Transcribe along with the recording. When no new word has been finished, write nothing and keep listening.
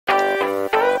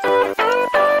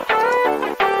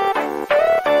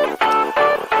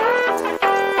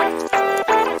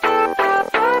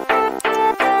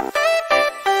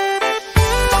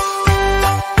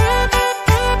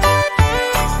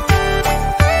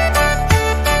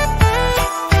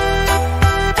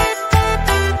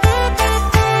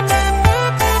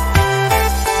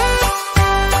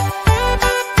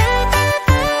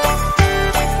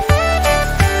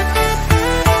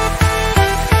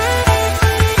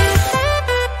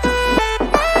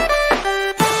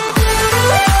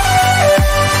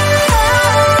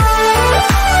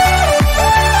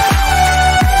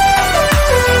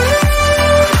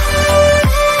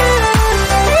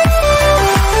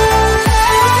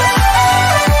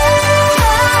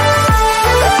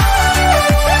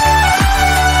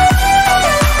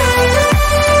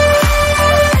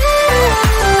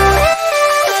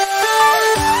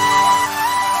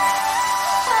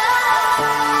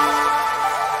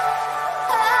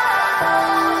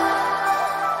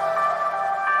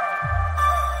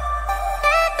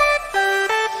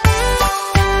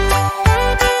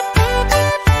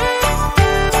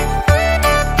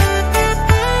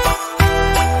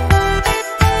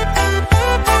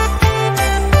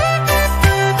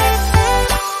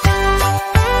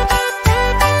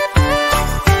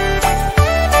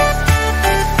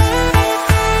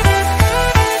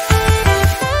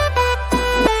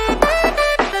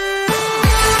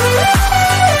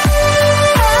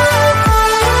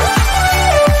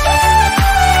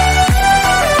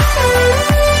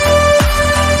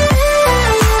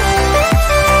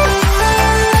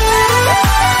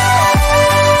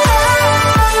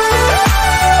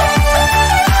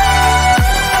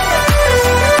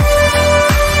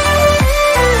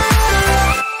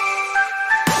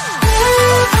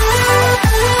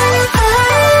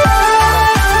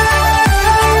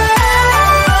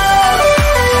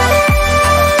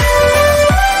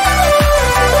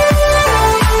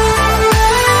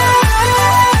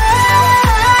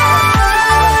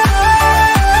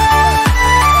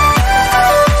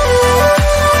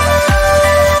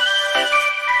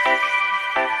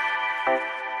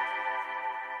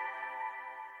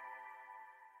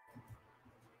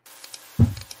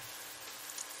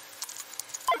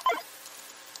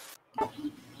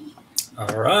All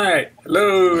right.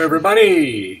 Hello,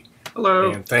 everybody.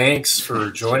 Hello. And thanks for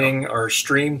joining our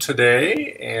stream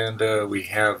today. And we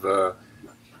have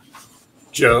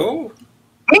Joe,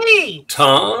 Hey,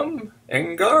 Tom,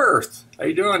 and Garth. How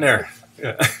you doing there?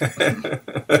 Yeah.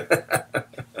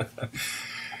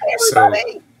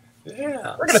 everybody.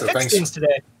 Yeah. We're going to fix things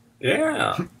today.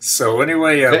 Yeah. So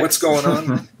anyway, what's going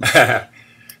on?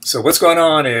 So what's going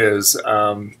on is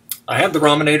I have the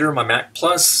Rominator on my Mac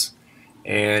Plus,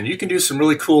 and you can do some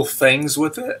really cool things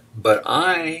with it, but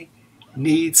I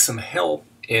need some help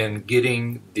in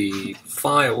getting the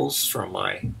files from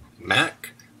my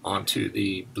Mac onto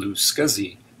the Blue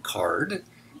SCSI card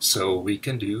so we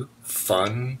can do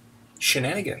fun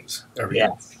shenanigans.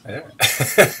 Yes. Yeah.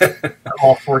 I'm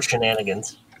all for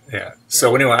shenanigans. Yeah.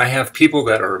 So anyway, I have people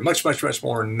that are much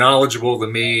more knowledgeable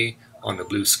than me on the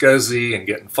Blue SCSI and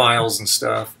getting files and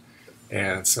stuff.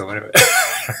 And so anyway,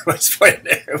 let's play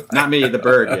there. Not me, the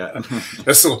bird yet.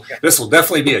 This will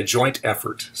definitely be a joint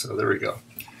effort. So there we go.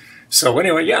 So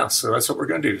anyway, yeah. So that's what we're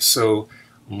going to do. So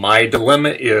my dilemma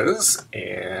is,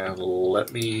 and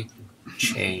let me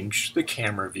change the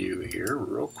camera view here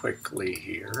real quickly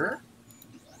here.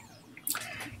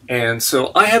 And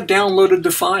so I have downloaded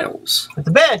the files. At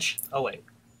the bench. Oh, wait.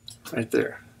 Right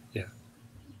there. Yeah.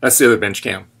 That's the other bench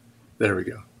cam. There we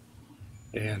go.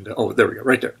 And, oh, there we go.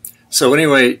 Right there. So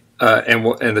anyway,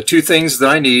 and the two things that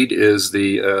I need is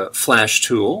the Flash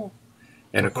tool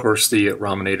and, of course, the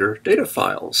Rominator data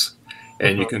files.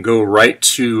 And you can go right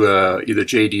to either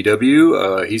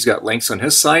JDW. He's got links on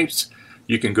his site.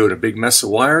 You can go to Big Mess of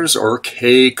Wires or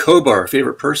K Kobar,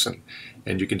 favorite person.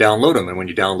 And you can download them. And when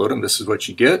you download them, this is what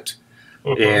you get.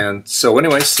 And so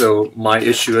anyway, so my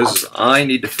issue is I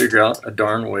need to figure out a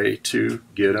darn way to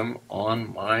get them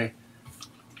on my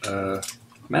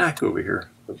Mac over here.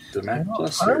 The Mac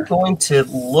Plus I'm going to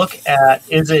look at,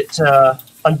 is it,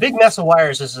 on Big Mess of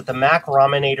Wires, is it the Mac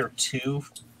Rominator 2?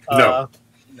 No.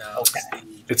 No. Okay.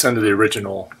 It's under the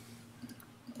original.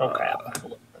 Okay, I'll have to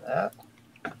look for that.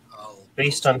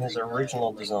 Based on his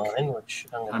original design, which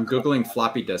I'm Googling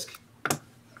floppy disk. Okay,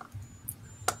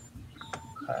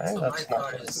 that's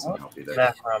not Help you there.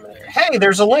 Mac Rominator. Hey,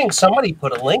 there's a link. Somebody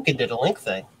put a link and did a link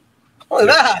thing. Look at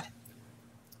that.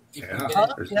 If Yeah. we get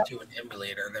it into an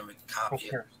emulator, then we can copy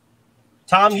it.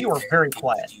 Tom, you were very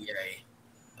quiet. GA.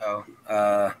 Oh,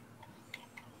 one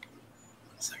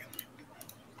second.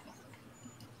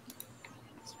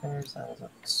 There's that as a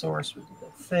source. We did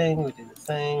the thing. We did the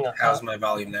thing. How's my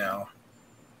volume now?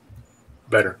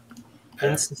 Better.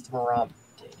 In system ROM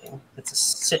updating. It's a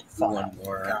SIT file. One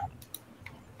more. Got it.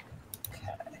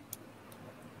 Okay.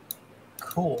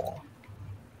 Cool.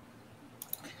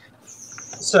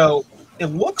 So it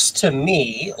looks to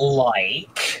me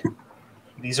like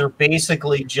these are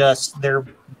basically they're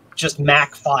just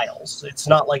Mac files. It's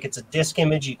not like it's a disk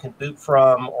image you can boot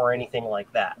from or anything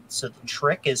like that. So the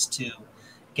trick is to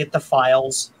get the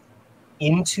files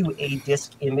into a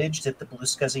disk image that the Blue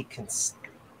SCSI can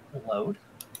load.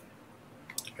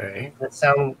 Okay. Does that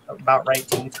sound about right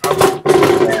to you, Tom?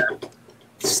 Yeah.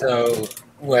 So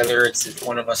whether it's if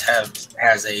one of us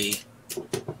has a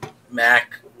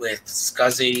Mac with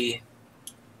SCSI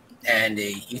and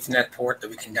a Ethernet port that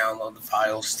we can download the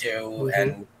files to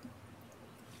and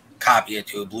copy it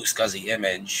to a Blue SCSI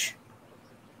image.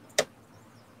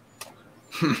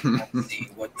 Let's see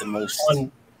what the most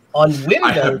on Windows.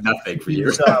 I have nothing for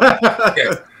you.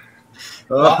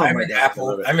 Well, Oh I'm my in God, Apple.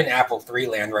 I love it. I'm in Apple III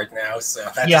land right now, so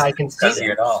that's Yeah, I can see SCSI that.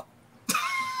 at all.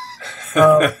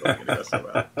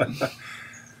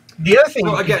 The other thing,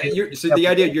 So again, so the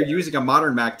idea you're using a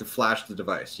modern Mac to flash the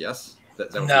device, yes?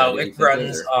 That what No, the idea it you think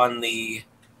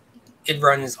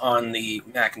runs on the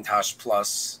Macintosh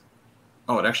Plus.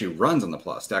 Oh, it actually runs on the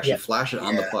Plus to actually flash it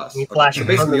on the Yeah. Plus. You flash So it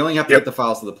basically, on the- you only have to get the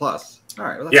files to the Plus. All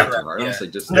right, well, that's not too hard. Yeah. Honestly,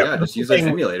 just Yeah. just use an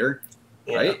emulator,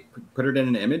 Yeah. right? Put it in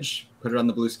an image, put it on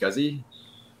the Blue SCSI,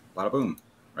 bada boom,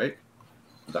 right?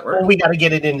 Does that work? Well, we got to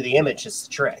get it into the image. Is the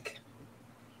trick.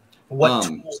 What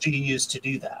Um, tools do you use to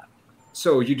do that?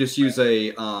 So you just use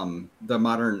the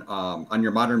modern on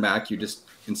your modern Mac. You just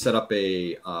can set up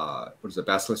a what is it,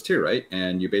 Basilisk 2, right?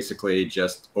 And you basically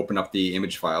just open up the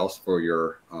image files for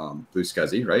your Blue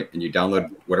SCSI, right? And you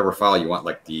download whatever file you want,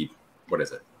 like the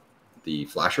the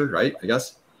flasher, right? I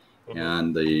guess.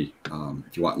 And the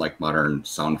if you want like modern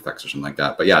sound effects or something like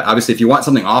that. But yeah, obviously, if you want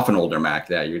something off an older Mac,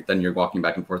 then you're walking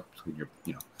back and forth between your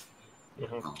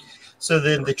So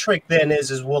then the trick then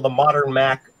is will the modern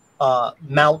Mac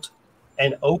mount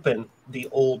and open the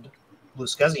old Blue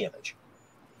SCSI image?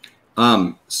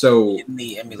 So In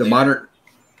the emulator. the modern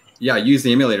yeah, use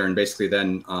the emulator, and basically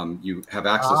then you have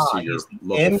access to your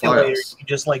local emulator, files. you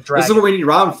just like drag. This is what we need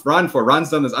Ron for. Ron's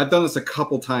done this. I've done this a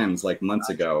couple times, like months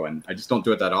ago, and I just don't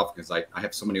do it that often because I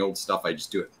have so many old stuff. I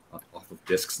just do it off of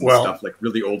discs and stuff, like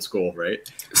really old school, right?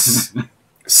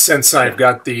 Since I've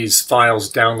got these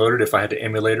files downloaded, if I had an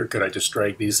emulator, could I just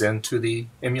drag these into the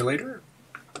emulator?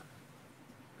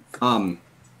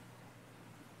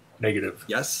 Negative.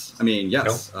 Yes. I mean,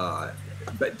 yes. No?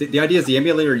 But the idea is the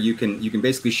emulator, you can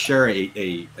basically share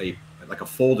a like a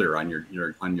folder on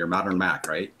your modern Mac,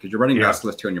 right? Because you're running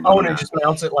Basilisk 2 on your modern Mac. And it just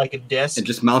mounts it like a disk. It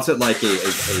just mounts it like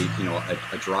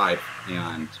a drive,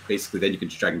 and basically then you can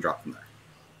just drag and drop from there.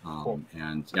 Cool.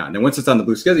 And then once it's on the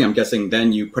Blue SCSI, I'm guessing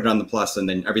then you put it on the Plus, and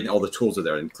then all the tools are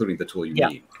there, including the tool you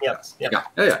need. Yeah,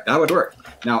 that would work.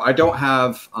 Now I don't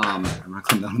have. I'm not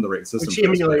coming down on the right system. Which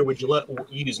emulator would you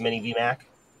use? Mini VMac.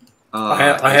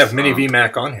 I have Mini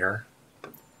VMac on here.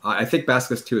 I think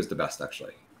Basilisk 2 is the best,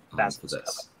 actually, for Basilisk.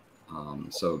 this.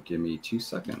 So give me 2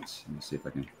 seconds. Let me see if I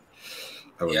can.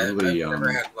 I've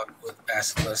never had luck with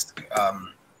Basilisk.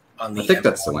 On the I think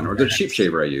that's the one, or the Sheep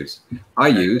Shaver I use. I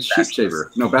use Sheep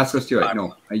Shaver. No, Basilisk 2.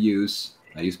 I use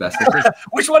Basilisk 2.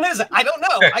 Which one is it? I don't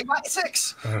know. I got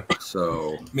 6.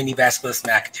 So Mini Basilisk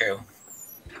Mac 2.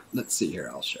 Let's see here.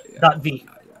 I'll show you. .v.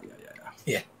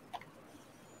 Yeah.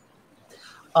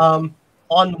 On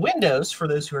Windows, for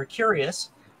those who are curious,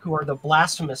 who are the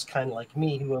blasphemous kind like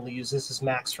me, who only uses his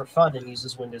Macs for fun and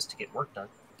uses Windows to get work done.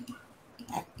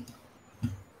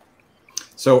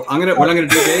 So what I'm gonna do,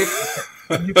 Dave.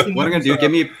 What I'm gonna do?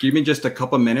 Give me just a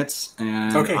couple minutes,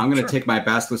 and I'm gonna take my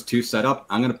Basilisk 2 setup.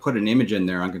 I'm gonna put an image in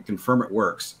there. I'm gonna confirm it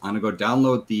works. I'm gonna go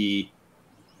download the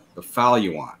file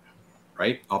you want,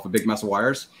 right, off a big mess of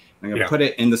wires. I'm going to put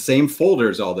it in the same folder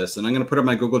as all this, and I'm going to put it on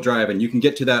my Google Drive, and you can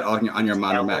get to that on your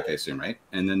modern Mac, I assume, right?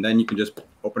 And then you can just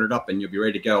open it up, and you'll be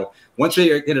ready to go. Once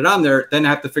you get it on there, then I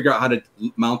have to figure out how to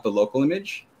mount the local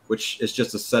image, which is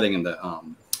just a setting in the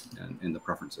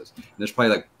preferences. And there's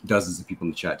probably like dozens of people in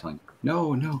the chat telling you,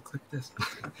 no, click this.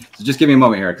 So just give me a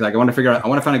moment here, because I want to figure out. I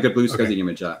want to find a good Blue SCSI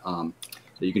image that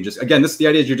you can just. Again, the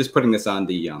idea is you're just putting this on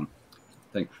the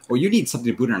thing. Well, you need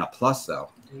something to boot on a Plus, though.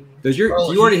 Does you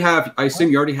already have? I assume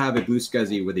you already have a Blue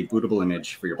SCSI with a bootable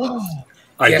image for your Plus.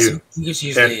 I do.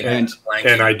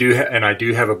 And I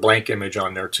do have a blank image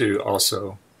on there too,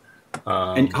 also.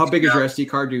 And how big is your SD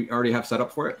card? Do you already have set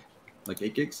up for it? Like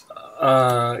 8 gigs?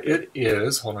 It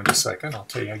is. Hold on just a second. I'll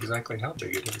tell you exactly how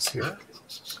big it is here.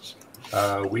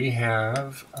 We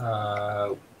have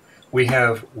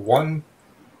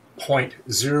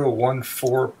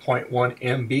 1.014.1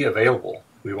 MB available.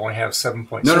 We only have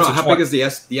 7.6. No. How big is the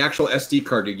actual SD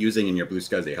card you're using in your Blue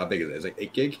SCSI? How big is it? Is it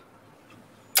 8 gig?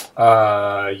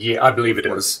 Yeah, I believe it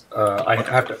is. I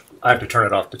have to turn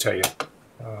it off to tell you.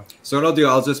 So what I'll do,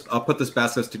 I'll put this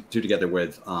Basilisk 2 together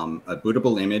with a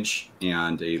bootable image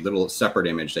and a little separate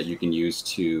image that you can use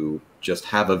to just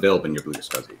have available in your Blue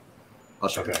SCSI. I'll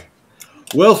show you.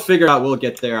 We'll figure out. We'll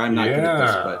get there. I'm not good at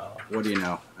this, but what do you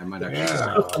know? I might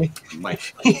actually.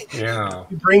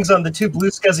 He brings on the 2 Blue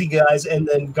SCSI guys, and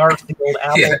then Garth, the old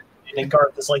Apple, and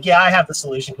Garth is like, "Yeah, I have the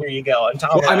solution. Here you go." And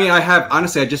Tom, I mean,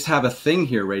 I just have a thing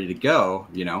here ready to go,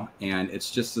 and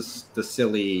it's just the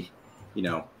silly,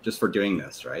 just for doing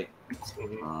this, right?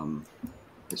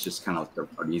 It's just kind of like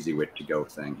an easy way to go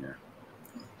thing here.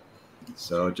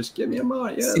 So just give me a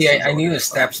moment. Yeah. See, I knew the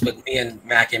steps, but me and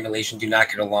Mac emulation do not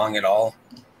get along at all.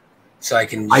 So I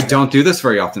don't do this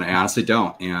very often. I honestly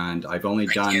don't, and I've only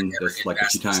done this like a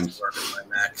few times.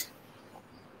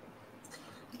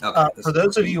 For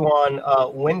those of you on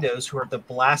Windows who are the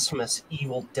blasphemous,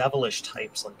 evil, devilish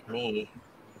types like me,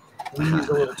 we use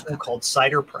a little tool called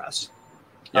Cider Press.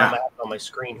 I have it on my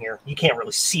screen here. You can't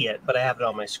really see it, but I have it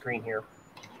on my screen here.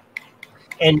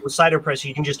 And with Cider Press,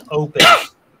 you can just open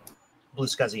Blue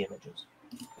SCSI images.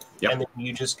 Yep. And then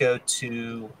you just go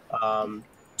to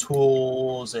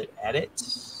Tools, Edit,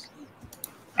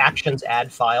 Actions, Add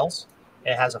Files.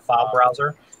 It has a file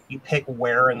browser. You pick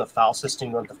where in the file system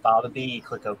you want the file to be. You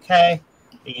click OK.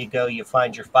 There you go. You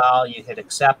find your file. You hit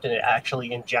Accept, and it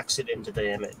actually injects it into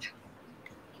the image.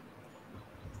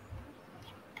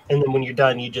 And then when you're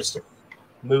done, you just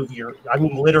move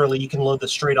literally, you can load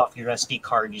this straight off your SD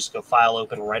card. You just go File,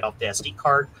 Open right off the SD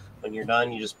card. When you're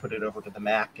done, you just put it over to the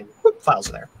Mac, and whoop, files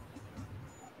are there.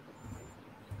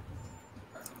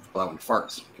 Well, that one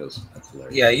farts because that's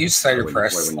hilarious. Yeah, I used Cider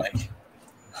Press like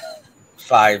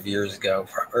 5 years ago,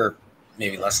 or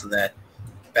maybe less than that,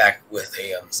 back with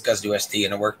a SCSI SD,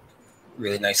 and it worked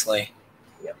really nicely.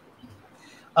 Yeah.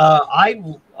 I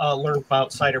learned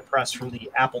about Cider Press from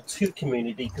the Apple II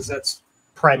community because that's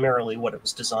primarily what it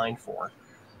was designed for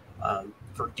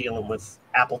for dealing with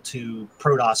Apple II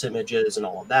ProDOS images and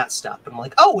all of that stuff. And I'm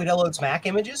like, oh, it loads Mac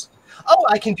images? Oh,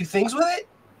 I can do things with it?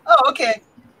 Oh, okay.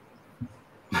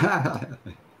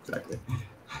 Exactly.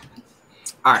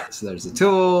 All right, so there's the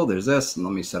tool, there's this, and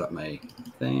let me set up my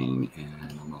thing,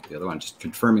 and I'll mount the other one, just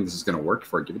confirming this is going to work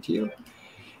before I give it to you.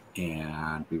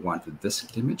 And we want the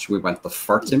disk image, we want the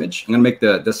farts image. I'm going to make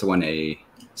this one a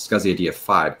SCSI ID of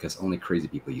 5 because only crazy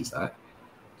people use that.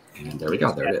 And there we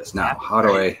go, there it is. Now, how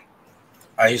do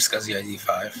I use SCSI ID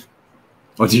 5.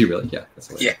 Oh, do you really? Yeah.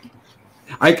 That's yeah.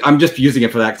 I'm just using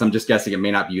it for that because I'm just guessing it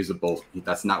may not be usable.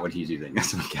 That's not what he's using.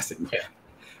 That's what I'm guessing. Yeah.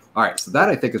 All right, so that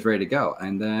I think is ready to go.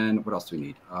 And then what else do we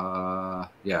need?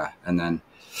 Yeah, and then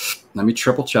let me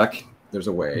triple check. There's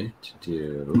a way to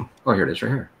do. Oh, here it is, right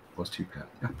here. Those two paths.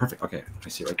 Yeah, perfect. Okay, I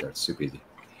see it right there. It's super easy.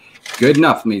 Good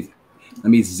enough. Let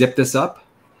me zip this up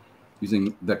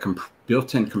using the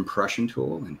built-in compression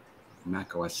tool in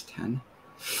Mac OS 10.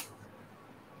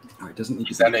 All right, doesn't need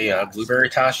to. Is that a Blueberry,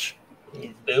 Tosh?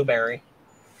 It's Blueberry.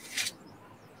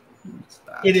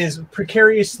 It is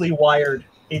precariously wired.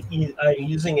 I'm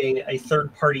using a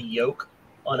third-party yoke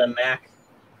on a Mac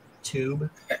tube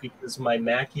because my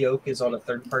Mac yoke is on a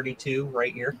third-party tube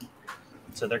right here.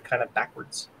 So they're kind of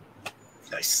backwards.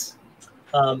 Nice.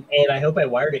 And I hope I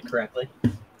wired it correctly.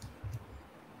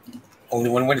 Only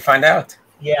one way to find out.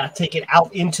 Yeah, take it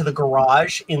out into the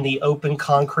garage in the open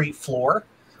concrete floor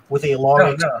with a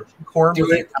long extension cord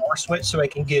with a power switch so I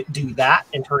can do that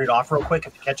and turn it off real quick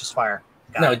if it catches fire.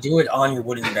 No, do it on your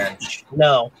wooden bench.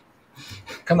 No.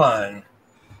 Come on.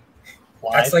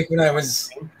 Why? That's like when I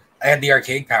had the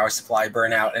arcade power supply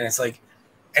burn out, and it's like,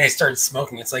 and it started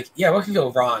smoking. It's like, yeah, what could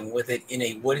go wrong with it in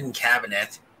a wooden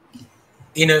cabinet,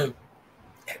 in a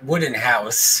wooden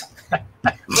house?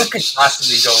 What could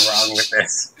possibly go wrong with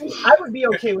this? I would be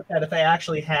okay with that if I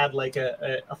actually had like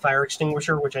a fire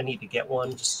extinguisher, which I need to get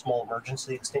one, just a small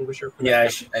emergency extinguisher. For yeah,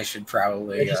 I should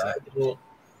probably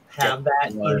have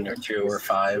that. One or two or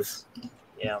five.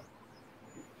 Yeah.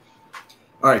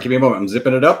 All right, give me a moment. I'm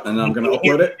zipping it up, and then I'm going to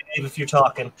upload it. Dave, if you're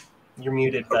talking, you're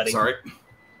muted, buddy. Oh, sorry.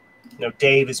 No,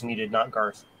 Dave is muted, not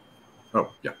Garth.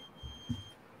 Oh, yeah.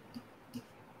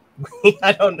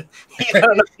 I don't know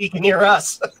if he can hear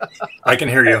us. I can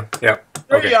hear you. Yeah.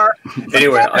 There you are.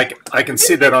 Anyway, I can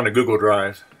see that on a Google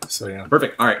Drive. So yeah.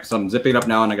 Perfect. All right, so I'm zipping it up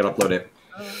now, and I got to upload it.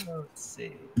 Let's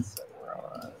see. So we're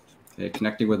on. Okay,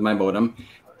 connecting with my modem.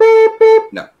 Beep,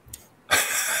 beep. No.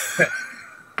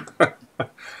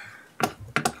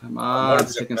 Come on,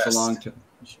 it's taking so long to.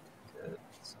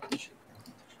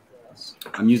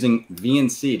 I'm using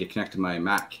VNC to connect to my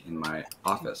Mac in my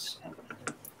office.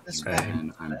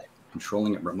 And I'm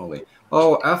controlling it remotely.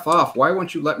 Oh, F off. Why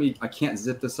won't you let me? I can't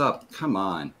zip this up. Come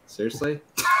on. Seriously?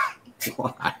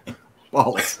 Why?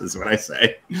 Bollocks is what I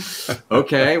say.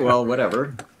 Okay, well,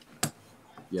 whatever.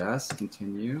 Yes,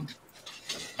 continue.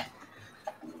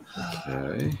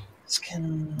 Okay. This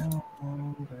can no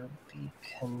longer be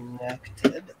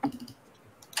connected.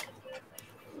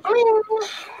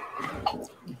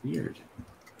 Weird.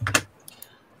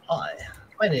 Hi,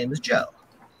 my name is Joe,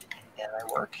 and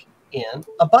I work in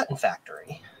a button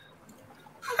factory.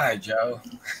 Hi, Joe.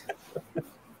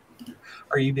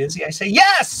 Are you busy? I say,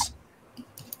 yes!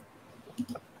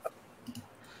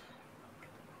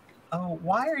 Oh,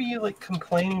 why are you like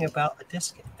complaining about a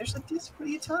disk? There's a disk. What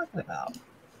are you talking about?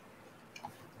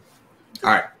 All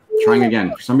right, trying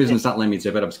again. For some reason, it's not letting me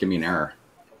zip it up. It's giving me an error.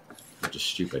 It's just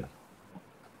stupid.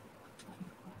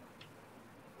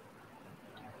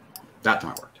 That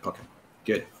time it worked. Okay,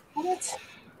 good. What?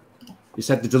 You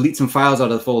said to delete some files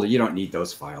out of the folder. You don't need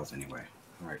those files anyway.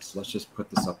 All right, so let's just put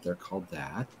this up there called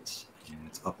that. And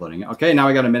it's uploading it. Okay, now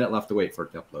I got a minute left to wait for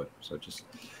it to upload. So just,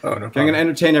 no okay, I'm going to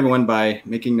entertain everyone by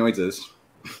making noises.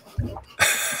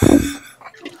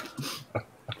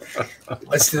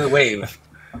 Let's do the wave.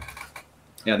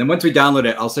 Yeah, then once we download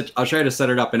it, I'll try to set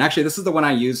it up. And actually, this is the one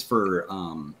I use for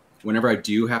whenever I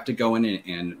do have to go in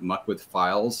and muck with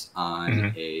files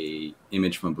on a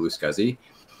image from Blue SCSI.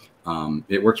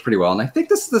 It works pretty well. And I think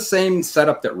this is the same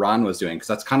setup that Ron was doing, because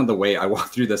that's kind of the way I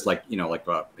walked through this, like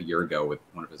about a year ago with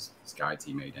one of his guides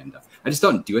he made. And I just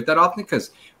don't do it that often,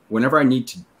 because whenever I need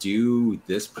to do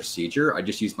this procedure, I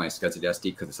just use my SCSI SD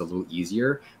because it's a little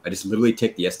easier. I just literally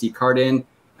take the SD card in,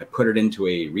 I put it into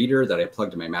a reader that I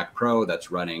plugged to my Mac Pro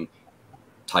that's running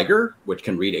Tiger, which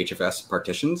can read HFS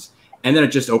partitions. And then it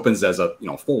just opens as a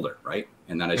folder, right?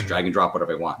 And then I just drag and drop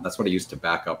whatever I want. That's what I use to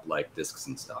back up like disks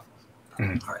and stuff. All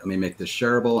right, let me make this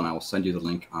shareable, and I will send you the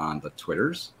link on the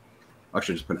Twitters. I'll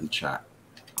actually just put it in the chat.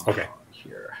 Okay.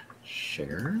 Here,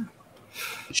 share.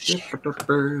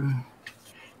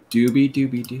 Doobie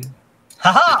doobie doo.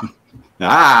 Haha!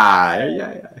 Ah,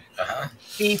 yeah.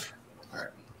 Beef. All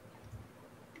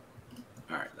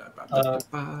right.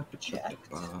 Check.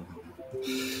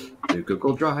 The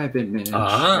Google Drive image.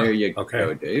 There you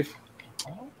go, Dave.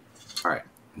 All right.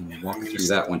 Walk through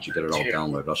that once you get it all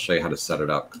downloaded. I'll show you how to set it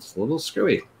up. It's a little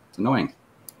screwy. It's annoying.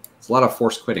 It's a lot of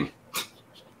forced quitting.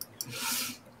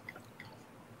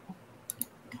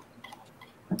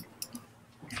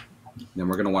 Then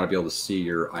we're going to want to be able to see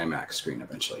your iMac screen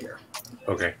eventually here.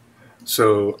 Okay.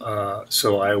 So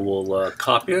I will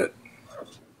copy it.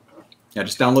 Yeah,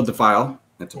 just download the file.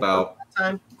 It's about, I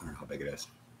Time. don't know how big it is.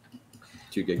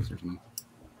 2 gigs or something.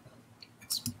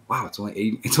 Wow, it's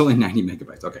only 90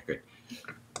 megabytes. Okay, good.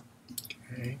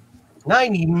 Okay.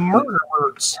 90 murder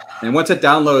words. And once it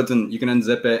downloads, and you can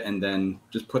unzip it and then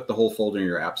just put the whole folder in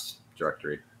your apps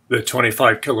directory. The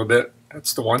 25 kilobit.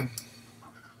 That's the one.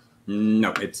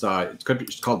 No, it's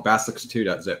called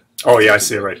baslix2.zip. Oh yeah, I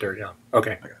see it right there. Yeah.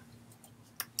 Okay. And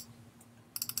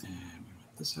we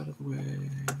want this out of the way.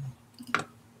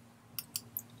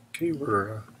 Okay,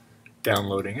 we're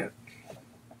downloading it.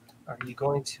 Are you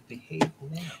going to behave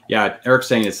now? Yeah, Eric's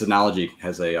saying its Synology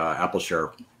has a Apple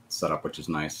Share setup, which is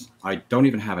nice. I don't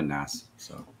even have a NAS,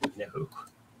 so No.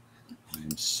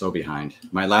 I'm so behind.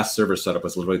 My last server setup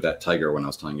was literally that Tiger one I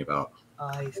was telling you about.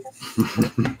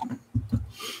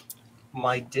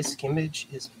 My disk image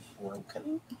is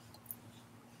broken.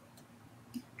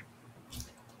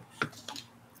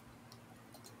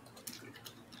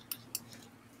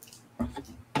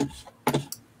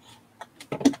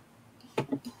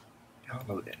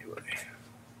 Download anyway.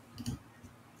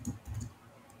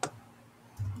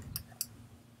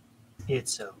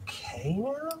 It's okay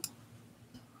now?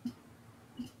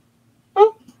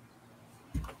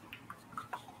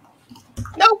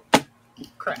 Nope.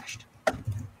 Crashed.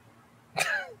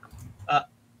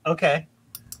 Okay.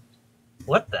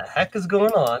 What the heck is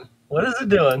going on? What is it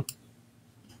doing?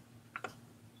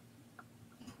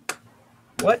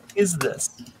 What is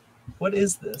this? What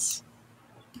is this?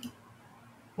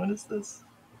 What is this?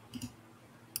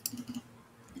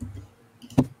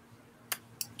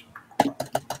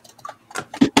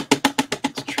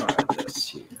 Let's try this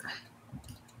here.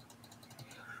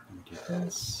 Do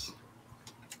this.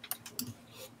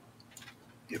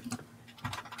 Yep.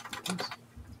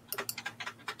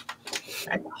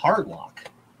 Hard lock.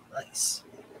 Nice.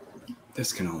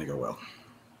 This can only go well.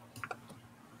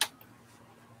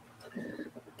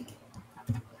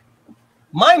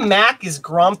 My Mac is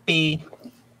grumpy.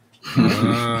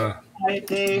 Uh, Hi,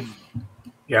 Dave.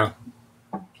 yeah.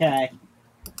 Okay.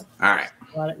 All right.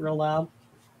 Got it real loud.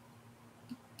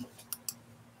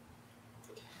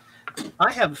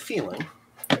 I have a feeling.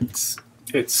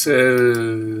 It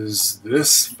says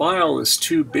this file is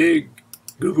too big.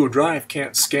 Google Drive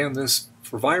can't scan this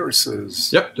for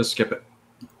viruses. Yep, just skip it.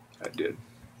 I did.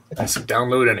 I said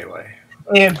download anyway.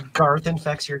 And Garth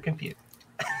infects your computer.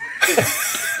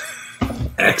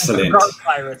 Excellent. Garth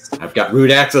virus. I've got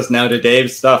root access now to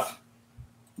Dave's stuff.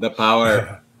 The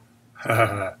power.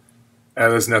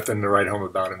 There's nothing to write home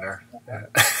about in there.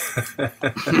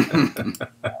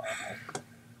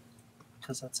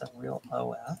 Because that's a real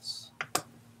OS.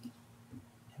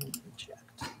 And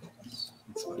reject this.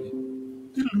 That's funny.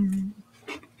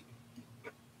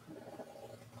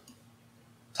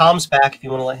 Tom's back if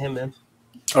you want to let him in.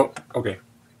 Oh, okay.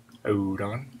 Hold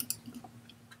on.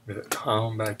 Get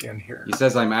Tom back in here. He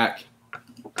says I'm Ack.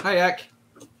 Hi, Ack.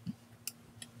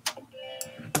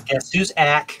 Guess who's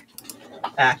Ack?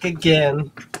 Ack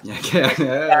again.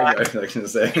 Yeah, I was going to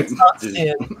say. It's not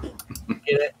Sin.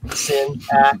 Get it? Sin,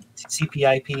 Ack,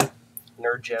 CPIP,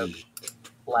 nerd joke,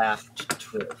 laugh,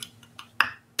 true.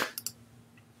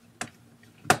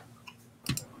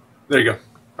 There you go.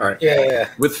 All right. Yeah.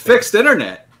 With fixed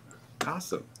internet.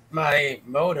 Awesome. My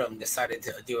modem decided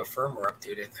to do a firmware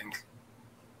update, I think.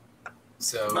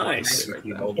 So Nice.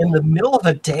 In the middle of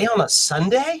a day on a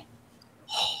Sunday?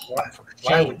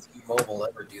 Why would T-Mobile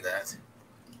ever do that?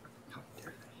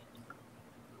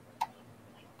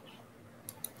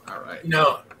 All right.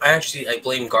 No, I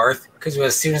blame Garth because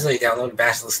as soon as I downloaded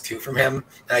Basilisk 2 from him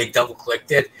and I double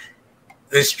clicked it,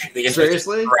 the internet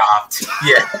Seriously? dropped.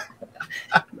 Yeah.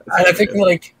 And I think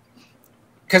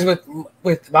because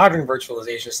with modern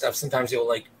virtualization stuff, sometimes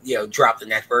you'll drop the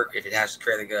network if it has to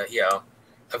create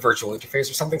a virtual interface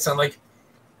or something. So I'm like,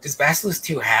 does Basilisk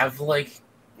 2 have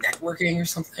networking or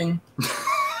something?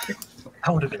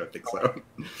 I would have I been. don't think so.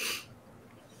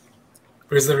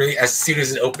 But it's literally as soon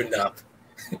as it opened up.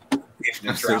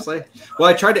 No, seriously? Well,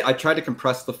 I tried to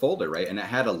compress the folder, right? And it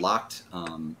had a locked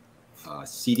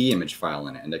CD image file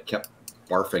in it, and it kept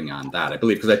barfing on that, I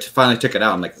believe, because I finally took it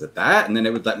out. I'm like, is it that? And then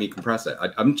it would let me compress it.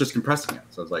 I'm just compressing it.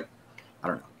 So I was like, I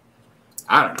don't know.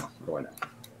 I don't know. What do I know?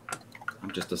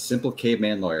 I'm just a simple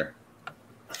caveman lawyer.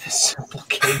 Simple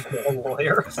caveman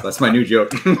lawyer. That's my new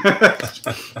joke.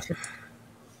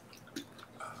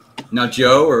 Now,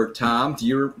 Joe or Tom, do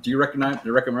you recognize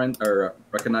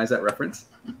that reference?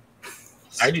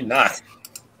 I do not.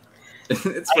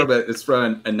 It's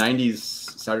from a '90s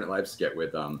Saturday Night Live skit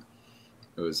with it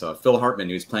was Phil Hartman,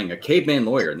 who was playing a caveman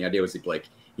lawyer, and the idea was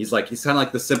he's kind of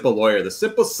like the simple lawyer, the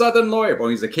simple Southern lawyer, but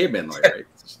he's a caveman lawyer. Right?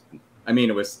 I mean,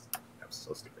 that was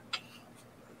so stupid.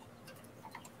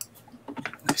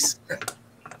 Nice.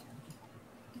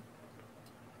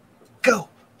 Go.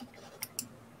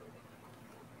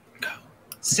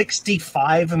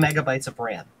 65 megabytes of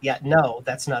RAM. Yeah, no,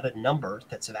 that's not a number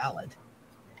that's valid.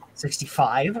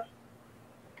 65?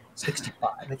 65.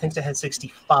 I think it had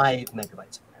 65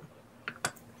 megabytes of RAM.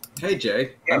 Hey,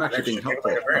 Jay, Yeah, I'm actually being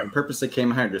helpful. I purposely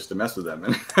came here just to mess with them.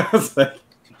 And I was like,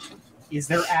 Is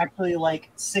there actually like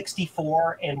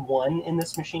 64 and 1 in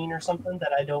this machine or something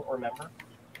that I don't remember?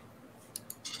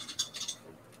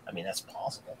 I mean, that's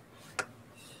possible.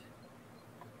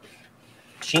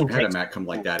 I had a Mac come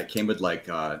like that. It came with like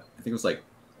I think it was like,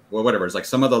 well, whatever. It's like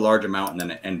some other large amount,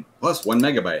 and plus 1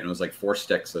 megabyte, and it was like 4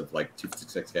 sticks of like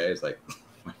 256K. It's like,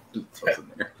 what's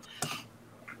in there?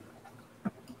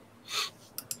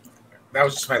 That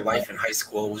was just my life in high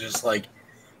school. It was just like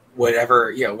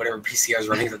whatever PC I was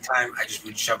running at the time, I just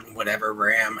would shove in whatever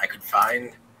RAM I could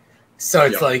find. So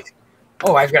it's like,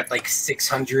 oh, I've got like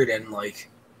 600 and like,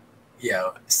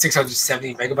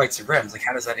 670 megabytes of RAM. It's like,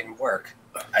 how does that even work?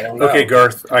 I don't know. Okay,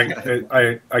 Garth, I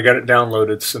got it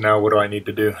downloaded. So now what do I need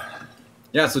to do?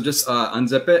 Yeah, so just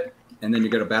unzip it, and then you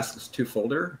go to Baskets 2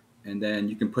 folder, and then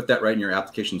you can put that right in your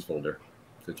applications folder,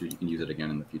 so that you can use it again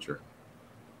in the future.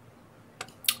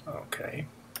 Okay.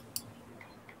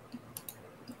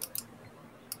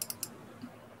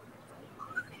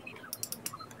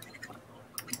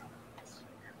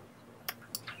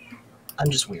 I'm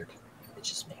just weird. It's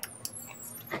just me.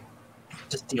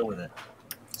 Just deal with it.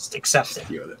 Just accept it.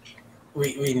 Deal with it.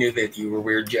 We knew that you were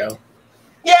weird, Joe.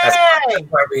 Yay! That's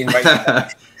why we invited you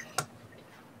back.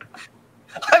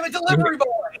 I'm a delivery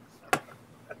boy.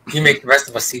 You make the rest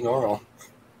of us seem normal.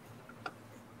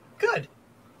 Good.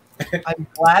 I'm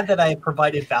glad that I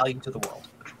provided value to the world.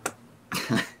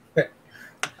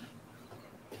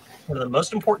 One of the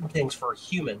most important things for a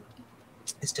human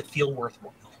is to feel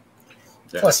worthwhile.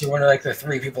 Yeah. Plus, you're one of like the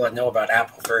 3 people that know about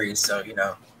Apple furries, so you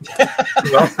know.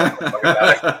 Who else knows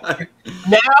about it?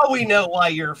 Now we know why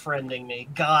you're friending me.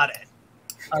 Got it.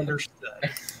 Understood.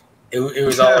 It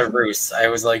was all a ruse. I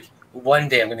was like, one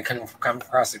day I'm going to come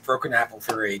across a broken Apple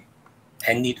furry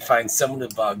and need to find someone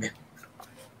to bug.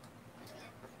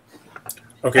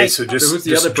 Okay, Hey, so So who's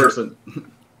the other person?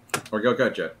 Or go,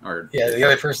 Jet. Or Yeah, the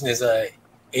other person is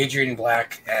Adrian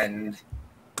Black and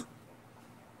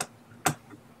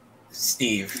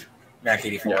Steve,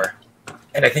 Mac84. Yeah.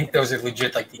 And I think those are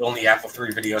legit like the only Apple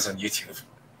III videos on YouTube.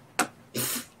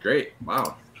 great.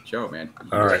 Wow. Joe, man.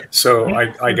 All right, so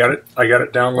I got it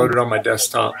downloaded on my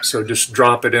desktop. So just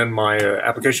drop it in my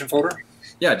application folder.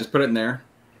 Yeah, just put it in there.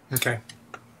 Okay.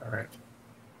 All right.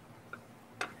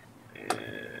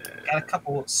 Got a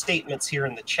couple of statements here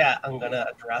in the chat I'm going to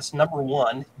address. Number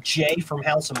 1, Jay from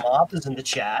House of Mob is in the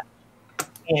chat.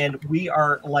 And we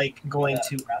are like going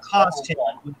to cost him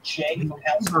with Jay from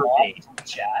House of Mob in the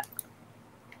chat.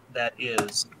 That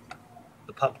is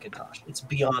the Pumpkintosh. It's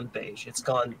beyond beige. It's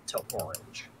gone to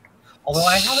orange. Although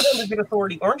I have it under good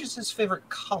authority. Orange is his favorite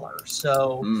color.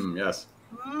 So, Yes.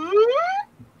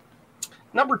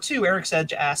 Number 2, Eric's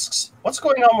Edge asks, what's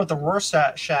going on with the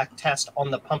Rorschach test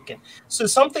on the pumpkin? So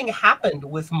something happened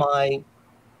with my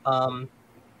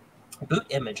boot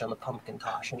image on the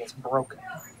Pumpkintosh, and it's broken.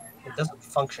 It doesn't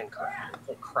function correctly. It's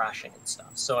like crashing and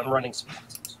stuff. So I'm running some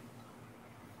tests.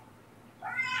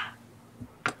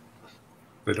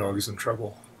 The dog is in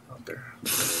trouble out there.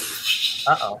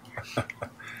 Uh-oh.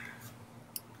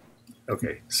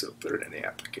 Okay, so put it in the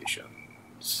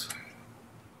applications.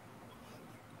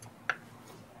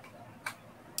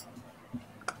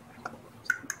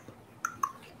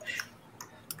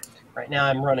 Right now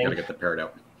I'm running Gotta get the parrot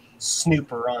out.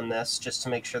 Snooper on this just to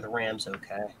make sure the RAM's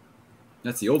okay.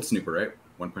 That's the old Snooper, right?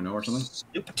 1.0 or something?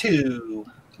 Snooper 2.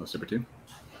 Oh, Super 2? Why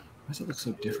does it look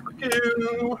so different? Snooper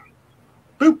 2.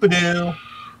 Boop-a-doo.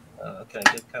 Can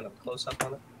I get kind of a close-up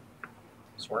on it?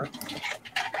 Swear.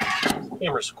 The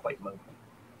camera's quite mobile.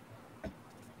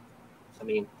 I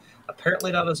mean,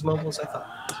 apparently not as mobile as I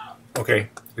thought. Okay,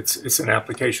 it's in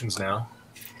applications now.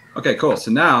 Okay, cool. So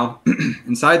now,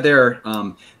 inside there,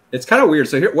 it's kind of weird.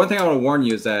 So here, one thing I want to warn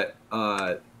you is that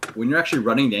when you're actually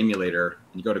running the emulator,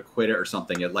 and you go to quit it or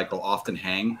something, it like will often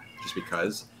hang just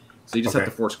because. So you just have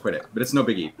to force quit it, but it's no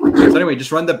biggie. So anyway,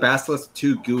 just run the Basilisk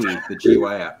 2 GUI, the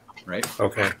GUI app, right?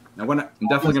 Okay. Now, I'm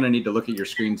definitely going to need to look at your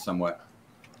screen somewhat.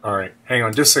 All right. Hang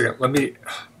on just a second. Let me...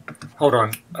 Hold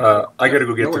on. I got to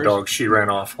go get the dog. She ran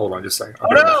off. Hold on just a second.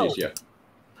 Oh, no! Yeah.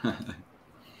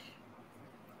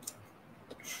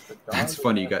 That's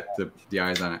funny. You got the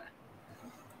eyes on it.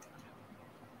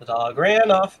 The dog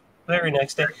ran off. Very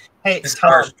next day. Hey, It's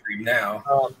Tom. our stream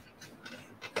now.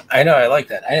 I know, I like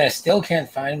that. I still can't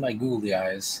find my googly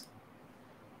eyes.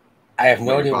 I have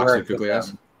no idea where I put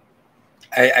them.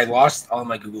 I lost all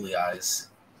my googly eyes.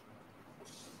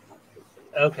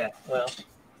 Okay, well.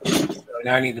 So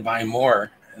now I need to buy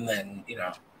more, and then, you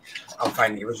know, I'll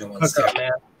find the original ones. What's up,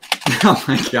 man? Oh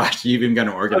my gosh, you've even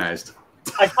gotten organized.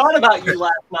 I thought about you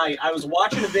last night. I was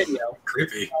watching a video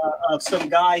Creepy. of some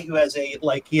guy who has a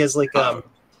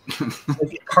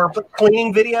carpet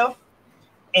cleaning video,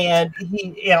 and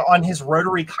he on his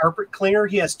rotary carpet cleaner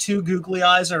he has two googly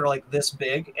eyes that are like this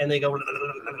big, and they go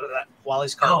while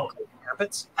he's carpet cleaning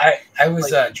carpets. I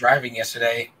was driving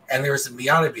yesterday, and there was a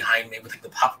Miata behind me with like the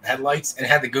pop-up headlights, and it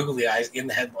had the googly eyes in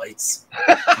the headlights.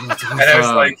 And I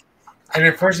was like, and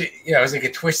unfortunately, you know, it was like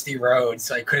a twisty road,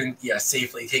 so I couldn't,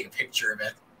 safely take a picture of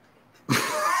it.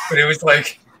 But it was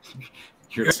like,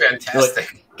 it was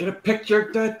fantastic. Like, get a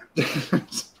picture, Dad.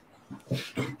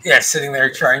 Yeah, sitting there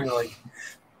trying to like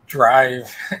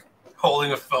drive,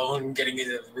 holding a phone, getting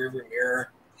into the rearview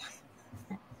mirror.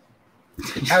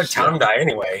 How did Tom die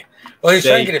anyway? Well, he's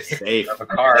trying to get a picture of a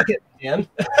car. Yeah,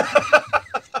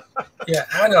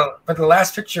 I don't know. But the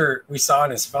last picture we saw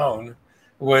on his phone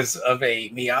was of a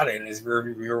Miata in his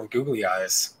rearview mirror with googly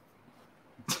eyes.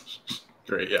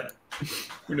 Great, yeah.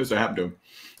 Who knows what happened to him?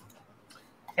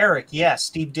 Eric, yes,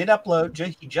 Steve did upload.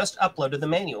 He just uploaded the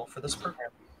manual for this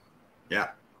program. Yeah.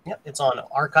 Yep, it's on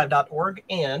archive.org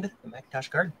and the Macintosh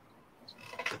Garden.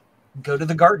 Go to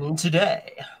the garden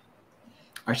today.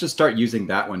 I should start using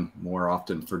that one more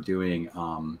often for doing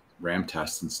RAM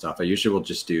tests and stuff. I usually will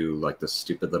just do like this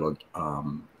stupid little,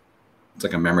 it's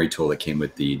like a memory tool that came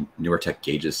with the newer tech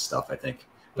gauges stuff, I think.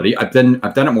 But I've done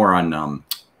it more on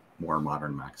more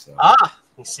modern Macs. So.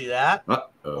 You see that?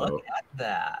 Uh-oh. Look at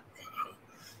that.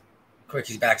 Quick,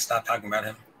 he's back. Stop talking about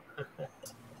him.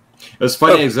 It was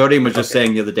funny. Zodium was just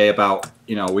saying the other day about,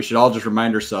 we should all just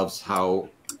remind ourselves how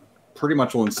pretty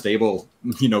much unstable,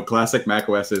 classic Mac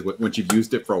OS is once you've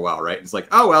used it for a while, right? It's like,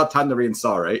 oh, well, time to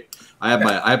reinstall, right? I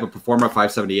have a Performa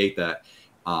 578 that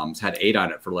has had 8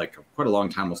 on it for like quite a long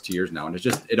time, almost 2 years now. And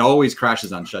it always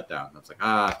crashes on shutdown. I was like,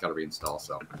 I've got to reinstall.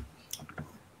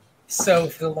 So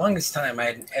for the longest time, I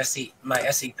had my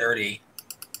SE30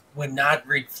 would not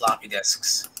read floppy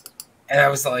disks. And I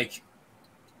was like,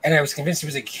 and I was convinced it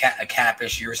was a cap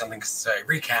issue or something. So I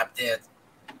recapped it.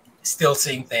 Still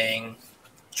same thing.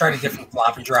 Tried a different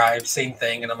floppy drive, same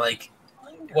thing. And I'm like,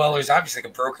 well, there's obviously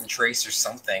like a broken trace or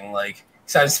something. Like,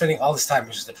 so I was spending all this time,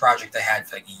 which is the project I had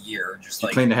for like a year. Just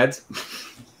like clean the heads?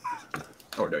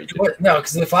 Oh, no, you didn't. No,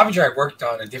 because the floppy drive worked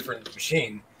on a different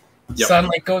machine. Yep. So I'm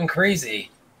like going crazy.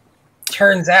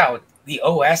 Turns out the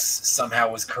OS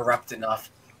somehow was corrupt enough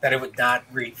that it would not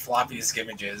read floppy disk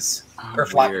images or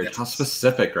floppy disks. How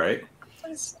specific, right?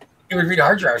 It would read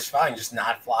hard drives fine, just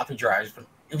not floppy drives. But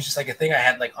it was just like a thing I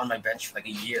had like on my bench for like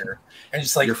a year, and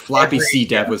just like your floppy C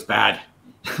dev was bad.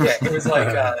 Yeah, it was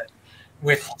like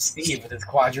with Steve with his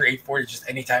Quadra 840. Just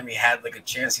anytime he had like a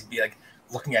chance, he'd be like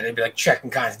looking at it, be like checking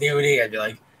continuity. I'd be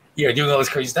like, doing all this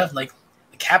crazy stuff. And, like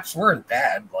the caps weren't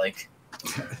bad, like.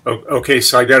 Okay,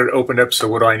 so I got it opened up. So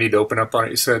what do I need to open up on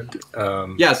it? You said?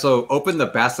 Yeah, so open the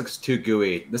Basilisk 2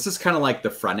 GUI. This is kind of like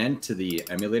the front end to the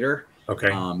emulator. Okay.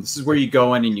 This is where you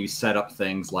go in and you set up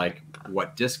things like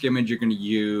what disk image you're going to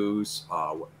use,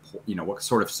 what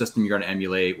sort of system you're going to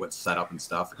emulate, what setup and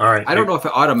stuff. All right. I don't know if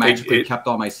it automatically kept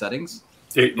all my settings.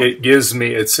 It gives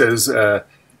me. It says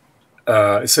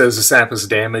this app is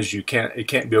damaged. It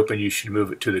can't be opened. You should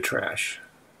move it to the trash.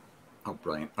 Oh,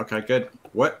 brilliant. Okay, good.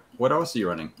 What else are you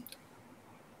running?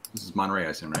 This is Monterey, I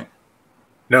assume, right?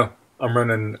 No, I'm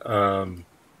running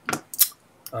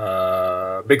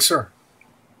Big Sur.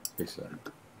 Big Sur.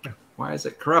 Why is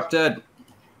it corrupted?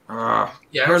 Yeah.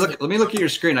 Here, let me look at your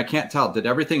screen. I can't tell. Did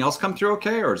everything else come through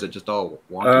okay, or is it just all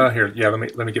wonky? Here, yeah.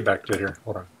 Let me get back to it here.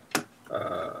 Hold on.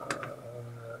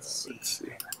 Let's see.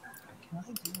 Can I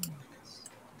do this?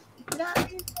 Did I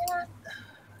do that?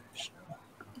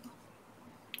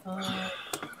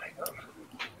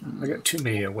 I got too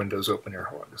many windows open here.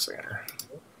 Hold on a second here.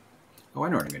 Oh, I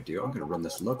know what I'm going to do. I'm going to run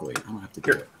this locally. I don't have to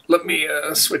do Here, it. let me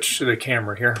switch to the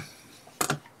camera here.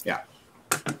 Yeah.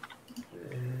 Let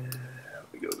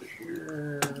me go over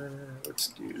here.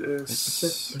 Let's do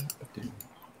this. Okay.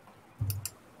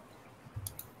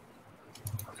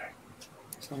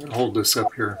 So I'm going to hold this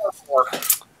up here. All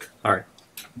right.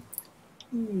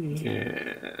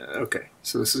 Yeah. Okay.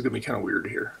 So this is going to be kind of weird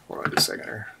here. Hold on just a second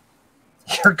here.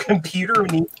 Your computer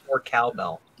needs more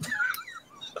cowbell.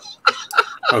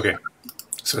 Okay.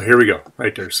 So here we go.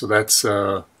 Right there. So that's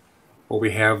what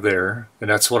we have there. And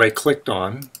that's what I clicked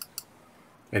on.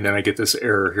 And then I get this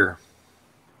error here.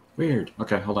 Weird.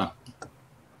 Okay, hold on.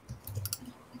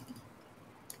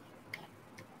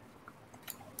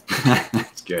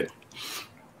 That's good.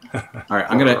 All right,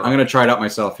 I'm gonna try it out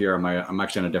myself here. I'm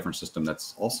actually on a different system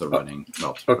that's also running.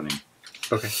 Well, it's running.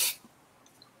 Okay.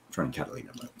 I'm trying to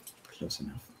Catalina, but close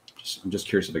enough. I'm just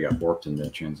curious if I got warped in the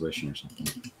translation or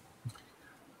something.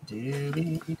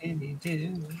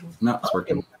 No, it's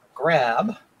working.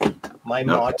 Grab my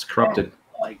No, mod. it's corrupted.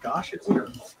 Oh my gosh, it's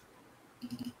weird.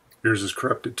 Yours is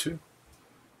corrupted too.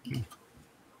 I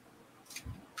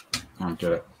don't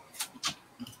get it.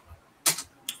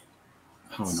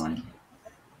 How annoying.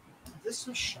 This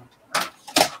is shut.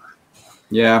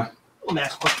 Yeah.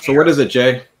 MacBook So what is it,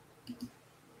 Jay?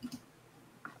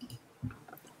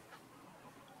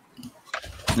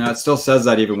 No, it still says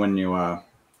that even when you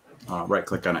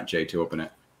right-click on it, Jay, to open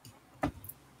it.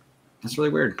 That's really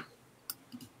weird.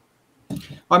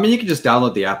 I mean, you can just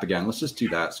download the app again. Let's just do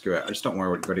that. Screw it. I just don't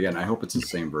want to go again. I hope it's the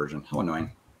same version. How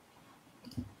annoying.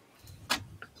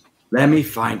 Let me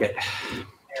find it.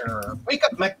 Air. Wake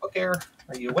up, MacBook Air.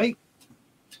 Are you awake?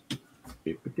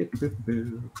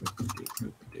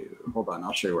 Hold on.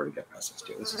 I'll show you where to get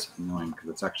SSD. This is annoying because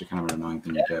it's actually kind of an annoying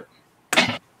thing to get.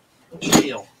 What's your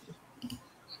deal?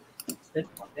 You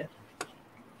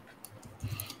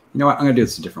know what? I'm going to do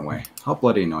this a different way. How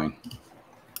bloody annoying.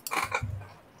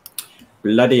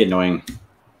 Bloody annoying.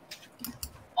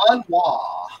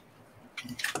 Anwa.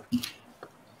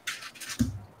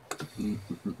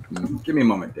 Give me a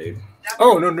moment, Dave.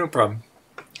 Oh, no problem.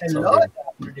 Hello.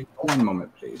 One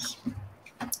moment, please.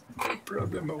 No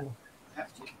problem.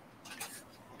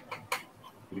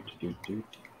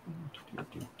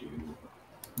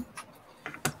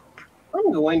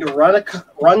 I'm going to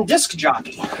run Disc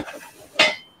Jockey.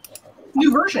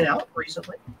 New version out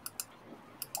recently.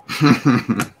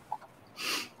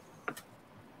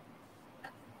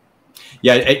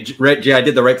 Yeah, Jay, I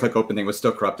did the right-click open thing. It was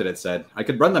still corrupted, it said. I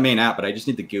could run the main app, but I just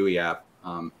need the GUI app.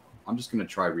 I'm just going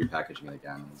to try repackaging it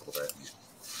again a little bit.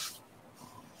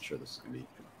 I'm sure this is going to be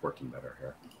working better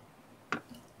here.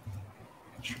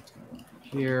 I'm sure it's going to work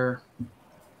here.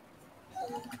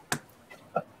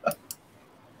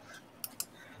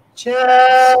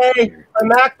 Jay,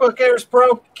 my MacBook Air's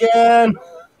broken.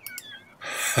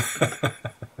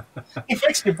 He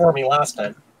fixed it for me last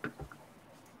time.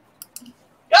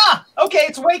 Yeah, okay,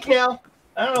 it's awake now.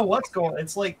 I don't know what's going on.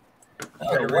 It's like,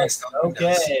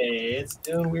 okay, it's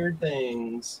doing weird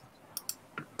things.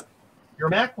 Your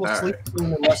Mac will sleep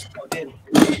when you must plug in.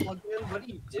 Plugged in? What are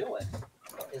you doing?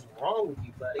 What is wrong with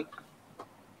you, buddy?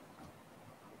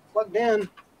 Plugged in.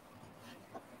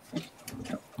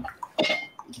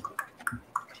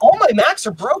 All my Macs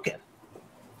are broken.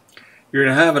 You're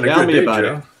having a Tell good me day, about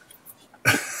Joe.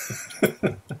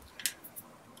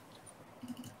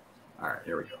 All right,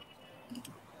 here we go.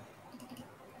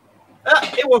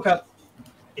 Ah, it woke up.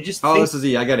 It just This is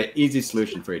easy. I got an easy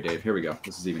solution for you, Dave. Here we go.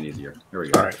 This is even easier. Here we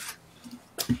go. All right.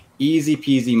 Easy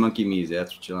peasy monkey measy.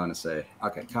 That's what you want to say.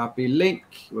 Okay, copy link.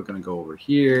 We're going to go over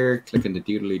here. Click into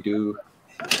doodly doo.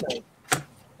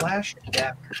 flash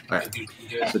adapter. All right.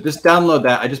 So just download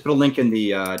that. I just put a link in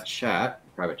the chat,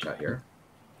 private chat here.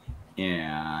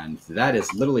 And that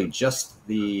is literally just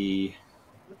the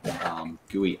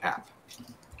GUI app.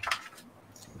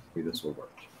 Hopefully this will work.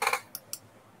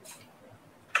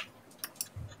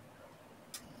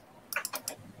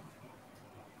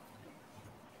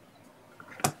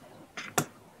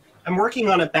 I'm working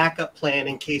on a backup plan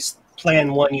in case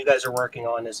plan one you guys are working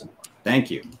on isn't. Thank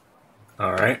you.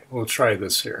 All right, we'll try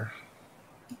this here.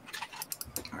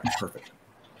 All right, perfect.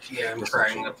 Yeah, I'm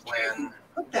trying the plan.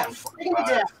 What that friggin'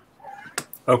 death?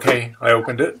 Okay, I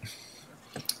opened it.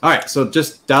 All right, so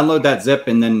just download that zip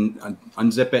and then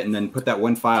unzip it and then put that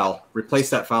one file, replace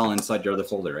that file inside your other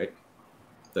folder, right?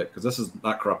 Because this is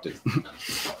not corrupted.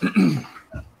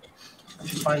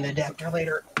 Find the adapter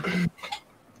later.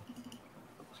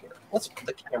 Here, let's put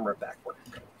the camera back where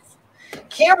it goes.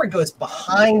 Camera goes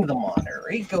behind the monitor.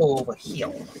 It go over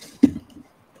here.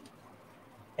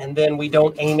 And then we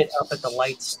don't aim it up at the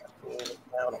lights. Aim it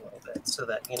down a little bit so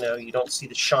that you don't see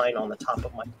the shine on the top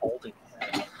of my folding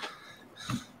head.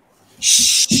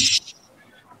 Shh.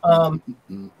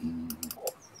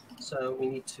 So we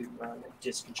need to run a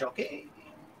disk jockey.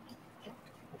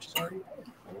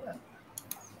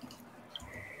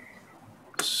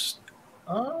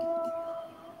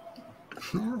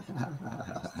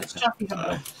 Let's check the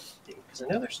update because I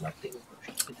know there's an updated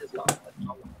version. It does not. But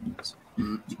not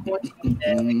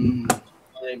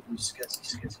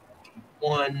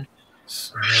one.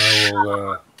 So I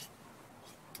will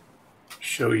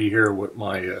show you here what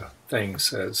my thing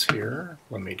says here.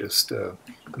 Let me just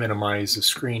minimize the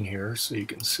screen here so you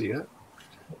can see it.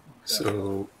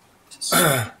 So,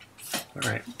 all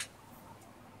right.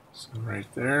 So right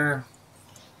there.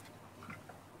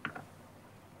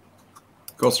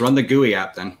 Cool. So run the GUI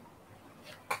app then.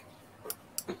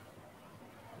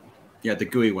 Yeah, the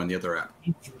GUI one, the other app.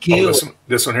 Oh,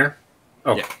 this one here?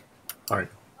 Oh, yeah. All right.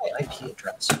 My IP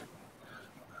address.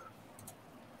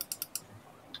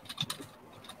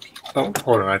 Oh,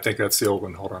 hold on. I think that's the old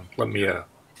one. Hold on. Let me.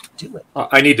 Do it.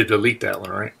 I need to delete that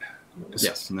one, right? Just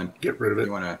yes, and then get rid of it.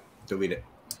 You want to delete it.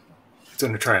 It's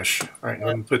in the trash. All right.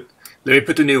 Let me put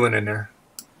the new one in there.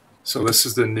 So this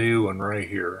is the new one right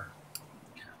here.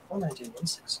 What am I doing?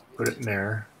 16. Put it in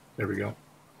there. There we go.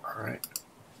 All right.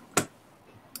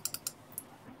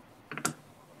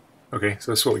 Okay,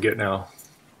 so that's what we get now.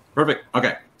 Perfect.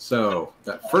 Okay, so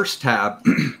that first tab,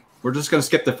 we're just going to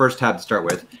skip the first tab to start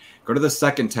with. Go to the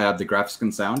second tab, the graphics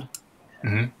and sound.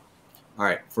 Mm-hmm. All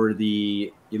right,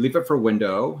 you leave it for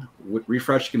window.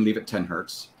 Refresh, you can leave it 10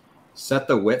 hertz. Set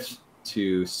the width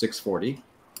to 640.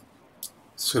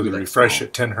 So the refresh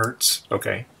at 10 hertz.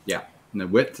 Okay. Yeah, and the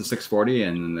width to 640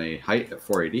 and the height at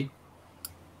 480.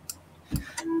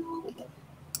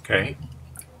 Okay.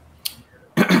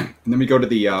 And then we go to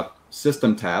the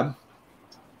system tab.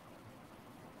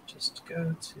 Just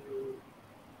go to.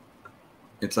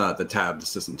 It's the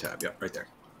system tab. Yep, right there.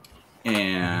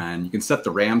 And you can set the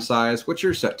RAM size. What's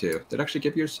yours set to? Did it actually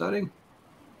give you a setting?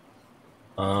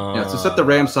 Yeah, so set the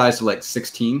RAM size to like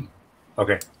 16.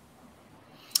 Okay.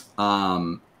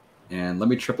 And let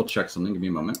me triple check something. Give me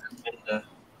a moment.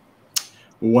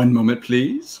 One moment,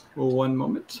 please. 1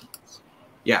 moment.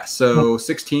 Yeah, so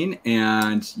 16,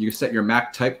 and you set your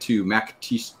Mac type to Mac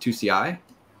 2CI.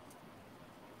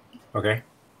 Okay.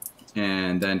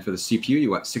 And then for the CPU, you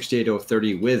want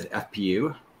 68030 with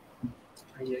FPU.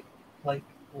 Are you like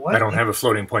what? I don't have a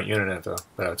floating point unit in it though,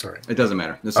 but that's all right. It doesn't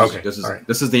matter. This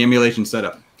is the emulation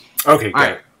setup. Okay, all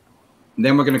right. And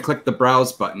then we're going to click the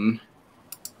browse button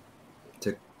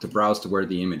to browse to where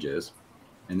the image is,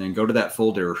 and then go to that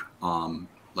folder.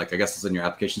 Like I guess it's in your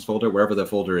applications folder, wherever the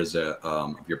folder is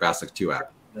of your Basilisk 2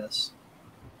 app. This.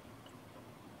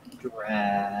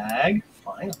 Drag.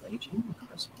 Final aging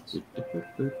Christmas.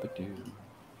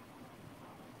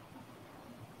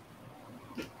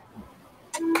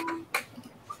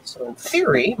 So in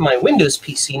theory, my Windows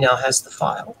PC now has the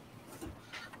file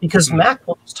because Mac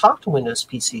will just talk to Windows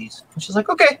PCs. And she's like,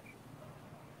 okay.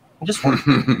 And just work.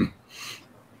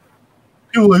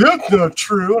 People are like, that's not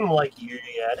true. And I'm like, you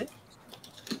had it.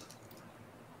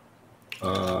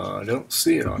 I don't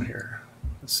see it on here.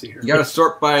 Let's see here. You got to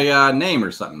sort by name or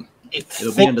something.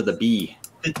 It'll be under the B.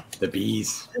 The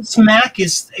B's. This Mac it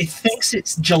thinks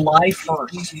it's July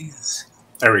 1st.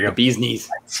 There we go. The B's knees.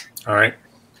 All right.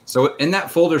 So in that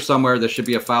folder somewhere, there should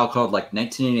be a file called like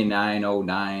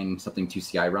 198909 something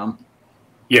 2CI ROM.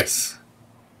 Yes.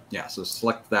 Yeah, so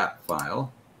select that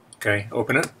file. Okay,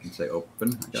 open it. And say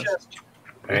open, I guess.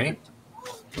 Okay.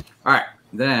 All right,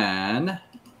 then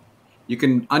you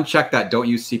can uncheck that. Don't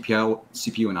use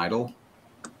CPU in idle.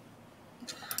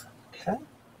 Okay.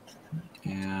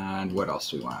 And what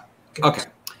else do we want? Okay.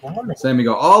 So then we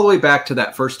go all the way back to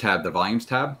that first tab, the volumes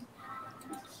tab.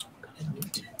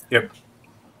 Yep.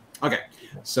 Okay.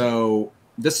 So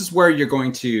this is where you're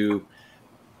going to.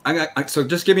 So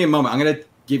just give me a moment. I'm going to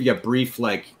give you a brief.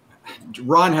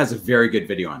 Ron has a very good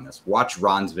video on this. Watch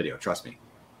Ron's video. Trust me.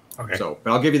 Okay.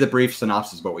 But I'll give you the brief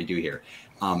synopsis of what we do here.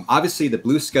 Obviously, the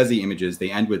blue SCSI images, they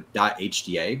end with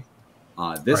 .hda.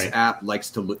 This app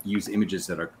likes to use images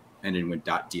that are ending with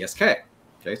 .dsk.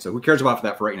 Okay, so who cares about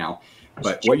that for right now?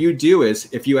 But what you do is,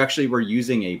 if you actually were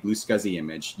using a blue SCSI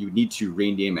image, you need to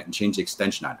rename it and change the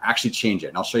extension on it. Actually change it,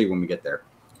 and I'll show you when we get there,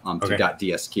 to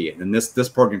 .dsk. And then this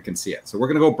program can see it. So we're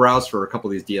going to go browse for a couple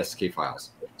of these DSK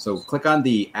files. So click on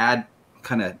the add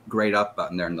kind of grayed up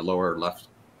button there in the lower left,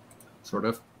 sort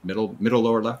of middle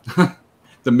lower left.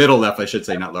 The middle left, I should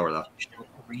say, not lower left.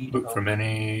 Look for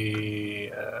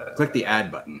many. Click the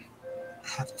add button.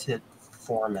 Have to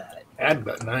format it. Add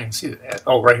button. I can see that.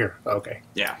 Oh, right here. Okay.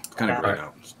 Yeah, kind of grayed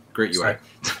out. Great UI.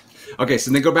 Okay, so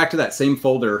then go back to that same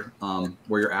folder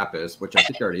where your app is, which I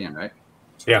think you're already in, right?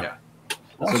 Yeah.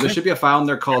 So there should be a file in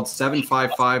there called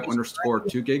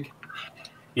 755_2 gig.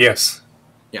 Yes.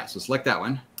 Yeah, so select that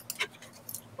one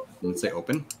and say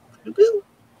open. Boo-boo.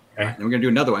 Then we're gonna do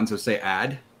another one. So say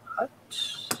add,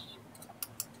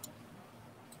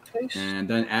 Paste. and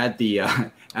then add the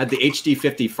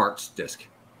HD50 farts disk.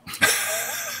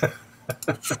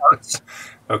 Farts.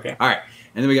 Okay. All right,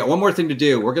 and then we got one more thing to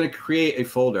do. We're gonna create a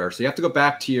folder. So you have to go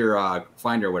back to your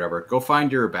Finder or whatever. Go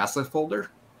find your Basilisk folder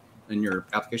in your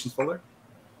applications folder.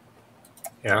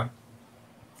 Yeah.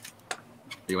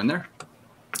 Are you in there?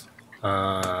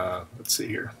 Let's see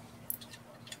here.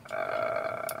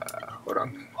 Hold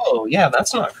on. Oh, yeah,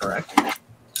 that's not correct.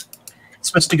 It's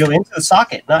supposed to go into the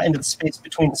socket, not into the space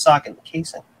between the socket and the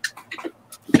casing.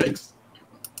 Yikes.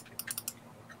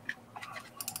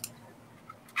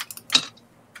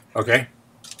 Okay.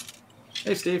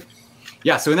 Hey, Steve.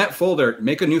 Yeah, so in that folder,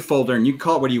 make a new folder, and you can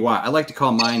call it what you want. I like to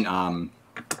call mine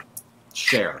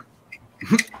share.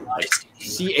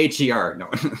 CHER. No,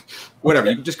 whatever.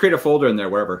 You can just create a folder in there,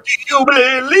 wherever. You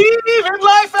believe in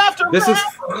life after This is.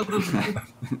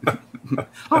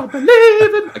 I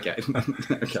believe in. Okay.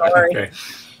 Okay. Sorry. Okay.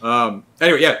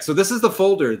 Anyway, yeah. So this is the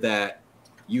folder that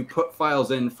you put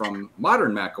files in from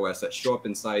modern Mac OS that show up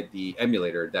inside the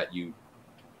emulator that you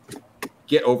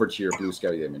get over to your blue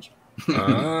Scouty image.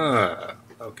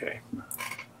 Okay.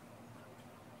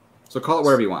 So call it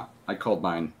whatever you want. I called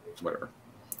mine whatever.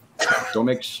 Don't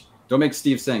make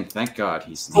Steve sing. Thank God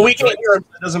he's. Well, we can't hear him,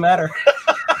 so it doesn't matter.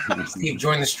 Steve,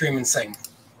 join the stream and sing.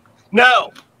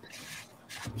 No.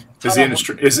 Is he in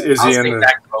the is he I'll in sing the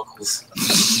back vocals.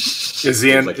 is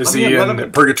he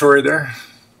in purgatory there?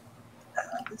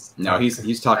 No,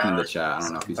 he's talking in the chat. I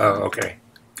don't know if he's. Oh, okay.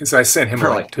 Because I sent him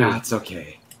a link too. That's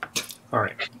okay. All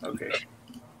right. Okay.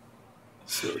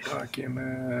 So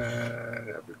document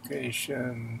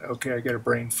application. Okay, I got a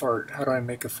brain fart. How do I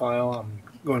make a file? I'm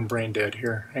going brain dead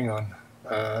here. Hang on.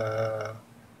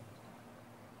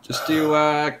 Just do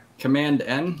Command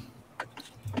N.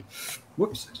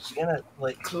 Whoops! I just You're gonna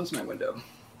like close my window.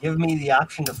 give me the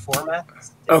option to format.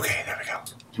 Okay, there we go.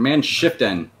 Command Shift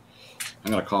N.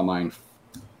 I'm gonna call mine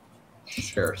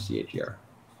share CHER.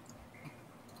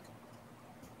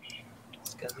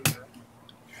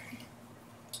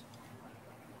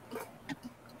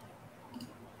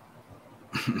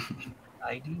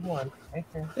 ID 1 right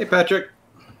there. Hey, Patrick.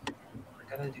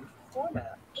 We're gonna do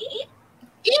format.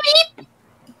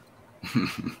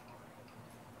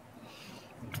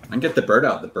 I can get the bird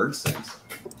out. The bird sings.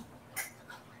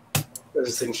 Does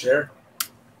it sing share?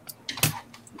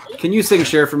 Can you sing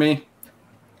share for me?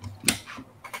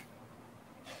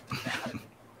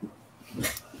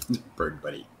 Bird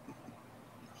buddy.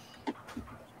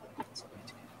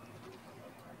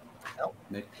 Nope.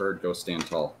 Make bird go stand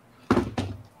tall.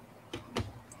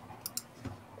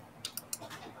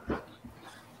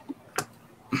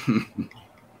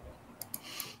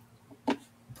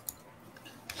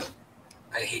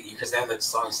 I hate you because now that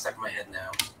song's stuck in my head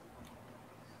now.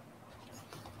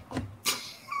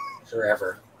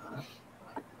 Forever.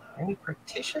 Any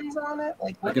partitions on it?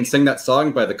 Like I can sing that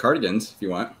song by the Cardigans if you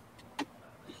want.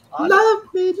 on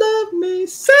Love me,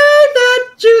 say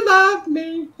that you love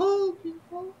me, hold me,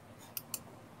 hold.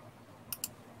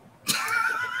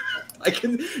 I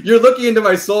can. You're looking into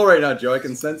my soul right now, Joe. I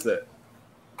can sense it.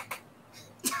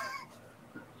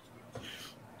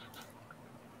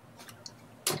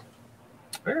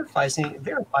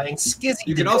 verifying Skizzy.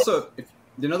 You can also,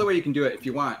 another way you can do it if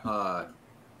you want,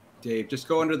 Dave, just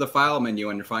go under the file menu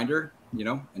on your Finder,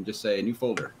 and just say new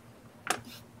folder.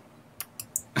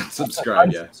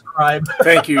 Subscribe, yeah. Subscribe.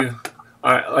 Thank you.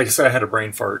 Like I said, I had a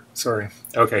brain fart. Sorry.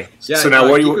 Okay. Yeah. So now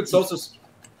what do you? Could also,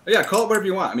 yeah, call it whatever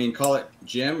you want. I mean, call it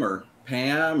Jim or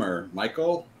Pam or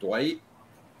Michael, Dwight.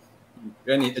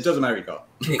 It doesn't matter what you call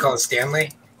it. Can you call it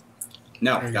Stanley?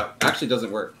 No, that actually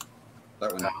doesn't work.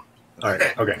 That one. All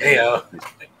right. Okay. Heyo.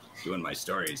 Doing my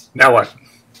stories. Now what?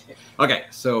 Okay,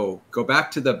 so go back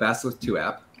to the Basilisk 2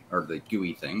 app, or the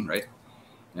GUI thing, right?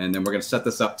 And then we're going to set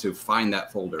this up to find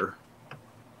that folder.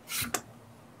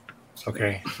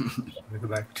 Okay. Let me go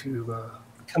back to.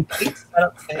 Complete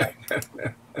setup fail.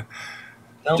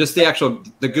 Nope. Just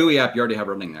the GUI app you already have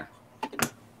running there.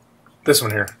 This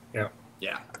one here. Yeah.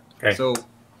 Yeah. Okay. So,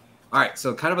 all right.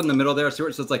 So kind of in the middle there, see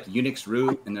where it says like Unix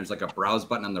root, and there's like a browse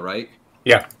button on the right.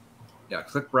 Yeah. Yeah.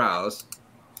 Click browse,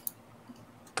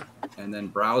 and then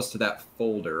browse to that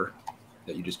folder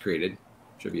that you just created.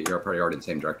 Should be you're probably already in the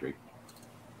same directory.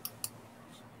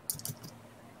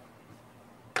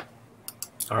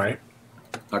 All right.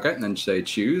 Okay, and then say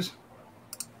choose.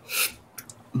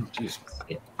 Jeez.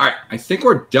 All right, I think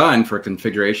we're done for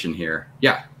configuration here.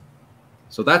 Yeah.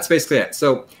 So that's basically it.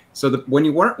 So So when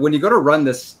you go to run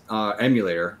this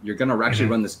emulator, you're going to actually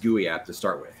run this GUI app to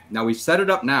start with. Now we've set it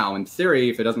up now. In theory,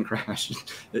 if it doesn't crash,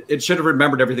 it should have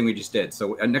remembered everything we just did.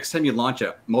 So next time you launch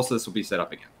it, most of this will be set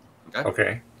up again. Okay.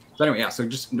 Okay. So anyway, yeah. So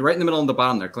just right in the middle of the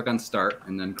bottom there, click on Start,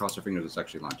 and then cross your fingers this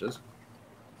actually launches.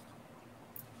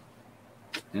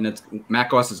 And it's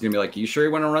macOS is going to be like, "You sure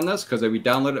you want to run this? Because we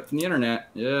download it from the internet."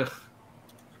 Yeah.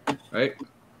 Right.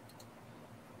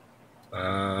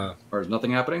 Or is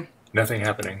nothing happening? Nothing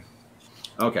happening.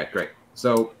 Okay, great.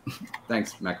 So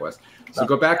thanks, macOS. So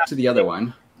go back to the other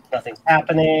one. Nothing's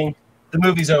happening. The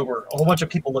movie's over. A whole bunch of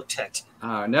people look ticked.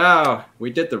 Oh, no. We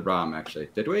did the ROM, actually.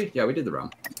 Did we? Yeah, we did the ROM.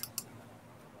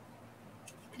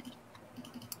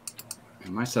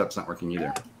 And my setup's not working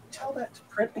either. Tell that to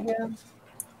print again.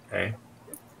 Okay.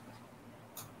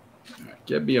 All right,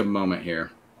 give me a moment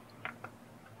here.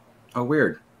 Oh,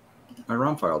 weird. My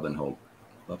ROM file didn't hold.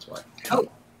 That's why. Oh.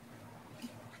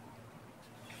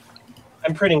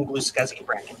 I'm printing blue SCSI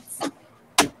brackets.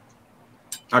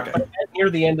 Okay. I'm near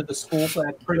the end of the spool, so I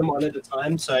have to print them one at a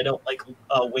time, so I don't like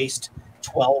waste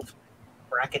 12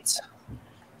 brackets.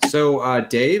 So,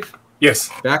 Dave? Yes.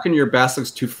 Back in your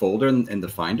Basilisk 2 folder in the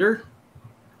Finder?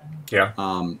 Yeah.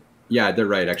 Yeah, they're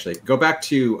right, actually. Go back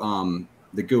to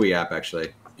the GUI app,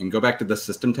 actually, and go back to the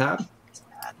System tab.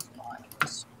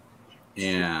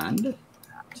 And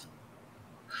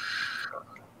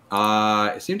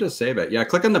it seemed to save it. Yeah,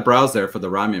 click on the browse there for the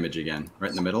ROM image again, right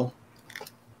in the middle.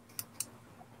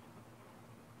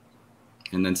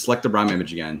 And then select the ROM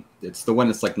image again. It's the one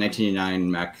that's like 1989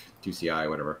 Mac 2CI,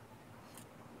 whatever.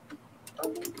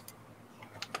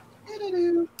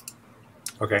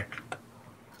 Okay.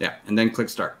 Yeah, and then click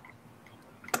Start.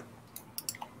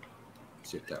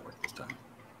 See if that works this time.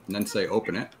 And then say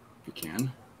Open it, if you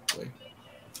can. Hopefully.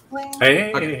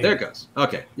 Hey. Okay, there it goes.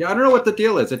 Okay. Yeah, I don't know what the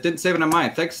deal is. It didn't save it on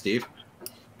mine. Thanks, Steve.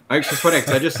 Actually, funny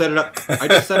because I just set it up. I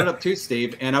just set it up too,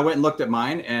 Steve, and I went and looked at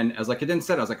mine, and I was like, it didn't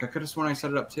set it. I was like, I could have sworn I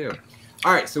set it up too.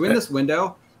 All right. So in this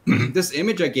window, this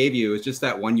image I gave you is just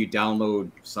that one you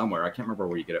download somewhere. I can't remember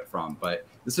where you get it from, but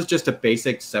this is just a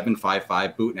basic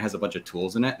 755 boot, and it has a bunch of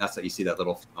tools in it. That's how you see that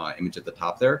little image at the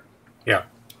top there. Yeah.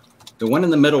 The one in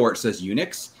the middle where it says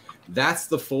Unix, that's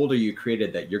the folder you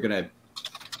created that you're gonna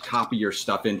copy your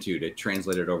stuff into to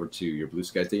translate it over to your blue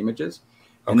SCSI images.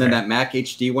 And then that Mac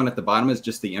HD one at the bottom is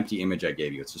just the empty image I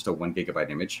gave you. It's just a 1 GB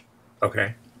image.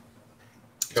 Okay.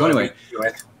 So anyway,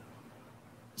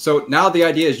 so now the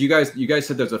idea is you guys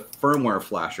said there's a firmware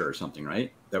flasher or something,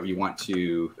 right? That you want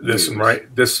to this use. one,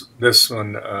 right? This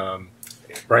one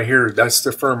right here. That's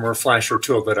the firmware flasher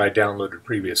tool that I downloaded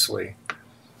previously.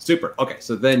 Super. Okay,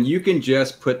 so then you can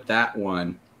just put that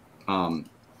one.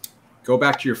 Go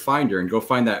back to your Finder and go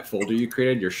find that folder you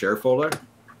created, your share folder.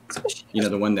 You know,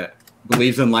 the one that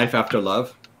believes in life after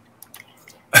love.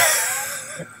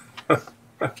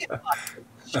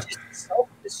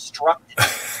 Self-destructive.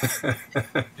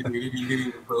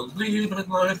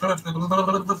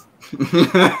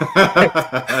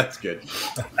 That's good.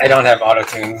 I don't have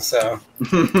auto-tune, so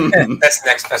that's the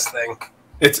next best thing.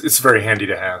 It's very handy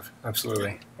to have.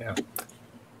 Absolutely. Yeah.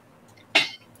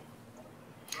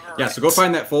 Yeah, so go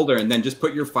find that folder and then just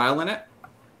put your file in it,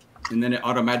 and then it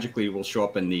automatically will show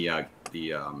up in the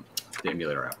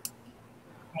emulator app.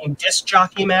 I mean, disc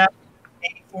jockey map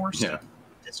 84. Yeah.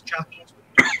 Disc jockey.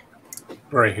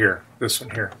 Right here. This one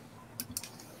here.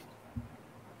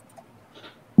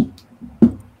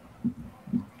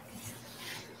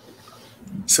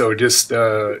 So just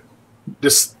drag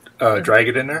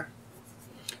it in there.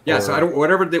 Yeah, so I don't,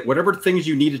 whatever things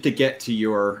you needed to get to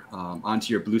your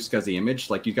onto your blue SCSI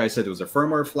image, like you guys said, it was a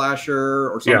firmware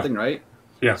flasher or something, right?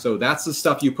 Yeah. So that's the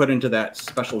stuff you put into that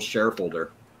special share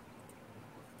folder.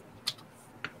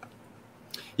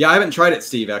 Yeah, I haven't tried it,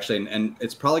 Steve, actually, and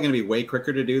it's probably going to be way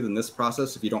quicker to do than this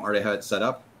process if you don't already have it set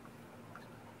up.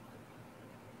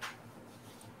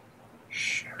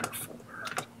 Share folder.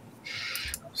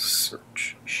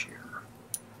 Search share.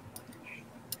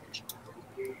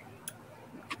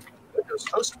 Windows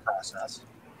host process.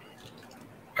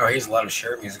 Oh, he has a lot of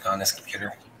share music on this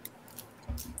computer.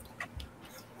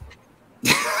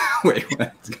 Wait,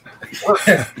 what?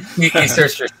 He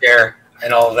searched for share,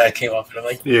 and all of that came up, and I'm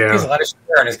like, Yeah. There's a lot of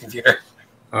share on his computer.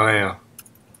 Oh yeah.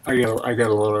 I got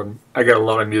a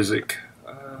lot of music.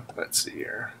 Let's see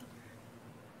here.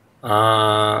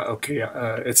 Okay.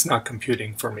 It's not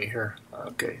computing for me here.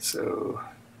 Okay, so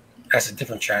That's a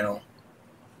different channel.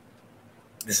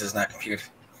 This is not compute.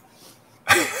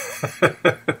 Is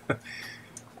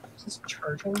this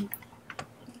charging?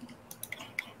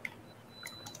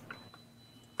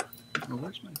 Oh,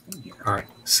 where's my thing here? all right.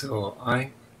 So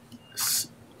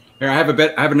Here, I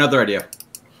have another idea.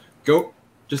 Go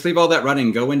just leave all that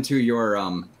running. Go into your.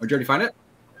 Did you already find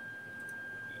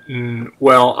it?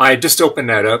 Well, I just opened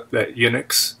that up. That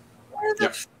Unix. Where the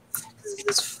Yep. f is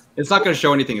this? It's not going to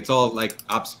show anything. It's all like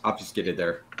obfuscated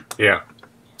there. Yeah.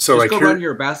 So Just like go here. run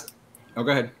your best. Oh,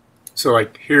 go ahead. So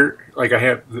like here, like I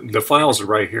have the files are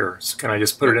right here. So can I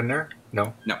just put it in there?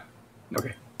 No. No.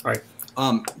 Okay. All right.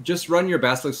 Just run your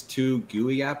Basilisk 2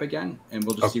 GUI app again, and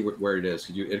we'll just see where it is.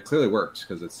 It clearly works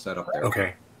because it's set up there.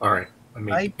 Okay. All right. Let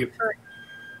me get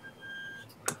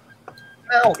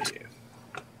out.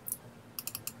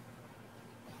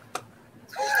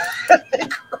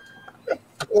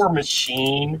 Poor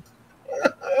machine.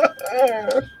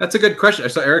 That's a good question.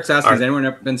 So Eric's asking, All has right. anyone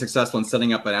ever been successful in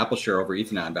setting up an Apple share over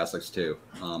Ethernet on Basilisk 2?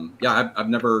 Yeah, I've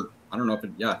never. I don't know if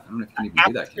it. Yeah, I don't know if you can even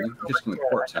do that. Can you? Just with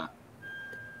ports, huh?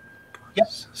 Yep.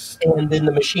 And then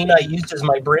the machine I used as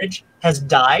my bridge has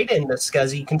died, and the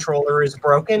SCSI controller is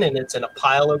broken, and it's in a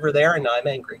pile over there, and I'm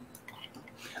angry.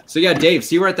 So yeah, Dave,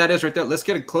 see where that is right there. Let's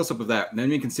get a close up of that, and then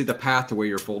you can see the path to where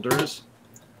your folder is.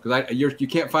 Because you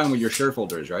can't find where your share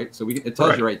folder is, right? So it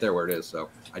tells you right there where it is. So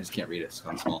I just can't read it. So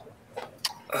I'm small.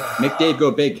 Make Dave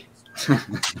go big.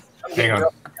 hang on.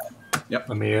 Yep.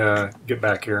 Let me get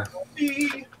back here.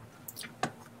 Okay.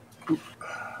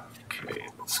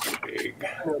 Let's get big.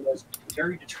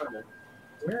 Very determined.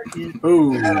 Where is?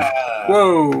 Ooh.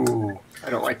 Whoa. I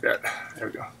don't like that. There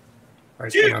we go. All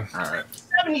right. Dude. Hang All right.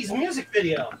 70s music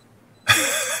video. on.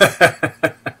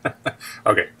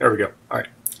 Okay. There we go. All right.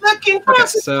 Looking for Okay,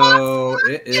 so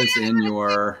it is in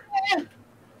your.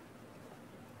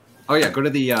 Oh yeah, go to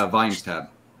the volumes tab.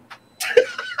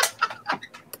 I'm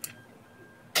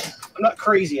not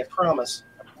crazy, I promise.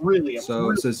 Really.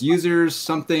 So it says users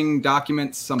something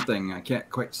documents something. I can't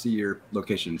quite see your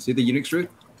location. See the Unix root?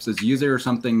 It says user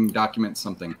something documents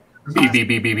something.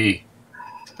 B.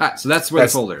 All right, so that's where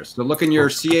the folder is. So look in your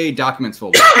CA documents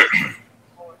folder.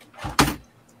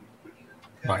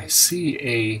 My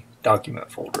CA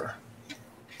document folder.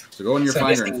 So go in your So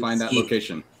Finder this and find that thing's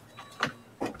location.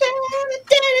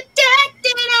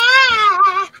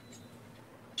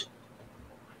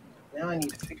 Now I need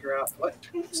to figure out what.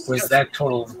 Was that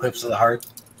total eclipse of the heart?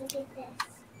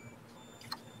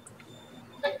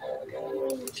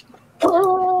 You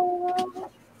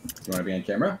want to be on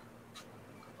camera?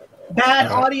 Bad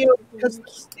audio because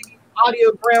the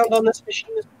audio ground on this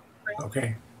machine is.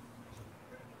 Okay.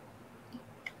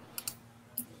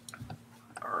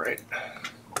 All right.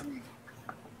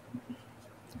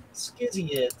 SCSI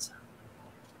is.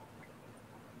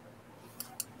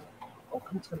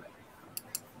 Welcome to my.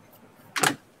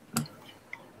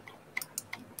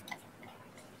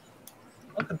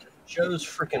 Welcome to Joe's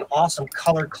freaking awesome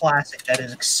color classic that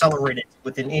is accelerated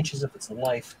within inches of its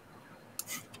life.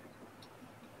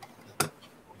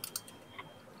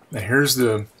 Now there's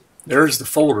the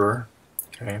folder.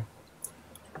 Okay.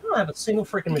 I don't have a single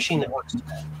freaking machine that works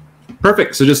today.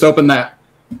 Perfect. So just open that.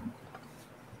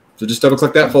 So just double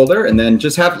click that folder and then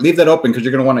just leave that open because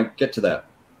you're going to want to get to that.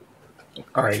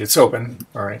 All right, it's open.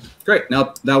 All right. Great.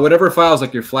 Now whatever files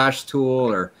like your Flash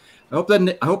tool or I hope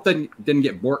that didn't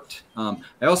get borked.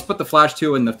 I also put the Flash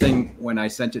tool in the thing when I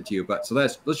sent it to you, but so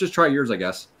let's just try yours, I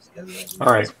guess. All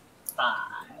right.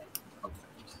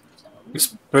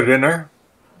 Just put it in there.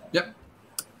 Yep.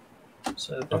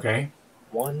 So Okay.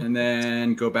 one. And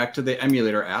then go back to the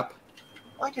emulator app.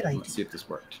 Why did I? Let's see if this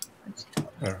worked.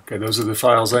 Okay, those are the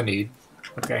files I need.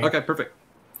 Okay. Okay, perfect.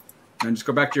 And just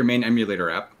go back to your main emulator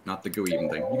app, not the GUI even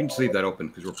thing. You can just leave that open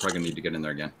because we're probably going to need to get in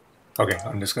there again. Okay,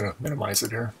 I'm just going to minimize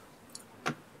it here.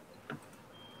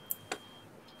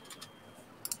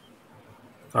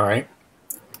 All right.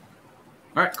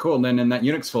 All right, cool. And then in that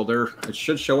Unix folder, it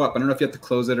should show up. I don't know if you have to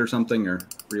close it or something or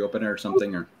reopen it or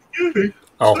something or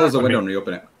Oh, close the window and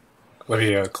reopen it. Let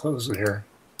me close it here.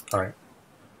 All right.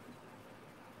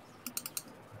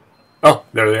 Oh,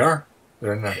 there they are.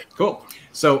 They're in there. Cool.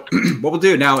 So what we'll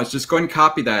do now is just go ahead and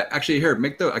copy that. Actually, here,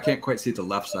 I can't quite see the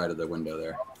left side of the window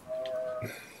there.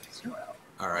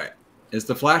 All right. Is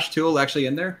the Flash tool actually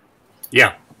in there?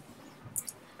 Yeah.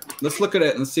 Let's look at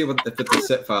it and see if it's a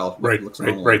zip file. Right. Looks Right.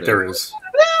 normal Right out there is.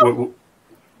 What-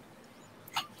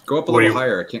 Go up a What do little you-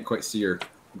 higher. I can't quite see your.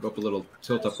 Go up a little.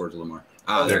 Tilt upwards a little more.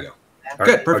 Ah, there you go. all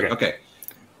Good. right, Perfect. Okay.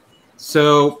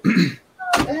 So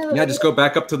yeah, just go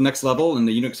back up to the next level in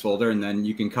the Unix folder, and then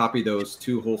you can copy those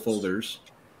two whole folders.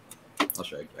 I'll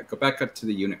show you. Go back up to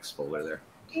the Unix folder there.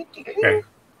 Okay.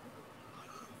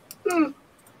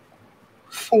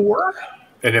 4.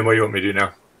 And then what do you want me to do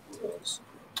now?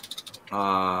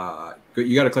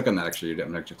 You got to click on that. Actually, you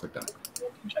didn't actually click on it.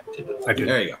 I did.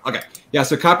 There you go. Okay. Yeah.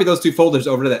 So copy those two folders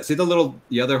over to that. See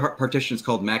the other partition is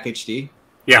called Mac HD.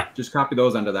 Yeah. Just copy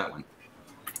those onto that one.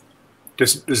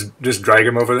 Just drag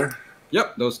them over there.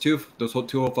 Yep, those two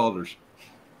whole folders.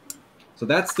 So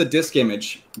that's the disk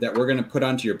image that we're going to put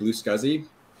onto your blue SCSI.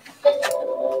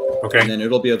 Okay. And then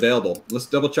it'll be available. Let's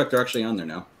double check they're actually on there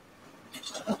now.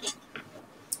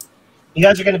 You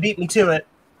guys are going to beat me to it.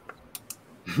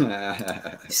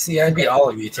 See, I'd beat all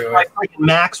of you to My it. freaking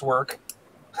Macs work.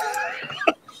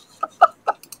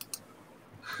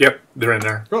 Yep, they're in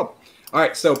there. Cool. All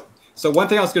right, so one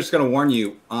thing I was just going to warn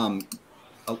you,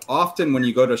 often when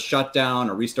you go to shut down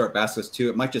or restart Basilisk 2,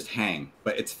 it might just hang,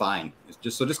 but it's fine.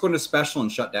 Just go into special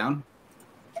and shut down.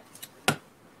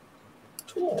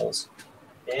 Tools.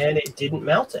 And it didn't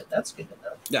mount it. That's good to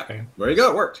know. Yeah, Okay. there you go.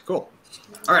 It worked. Cool.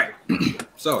 All right.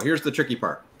 So here's the tricky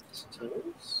part.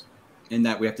 Tools. In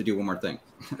that we have to do one more thing.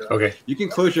 Okay. You can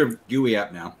close your GUI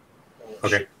app now.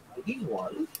 Okay.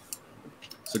 One.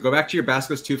 So go back to your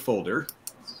Basilisk 2 folder.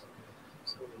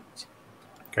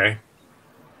 Okay.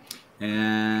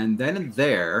 And then in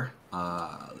there,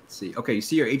 let's see. Okay, you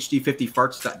see your HD50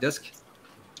 farts.disk?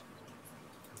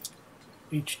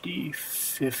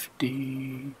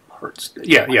 HD50 parts.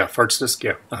 Yeah, farts disk.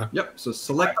 Yeah. Yep. So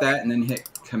select that and then hit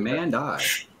Command-I.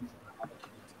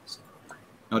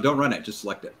 No, don't run it. Just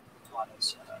select it.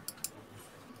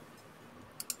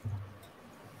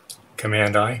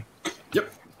 Command-I.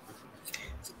 Yep.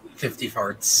 50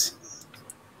 farts.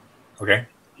 Okay.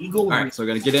 Eagle. All right, so we're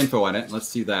going to get info on it. Let's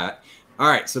see that. All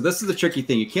right, so this is the tricky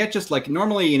thing. You can't just like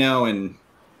normally, and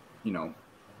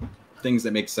things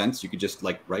that make sense. You could just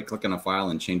like right-click on a file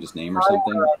and change its name or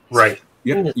something. Right.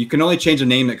 You can only change a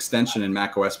name extension in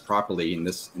macOS properly in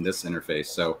this interface.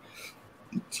 So,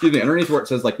 excuse me, underneath where it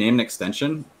says like name and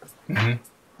extension,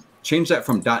 change that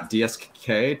from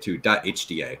 .dsk to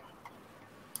 .hda.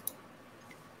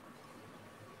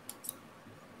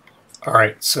 All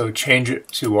right. So change it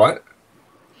to what?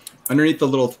 Underneath the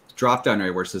little drop-down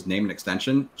area where it says name and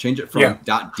extension, change it from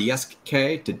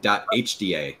 .dsk to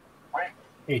 .hda.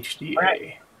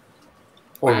 HDA.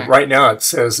 Well, right now it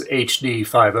says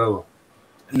HD50.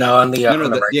 No, on the No, on the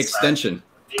the right extension.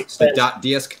 The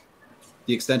extension.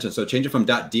 The extension. So change it from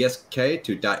 .dsk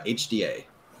to .hda.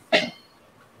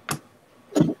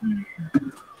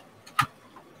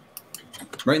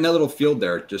 Right in that little field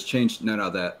there, just change.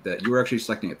 That you were actually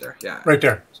selecting it there. Yeah. Right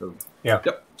there. So Yeah.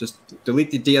 Yep. Just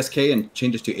delete the DSK and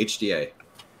change it to HDA.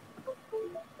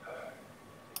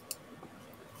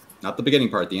 Not the beginning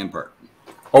part, the end part.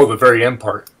 Oh, the very end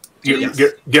part. Yes.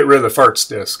 Get rid of the farts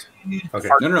disk. Okay.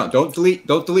 No. Don't delete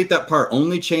that part.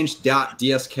 Only change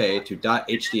 .dsk to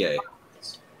 .hda.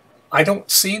 I don't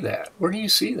see that. Where do you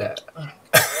see that?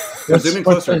 Zoom in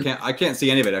closer. I can't see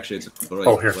any of it actually. It's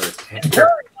literally Here. Very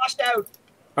washed out.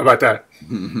 How about that?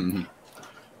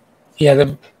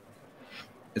 Yeah,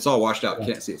 It's all washed out.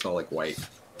 Can't see. It's all like white.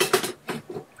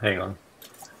 Hang on.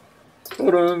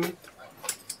 Hold on.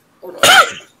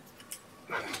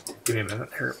 Give me a minute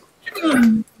here.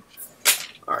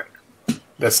 All right.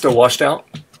 That's still washed out?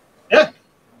 Yeah.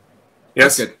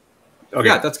 Yes? That's good. Okay.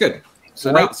 Yeah, that's good.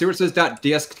 So now, see where it says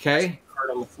 .dsk? Card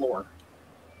on the floor.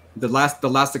 The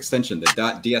last extension, the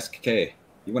 .dsk.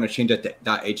 You want to change it to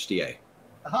 .hda.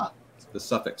 Aha. The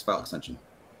suffix file extension.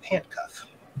 Handcuff.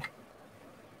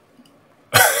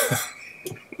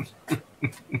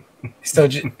 so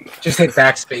just hit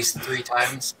backspace 3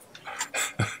 times.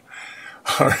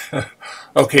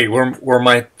 Okay, where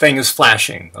my thing is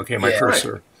flashing. Okay, my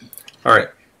cursor. All right.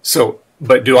 So,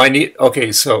 but do I need?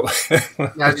 Okay, so.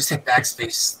 Now just hit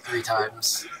backspace 3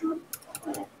 times.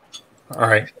 All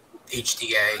right.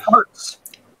 HDA. Parts.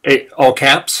 All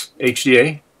caps.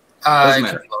 HDA. Doesn't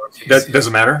matter. That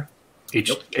doesn't matter.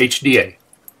 HDA,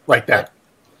 like that.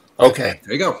 Okay.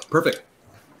 There you go. Perfect.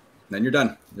 Then you're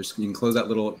done. You can close that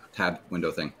little tab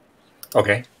window thing.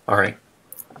 Okay. All right.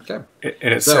 Okay.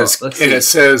 And it So, says, let's and see. it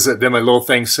says, then my little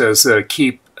thing says,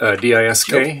 keep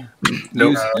DISK.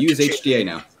 Nope. Use HDA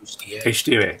now. HDA.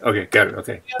 HDA. Okay, got it.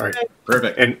 Okay. All right.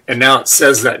 Perfect. And now it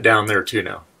says that down there too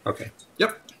now. Okay.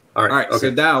 Yep. All right. All right. Okay. So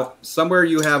now somewhere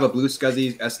you have a blue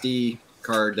SCSI SD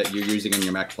card that you're using in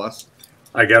your Mac Plus.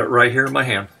 I got it right here in my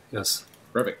hand. Yes.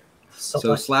 Perfect. So,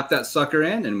 So slap that sucker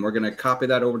in, and we're going to copy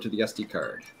that over to the SD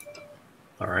card.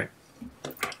 All right.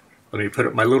 Let me put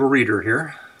up my little reader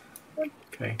here.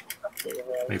 Okay.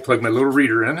 Let me plug my little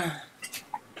reader in.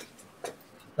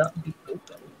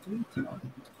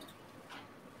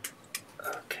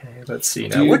 Okay, let's see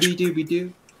now.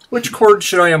 Which cord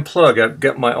should I unplug? I've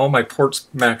got all my ports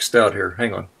maxed out here.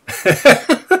 Hang on.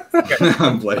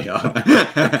 I'm bloody hell.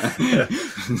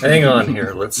 Hang on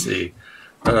here. Let's see.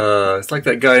 It's like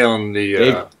that guy on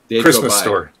the Dave Christmas go by.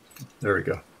 store. There we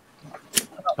go.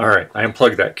 All right. I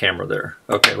unplugged that camera there.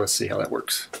 Okay, let's see how that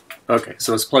works. Okay,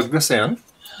 so let's plug this in.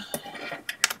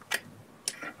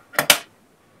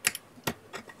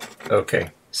 Okay,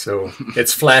 so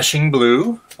it's flashing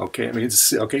blue. Okay, I mean,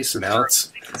 okay, so now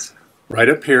it's right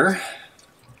up here.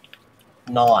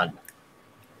 Non.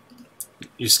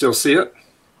 You still see it?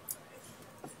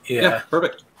 Yeah.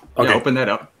 Perfect. Okay. Yeah, open that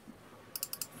up.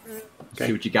 Okay.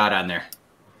 See what you got on there.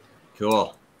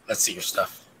 Cool. Let's see your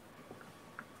stuff.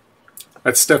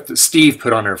 That's stuff that Steve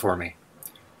put on there for me.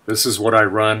 This is what I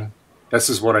run. This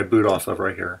is what I boot off of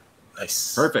right here.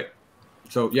 Nice. Perfect.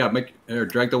 So yeah,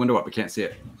 drag the window up. We can't see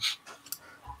it.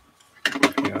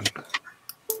 Hang on.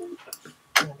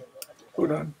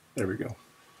 Hold on. There we go.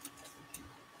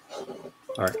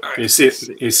 All right. Can you see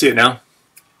it? You see it now?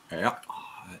 Yeah.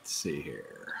 Let's see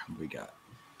here. What we got?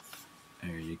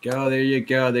 There you go. There you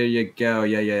go. There you go.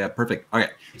 Yeah. Perfect.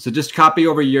 Okay. So just copy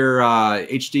over your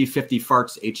HD 50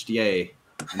 farts HDA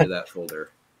into that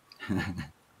folder.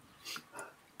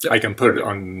 I can put it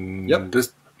on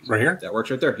this right here. That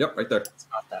works right there. Yep, right there. It's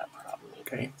not that problem.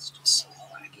 Okay. It's just some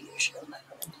wacky issue on that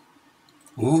end.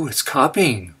 Ooh, it's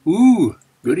copying. Ooh,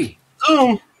 goody.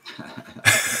 Zoom.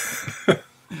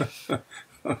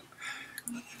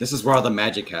 This is where all the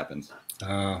magic happens.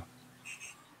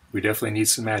 We definitely need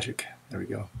some magic. There we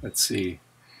go. Let's see.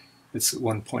 It's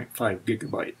 1.5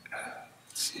 gigabyte.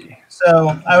 Let's see.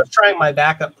 So I was trying my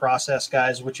backup process,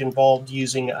 guys, which involved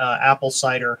using Apple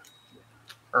Cider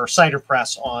or Cider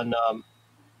Press on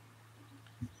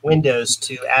Windows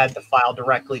to add the file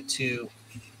directly to,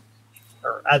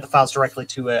 or add the files directly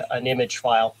to an image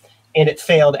file, and it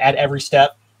failed at every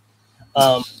step.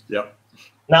 Yep.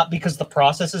 Not because the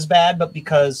process is bad, but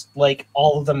because like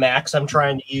all of the Macs I'm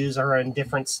trying to use are in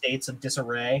different states of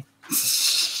disarray,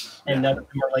 and none of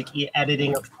them are like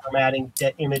editing or formatting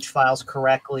image files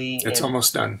correctly. It's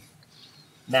almost done.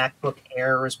 MacBook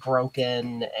Air is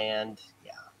broken, and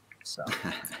yeah, so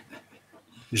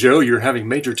Joe, you're having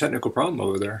major technical problem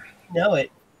over there.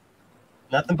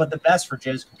 Nothing but the best for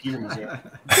Joe's Computer Museum.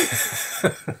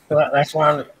 Well, that's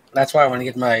why I want to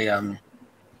get my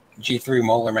G3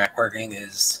 Molar Mac working,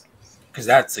 is because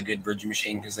that's a good bridge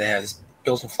machine because it has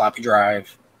built-in floppy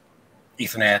drive,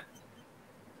 Ethernet,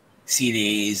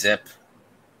 CD, zip.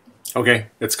 Okay,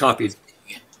 it's copied.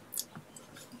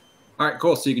 All right,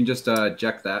 cool. So you can just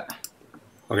eject that.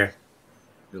 Okay.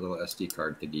 Your little SD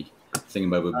card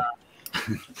thingy-boboob.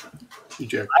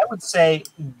 Eject. I would say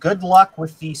good luck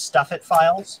with the Stuffit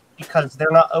files because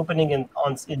they're not opening in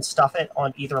Stuffit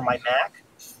on either my Mac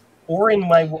or in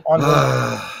my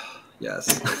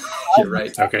Yes, you're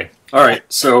right. Okay. All right.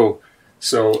 So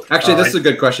Actually, this is a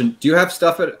good question. Do you have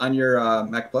Stuffit on your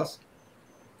Mac Plus?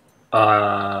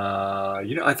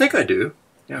 I think I do.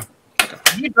 Yeah.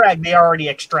 you drag the already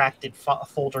extracted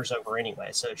folders over anyway,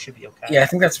 so it should be okay. Yeah, I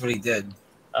think that's what he did.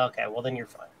 Okay, well then you're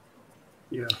fine.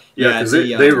 Yeah, Yeah, because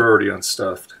the, they were already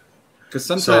unstuffed. Because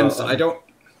sometimes I don't.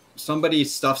 Somebody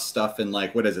stuffs stuff in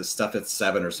like what is it? Stuff at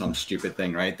 7 or some stupid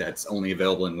thing, right? That's only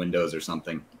available in Windows or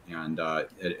something, and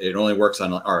it only works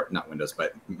on or not Windows,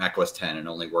 but Mac OS 10, and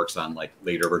only works on like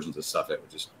later versions of Stuffit,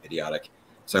 which is idiotic.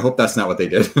 So I hope that's not what they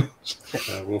did.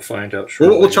 We'll find out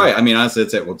shortly. We'll try it. I mean, honestly,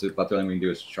 that's it. About the only thing we can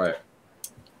do is try it.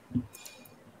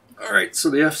 All right, so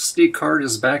the SD card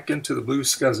is back into the blue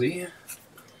SCSI.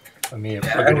 Let me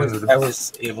plug it into the... I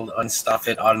was able to unstuff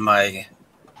it on my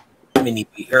mini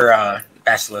or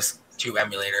Basilisk 2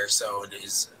 emulator, so it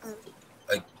is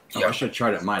like. Oh, I should have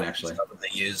tried it mine actually. They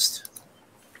used.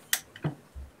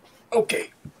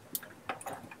 Okay.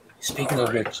 Speaking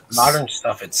of which, modern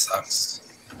stuff, it sucks.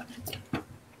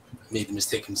 Made the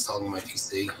mistake installing my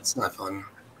PC. It's not fun.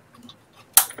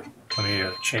 Let me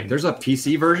change. There's a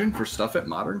PC version for Stuffit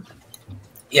Modern?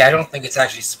 Yeah, I don't think it's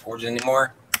actually supported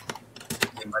anymore.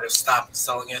 They might have stopped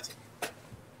installing it.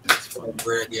 It's a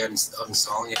weird idea of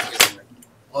installing it because,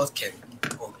 well, it can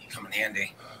only come in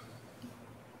handy.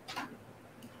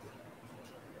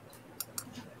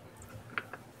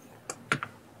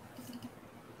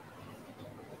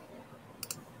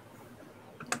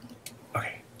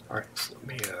 Okay. All right. So let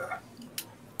me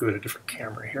go to a different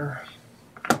camera here.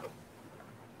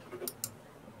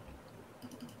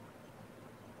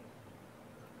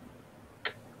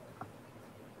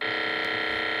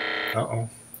 Uh-oh.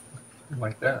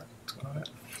 Like that. What's going on?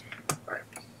 All right.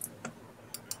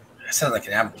 That sounds like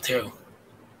an Apple too.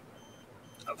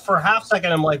 For a half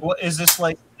second, I'm like, "What is this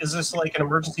like? Is this like an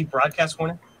emergency broadcast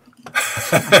warning?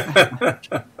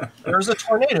 There's a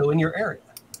tornado in your area."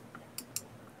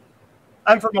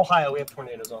 I'm from Ohio. We have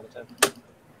tornadoes all the time.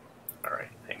 All right.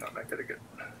 Hang on. I gotta get.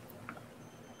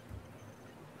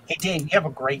 Hey, Dave, you have a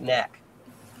great neck.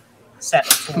 Set.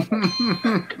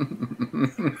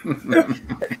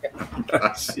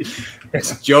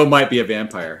 Joe might be a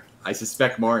vampire. I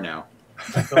suspect more now.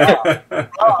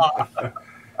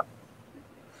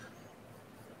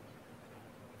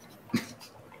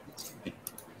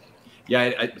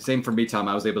 Yeah, same for me, Tom.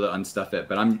 I was able to unstuff it,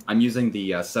 but I'm using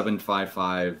the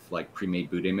 755 like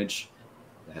pre-made boot image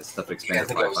that has stuff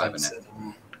expanded 5.5 in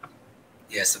it.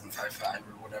 Yeah, 755 or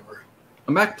whatever.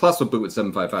 A Mac Plus will boot with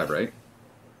 755, right?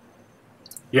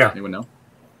 Yeah. Anyone know?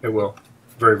 It will.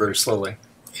 Very, very slowly.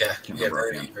 Yeah,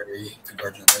 very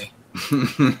begrudgingly. All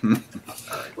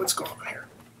right, what's going on here?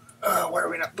 Why are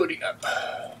we not booting up?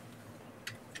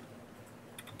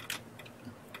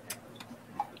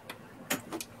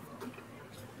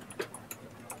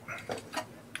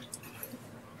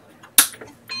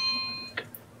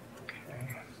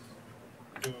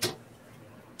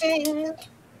 Ding.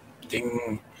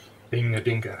 Ding. Ding a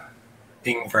dinga.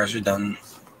 Ding, fries are done.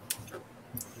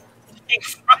 Ding,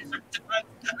 fries are done. I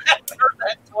haven't heard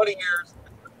that in 20 years.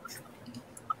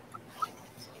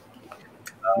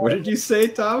 What did you say,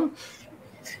 Tom?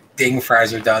 Ding,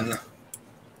 fries are done.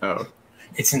 Oh.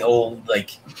 It's an old,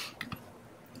 like,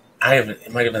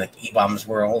 it might have been like E-Bombs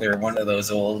World or one of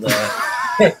those old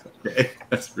Okay.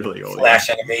 That's really old. Flash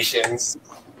animations.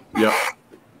 Yep.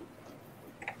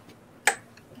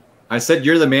 I said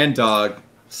you're the man, dog.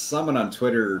 Someone on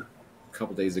Twitter a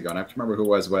couple days ago, and I can't remember who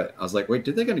was what. I was like, wait,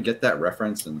 did they gonna get that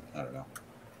reference? And I don't know.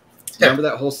 Yeah. Remember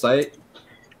that whole site?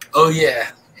 Oh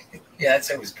yeah, yeah,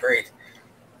 that was great.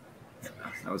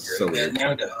 That was so weird.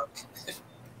 Now, dog.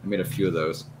 I made a few of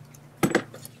those.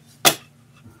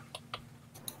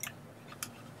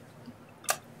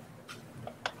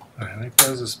 I think that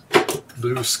was this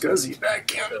blue scuzzy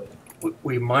back in.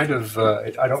 We might have.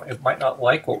 It might not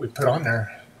like what we put on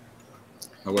there.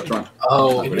 Oh, what's wrong?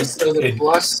 Oh, so the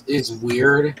plus is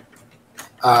weird.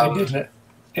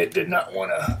 It did not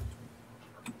want to.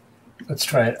 Let's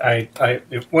try it.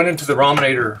 It went into the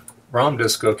Rominator ROM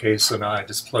disk. Okay, so now I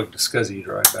just plugged the SCSI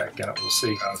drive back in it. We'll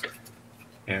see.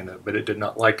 And but it did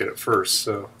not like it at first,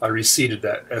 so I reseated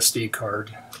that SD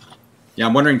card. Yeah,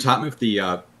 I'm wondering, Tom, if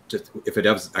the if it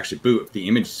does actually boot, if the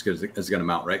image is going to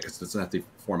mount, right? Because it doesn't have to be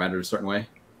formatted a certain way.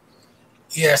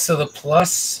 Yeah, so the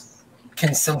plus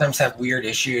can sometimes have weird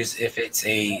issues if it's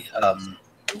a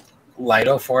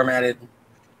Lido formatted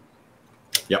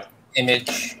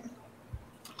image,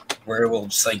 where it will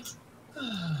just like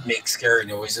make scary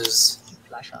noises.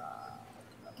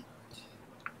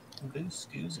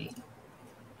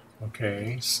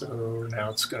 Okay, so now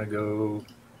it's going to go.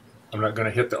 I'm not going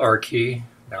to hit the R key.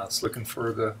 Now it's looking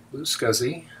for the blue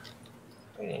SCSI.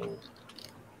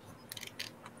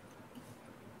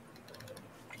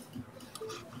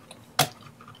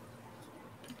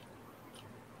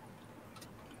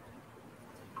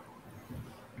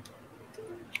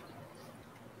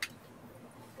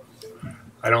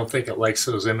 I don't think it likes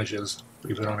those images.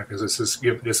 Leave it on it because it's just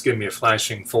give me a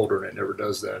flashing folder and it never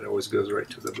does that. It always goes right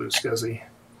to the blue SCSI.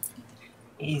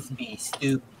 He's be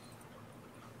stupid.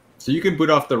 So you can boot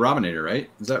off the Rominator, right?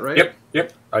 Is that right?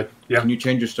 Yep. Yeah. Can you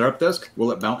change your startup disk?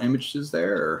 Will it mount images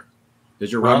there, or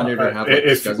does your Rominator have like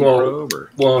SCSI probe? Or?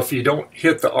 Well, if you don't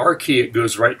hit the R key, it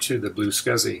goes right to the blue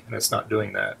SCSI, and it's not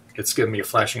doing that. It's giving me a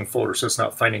flashing folder, so it's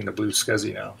not finding the blue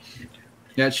SCSI now.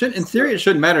 Yeah, it should. In theory, it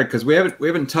shouldn't matter because we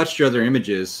haven't touched your other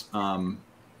images,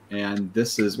 and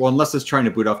this is unless it's trying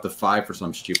to boot off the 5 for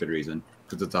some stupid reason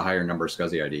because it's a higher number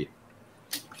SCSI ID.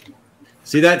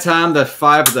 See that, Tom? The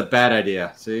 5 is a bad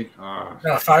idea. See?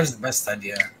 No, 5 is the best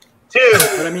idea. 2.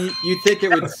 But I mean, you think it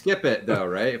would skip it though,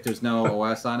 right? If there's no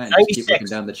OS on it, and just keep looking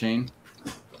down the chain.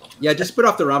 Yeah, just put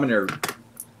off the Rominator,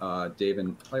 Dave,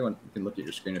 and probably you can look at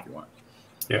your screen if you want.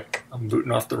 Yep, I'm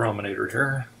booting off the Rominator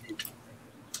here.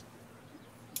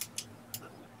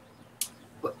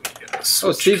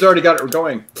 Oh, Steve's already got it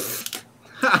going.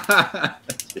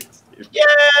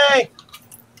 Yay!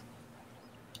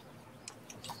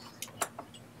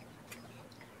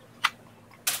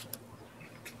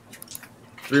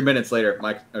 Three minutes later,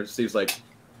 Steve's like,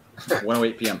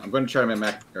 1:08 p.m. I'm going to try my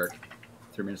Mac, Eric.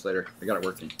 3 minutes later, I got it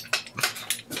working.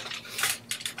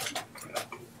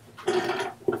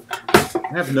 I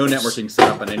have no networking set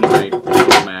up on any of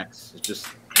my Macs. Just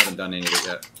haven't done any of it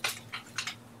yet.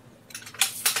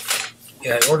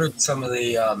 Yeah, I ordered some of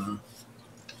the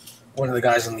one of the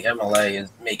guys on the MLA is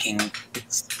making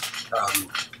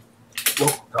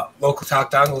local talk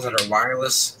dongles that are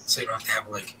wireless, so you don't have to have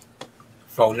like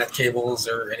phone net cables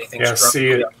or anything. Yeah, see,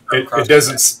 it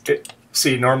doesn't.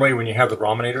 See, normally when you have the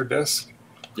Rominator disk,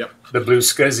 yep, the blue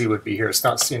SCSI would be here. It's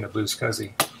not seeing the blue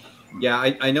SCSI. Yeah,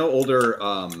 I know older.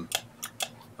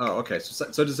 Oh, okay.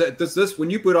 So does this when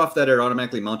you boot off that, it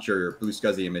automatically mounts your blue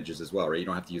SCSI images as well, right? You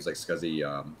don't have to use like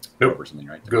SCSI nope. or something,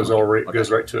 right? Goes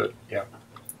right to it. Yeah.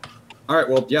 All right.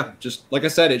 Well, yeah. Just like I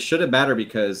said, it shouldn't matter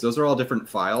because those are all different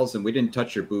files, and we didn't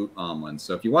touch your boot one.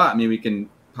 So if you want, I mean, we can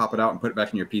pop it out and put it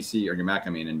back in your PC or your Mac. I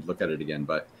mean, and look at it again.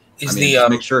 But Is just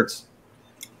make sure it's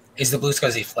is the blue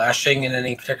SCSI flashing in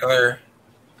any particular?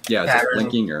 is it pattern?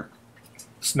 blinking or?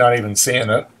 It's not even seeing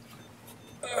it.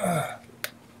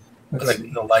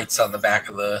 Like the lights on the back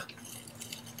of the,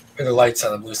 or the lights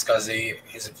on the blue SCSI,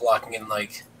 is it blocking in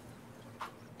like?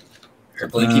 Or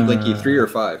blinky? Blinky 3 or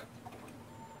 5?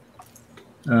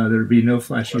 There'd be no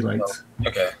flashy lights.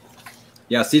 Okay.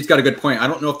 Yeah, Steve's got a good point. I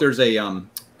don't know if there's a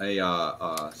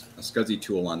SCSI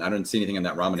tool on. I don't see anything on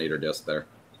that Rominator disk there.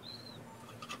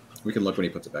 We can look when he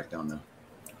puts it back down now.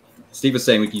 Steve was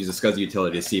saying we can use a SCSI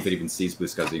utility to see if it even sees blue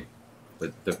SCSI,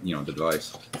 the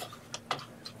device.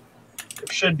 There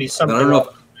should be something I don't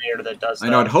know there that does that. I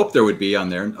know. I'd hope there would be on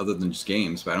there other than just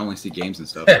games, but I only see games and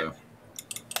stuff. So.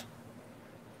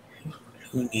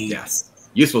 Who needs? Yes.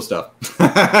 Useful stuff. This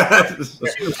has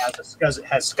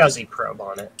SCSI probe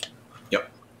on it. Yep.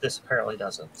 This apparently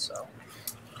doesn't. So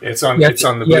It's on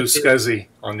the blue SCSI.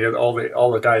 On the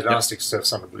all the diagnostic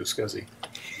stuff's on the blue SCSI.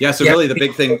 Yeah. So really, the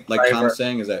big thing, like Tom's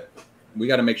saying, is that we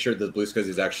got to make sure the blue SCSI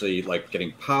is actually like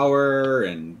getting power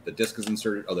and the disk is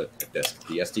inserted. Oh, the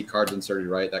SD card's inserted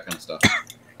right. That kind of stuff.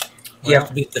 You have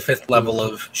to beat the 5th level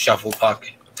of Shuffle Puck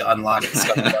to unlock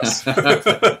SCSI.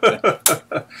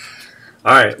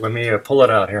 All right, let me pull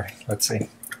it out here. Let's see.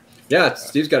 Yeah,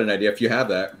 Steve's got an idea if you have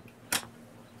that.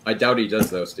 I doubt he does,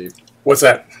 though, Steve. What's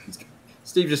that?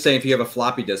 Steve's just saying if you have a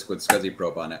floppy disk with SCSI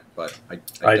probe on it, but I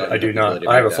do not.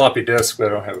 I have a floppy disk, but I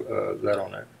don't have that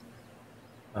on it.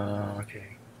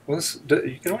 Okay. Well,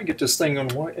 you can only get this thing in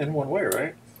one way,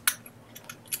 right?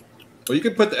 Well, you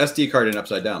could put the SD card in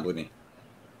upside down, believe me.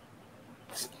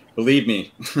 Believe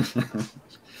me.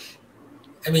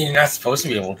 I mean, you're not supposed to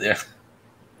be able to.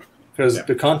 Because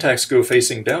the contacts go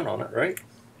facing down on it, right?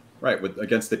 Right,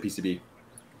 against the PCB.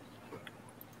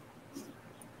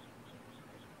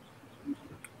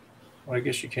 Well, I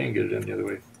guess you can get it in the other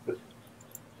way. But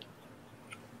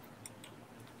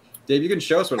Dave, you can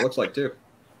show us what it looks like, too.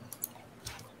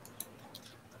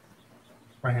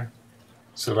 right here.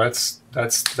 So that's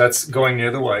going the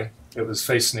other way. It was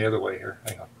facing the other way here.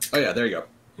 Hang on. Oh, yeah, there you go.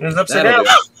 it's upside down.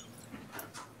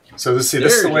 So this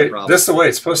is the way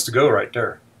it's supposed to go right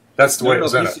there. That's the way it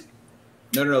was in it.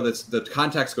 No. That's the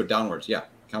contacts go downwards. Yeah,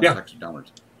 contacts are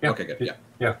downwards. Yeah. Okay, good. Yeah.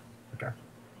 Yeah. Okay.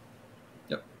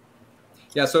 Yep.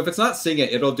 Yeah. So if it's not seeing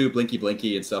it, it'll do blinky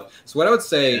blinky and stuff. So what I would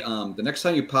say, the next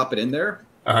time you pop it in there,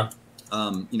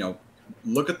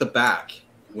 look at the back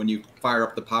when you fire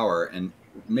up the power and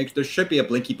there should be a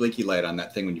blinky blinky light on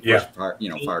that thing when you first fire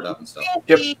it up and stuff.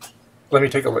 Yep. Let me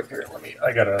take a look here.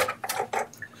 I got a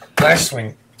flash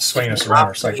swing us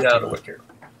around so I can take a look here.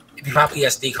 If you pop the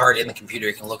SD card in the computer,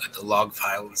 you can look at the log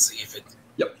file and see if it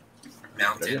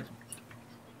mounted.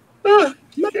 Okay,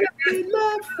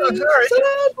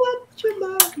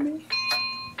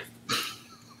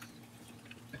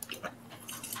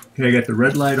 I got the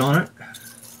red light on it.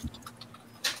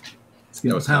 Let's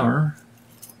get the power.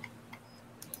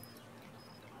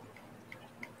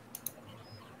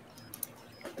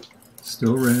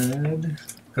 Still red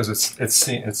because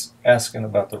it's asking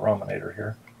about the Rominator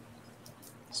here.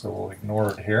 So we'll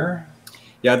ignore it here.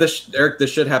 Yeah, Eric, this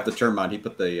should have the term on. He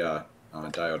put the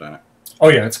diode on it. Oh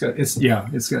yeah, it's got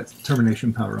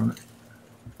termination power on it.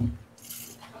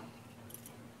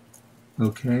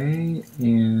 Okay,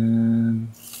 and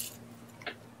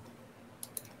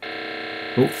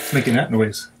it's making that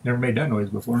noise. Never made that noise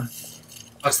before.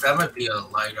 Plus, that might be a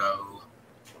LIDO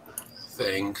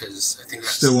thing because I think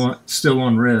that's still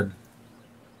on red.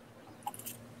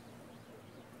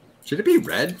 Should it be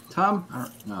red, Tom? I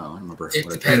don't know. I don't remember. It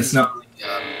depends. It's not.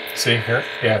 See here?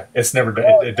 Yeah, it's never.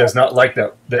 It does not like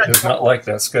that. That does not like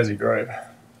that SCSI drive.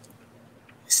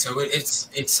 So it's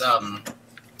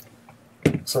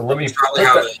So let me. probably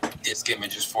how the disk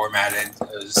image is formatted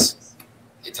because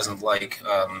it doesn't like.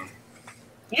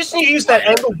 You just need to use that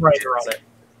angle brighter on it.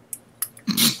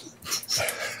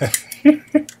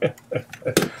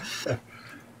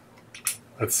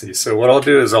 Let's see. So what I'll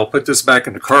do is I'll put this back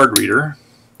in the card reader.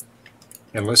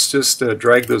 And let's just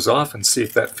drag those off and see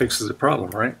if that fixes the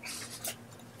problem, right?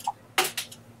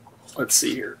 Let's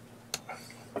see here.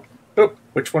 Oh,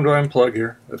 which one do I unplug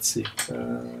here? Let's see.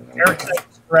 Eric says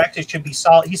correct. It should be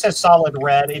solid. He says solid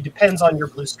red. It depends on your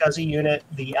blue SCSI unit.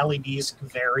 The LEDs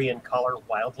vary in color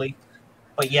wildly.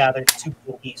 But yeah, there's two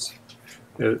blinkies.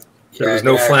 There was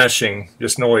no flashing,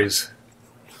 just noise.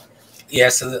 Yeah,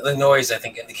 so the noise I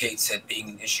think indicates it being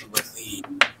an issue with the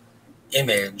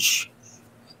image.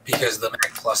 Because the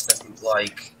Mac Plus doesn't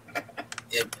like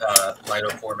LIDO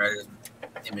formatted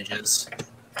images.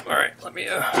 All right, let me.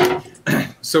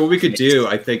 So what we could do,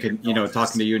 I think, and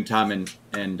talking to you and Tom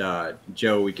and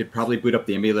Joe, we could probably boot up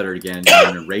the emulator again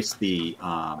and erase the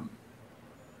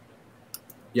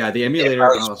Yeah, the emulator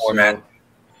It also, format.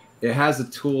 it has the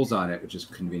tools on it, which is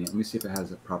convenient. Let me see if it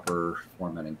has a proper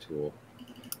formatting tool.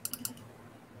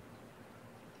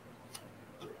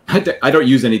 I don't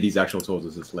use any of these actual tools.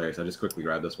 This is hilarious. I just quickly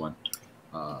grabbed this one.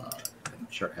 I'm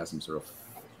sure it has some sort of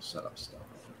setup stuff.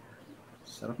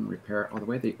 Setup and repair. Oh, the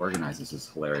way they organize this is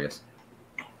hilarious.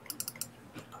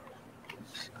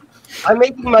 I'm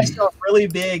making myself really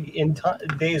big in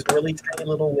Dave's really tiny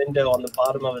little window on the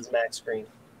bottom of his Mac screen.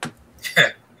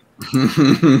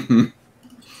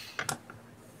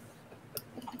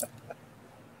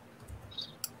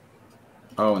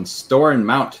 Oh, and store and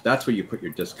mount. That's where you put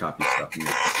your disk copy stuff in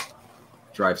your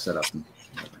drive setup.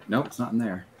 Nope, it's not in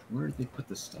there. Where did they put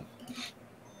this stuff?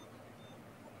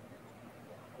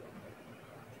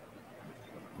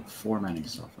 Formatting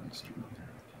software.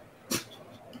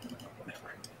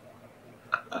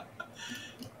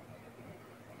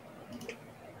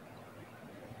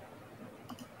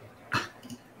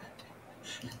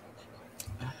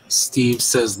 Steve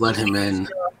says let him in,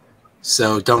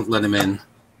 so don't let him in.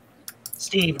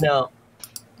 Steve, no.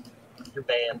 You're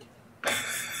banned.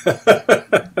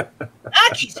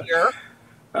 Aki's here.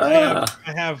 Ah,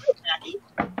 I have Aki.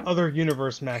 other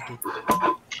universe Mackie.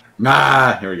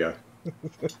 Ah, here we go.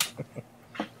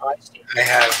 Hi, Steve. I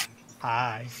have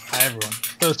Hi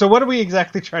everyone. So what are we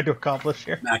exactly trying to accomplish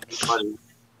here? Mac Buddy.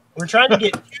 We're trying to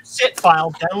get two zip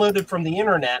files downloaded from the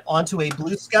internet onto a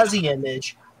blue SCSI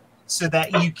image so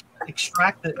that you can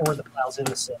extract the files in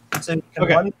the zip. So you can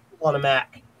Okay. run on a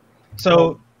Mac.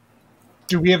 So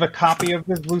do we have a copy of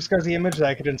this blue SCSI image that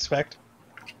I could inspect?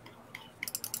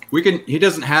 We can. He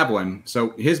doesn't have one, so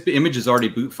his image is already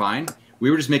boot fine.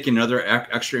 We were just making another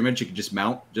extra image you could just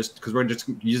mount, just because we're just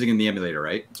using in the emulator,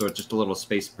 right? So it's just a little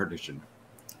space partition.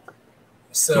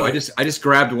 So I just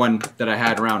grabbed one that I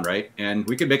had around, right? And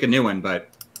we could make a new one, but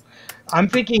I'm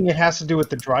thinking it has to do with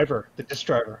the driver, the disk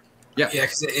driver. yeah. Yeah,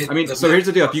 'cause I mean, so here's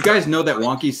the deal. If you guys know that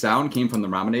wonky sound came from the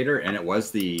Rominator and it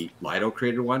was the Lido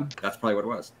created one, that's probably what it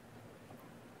was.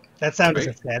 That sound is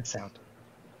Right. a sad sound.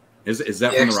 Is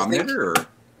that Yeah, from the 'cause I think- Rominator? Or?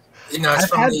 You know, it's I've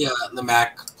from had- the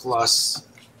Mac Plus.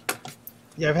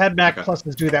 Yeah, I've had Mac Okay.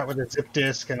 Pluses do that with a zip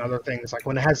disk and other things. Like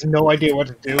when it has no idea what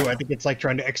to do, I think it's like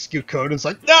trying to execute code. It's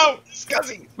like, no,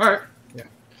 SCSI. All right. Yeah,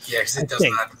 because it I does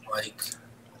think. not like.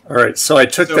 all right. So I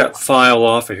took So- that file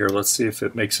off of here. Let's see if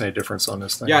it makes any difference on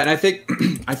this thing. Yeah, and I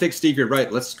think Steve, you're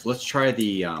right. Let's try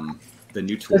the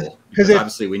new tool 'Cause because if-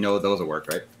 obviously we know those will work,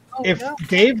 right? Oh, If yeah.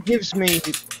 Dave gives me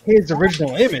his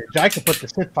original image, I can put the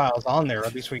zip files on there.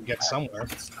 At least we can get somewhere.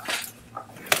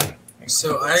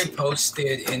 So I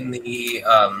posted in the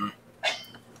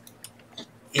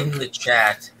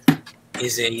chat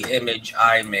is a image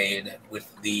I made with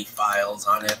the files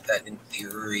on it that in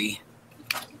theory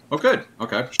Oh, good.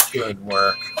 Okay, should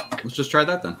work. let's just try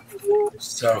that then.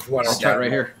 So if you want I'll to try it right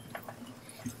here.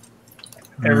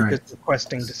 Eric is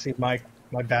requesting to see my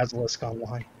basilisk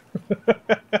online.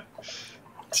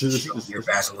 your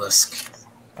basilisk.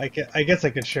 I guess I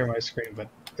could share my screen, but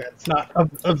that's not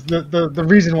of the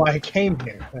reason why I came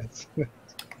here. That's,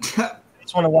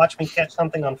 Just want to watch me catch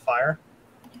something on fire.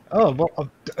 oh well,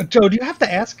 Joe, do you have to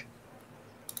ask?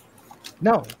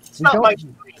 No, It's we not don't. my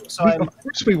screen, so Of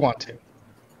course we want to.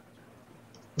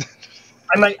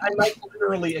 I might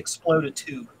literally explode a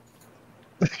tube.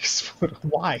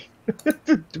 Why?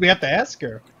 Do we have to ask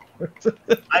her?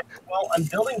 I'm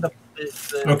building the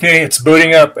Okay, it's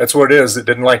booting up. That's what it is. It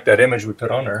didn't like that image we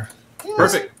put on there.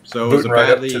 Perfect. So it was a Booting right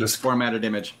up badly to this- formatted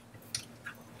image.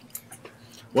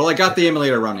 Well, I got the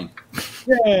emulator running.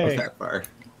 Yay! That far.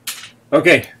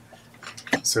 Okay.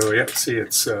 So yeah, see,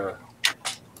 it's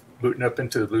booting up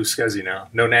into the blue SCSI now.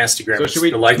 No nasty grammar. So should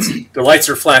we- The lights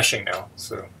are flashing now.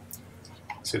 So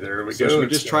there we So go. should we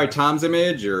It's just try Tom's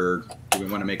image, or do we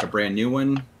want to make a brand new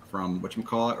one from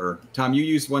whatchamacallit? Or Tom, you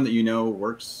use one that you know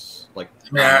works like.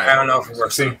 I mean, I don't know if it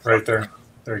works. See right there.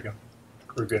 There you go.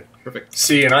 We're good. Perfect.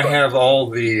 See, and I have all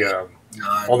the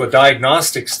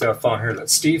diagnostic stuff on here that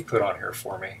Steve put on here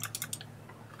for me.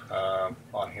 On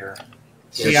here.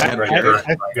 See, Yes, I- right I- there.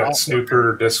 I- Got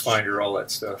Snooper, Disk Finder, all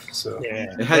that stuff. So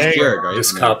Yeah. It has There you go. Jared, right?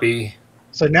 disk copy.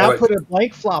 So now Oh, put a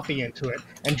blank floppy into it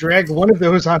and drag one of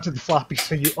those onto the floppy,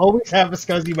 so you always have a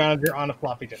SCSI manager on a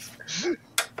floppy disk. And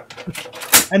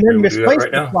then We'll do that misplace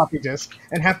right the now. floppy disk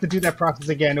and have to do that process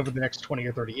again over the next 20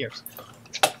 or 30 years.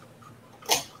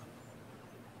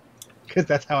 Because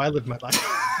that's how I live my life.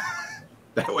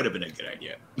 That would have been a good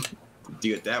idea.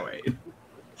 Do it that way.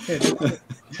 Here,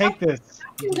 take this.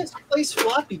 You misplace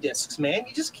floppy disks, man.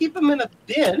 You just keep them in a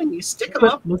bin and you stick them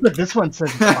up. Look what this one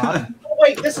says. at the bottom. Oh,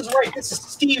 wait, this is right. This is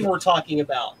Steve we're talking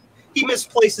about. He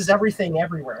misplaces everything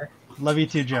everywhere. Love you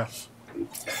too, Joe.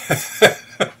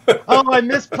 Oh, I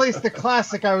misplaced the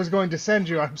classic I was going to send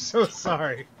you. I'm so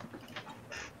sorry.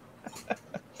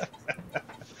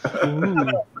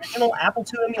 Ooh. Original Apple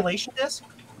II emulation disc?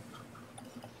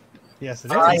 Yes,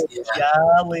 it Hi, is.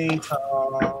 Jolly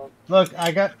Tom. Look,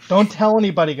 I got. Don't tell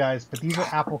anybody, guys. But these are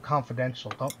Apple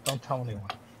confidential. Don't tell anyone.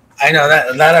 I know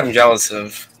that I'm jealous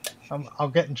of. I'll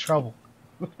get in trouble.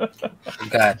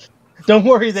 God. Don't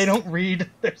worry, they don't read.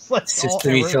 There's like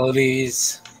System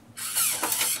utilities.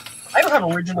 I don't have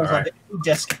originals All right. on any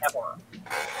disc ever.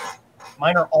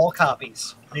 Mine are all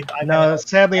copies. No,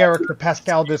 sadly, Eric, the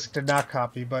Pascal disc did not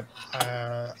copy, but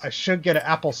I should get an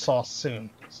applesauce soon.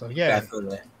 So yeah,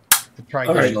 Definitely. to try.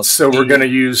 All getting- right, so we're going to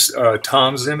use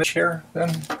Tom's image here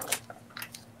then.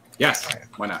 Yes,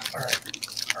 why not? All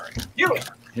right. You.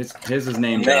 His is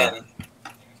named Man,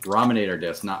 Rominator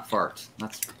disc, not fart.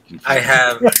 That's I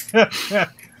have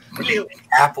Really?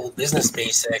 Apple Business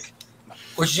Basic,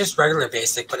 which is just regular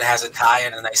basic, but it has a tie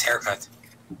and a nice haircut.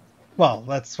 Well,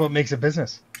 that's what makes a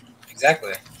business.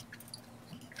 Exactly.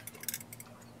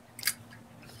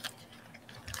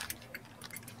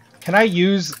 Can I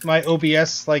use my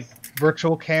OBS like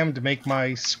virtual cam to make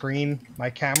my screen my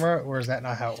camera, or is that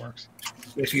not how it works?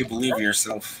 If you believe in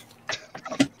yourself.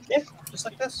 Yeah, just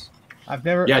like this. I've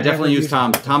never. Yeah, I've never definitely use used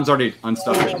Tom. Tom's already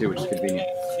unstuffed it too, which is convenient.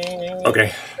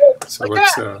 Okay, so Like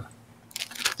let's.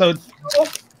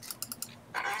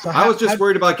 So I was just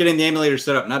worried about getting the emulator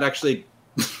set up, not actually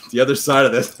the other side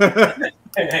of this.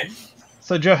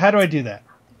 So Joe, how do I do that?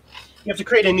 You have to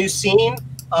create a new scene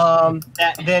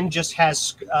that then just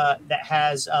has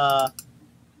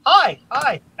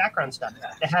hi background stuff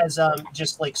that has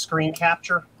just like screen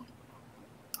capture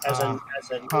as an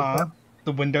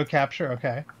The window capture.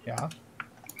 Okay, yeah.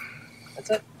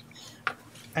 that's it.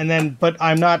 And then, but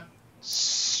I'm not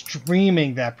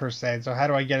streaming that per se. So how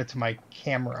do I get it to my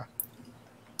camera?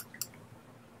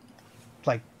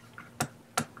 Like,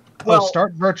 Well,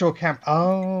 start virtual cam.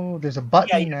 Oh, there's a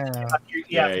button now.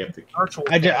 Yeah, you have to. virtual.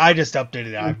 I just updated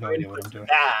it. I have no idea what I'm doing.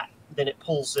 That then it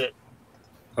pulls it.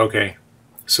 Okay,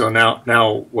 so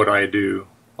now what I do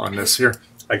on this here,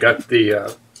 I got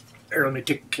the. Here, let me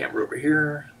take the camera over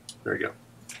here. There we go.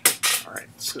 All right,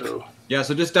 so Yeah,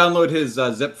 so just download his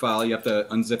zip file. You have to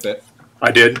unzip it.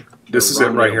 I did. This The is it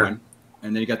right Rominator here. one.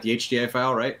 And then you got the HDI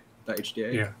file, right? The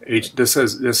HDI. Yeah, this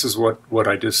is what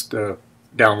I just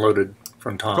downloaded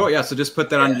from Tom. Cool. Yeah. So just put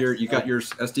that on your. You got your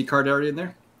SD card already in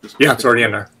there. Just Yeah, it's already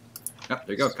in there. Yep,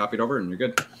 there you go. Copy it over, and you're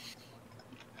good.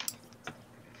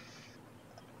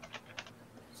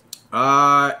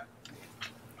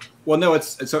 Well, no,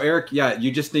 it's so Eric. Yeah,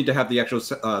 you just need to have the actual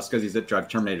SCSI zip drive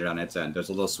terminated on its end. There's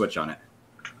a little switch on it.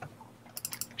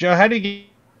 Joe, how do you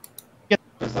get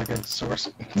there's like a source?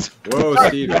 Whoa,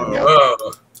 Steve!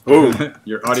 Whoa. Oh,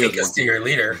 Your audio. Take us to your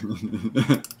leader.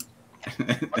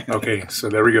 okay. So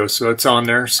there we go. So it's on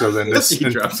there. So then this He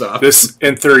drops off. this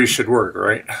in theory should work,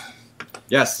 right?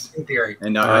 Yes, In theory.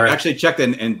 and All I right. actually checked,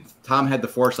 and Tom had the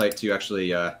foresight to actually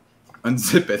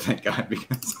unzip it. Thank God,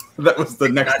 because that was the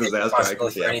next Not take disaster. I could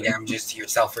responsibility see for any happening. damages to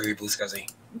yourself or your blue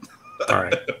SCSI. All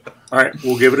right. All right.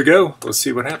 We'll give it a go. Let's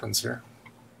see what happens here.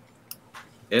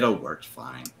 It'll work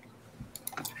fine.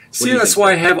 See, do you that's think,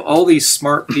 why I sir? have all these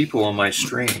smart people on my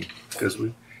stream because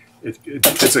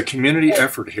it's a community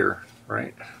effort here,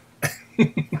 right?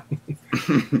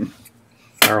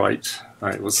 All right. All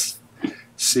right. Let's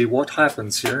see what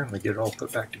happens here. Let me get it all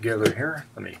put back together here.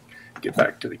 Let me get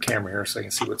back to the camera here so I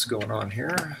can see what's going on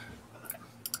here.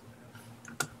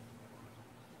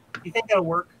 You think that'll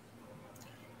work?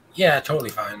 Yeah, totally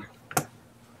fine.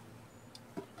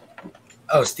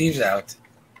 Oh, Steve's out.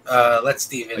 Let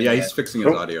Steve in. Yeah, again. he's fixing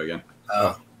his audio again.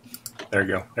 Oh. There you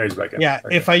go. There he's back in. Yeah,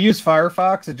 There you if I use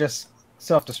Firefox, it just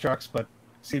self-destructs, but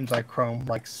seems like Chrome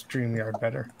likes StreamYard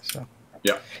better. So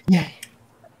Yeah. yeah.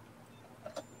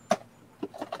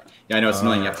 Yeah, I know it's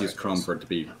annoying. You have to use Chrome for it to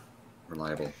be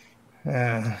reliable.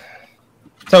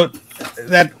 So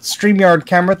that StreamYard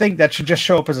camera thing that should just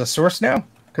show up as a source now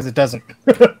because it doesn't.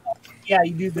 Yeah,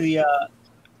 you do the.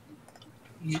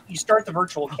 You start the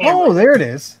virtual camera. Oh, there it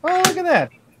is. Oh, look at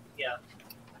that.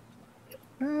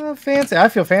 Yeah. Fancy. I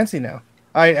feel fancy now.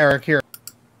 All right, Eric, here.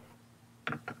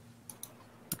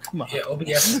 Come on. Yeah, OBS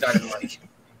has got it like.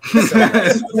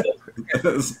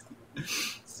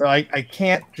 So I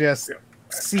can't just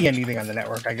see anything on the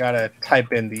network. I gotta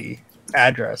type in the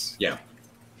address. Yeah.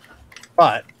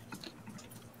 But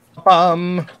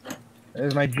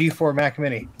there's my G4 Mac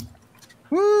Mini.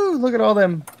 Woo! Look at all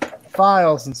them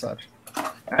files and such.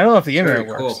 I don't know if the internet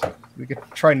Very works. cool. We could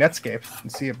try Netscape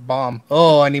and see it bomb.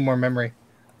 Oh, I need more memory.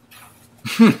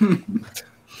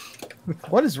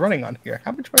 What is running on here?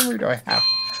 How much memory do I have?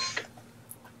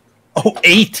 Oh,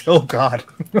 8. Oh God.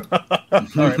 All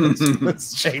right,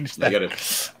 let's change I that. gotta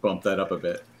bump that up a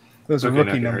bit. Those are Okay,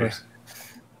 rookie now here it numbers.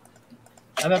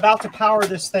 I'm about to power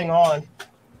this thing on,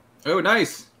 Oh,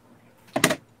 nice.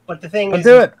 but the thing I'll is,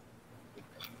 do it.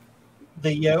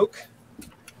 the yoke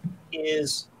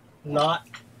is not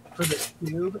for the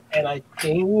tube, and I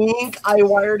think I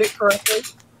wired it correctly.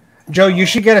 Joe, you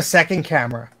should get a second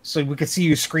camera so we could see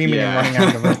you screaming and running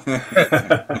out of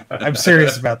the room. I'm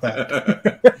serious about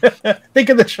that. Think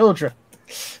of the children.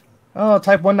 Oh,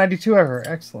 type 192 error.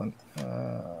 Excellent.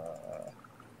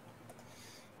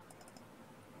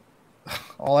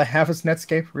 All I have is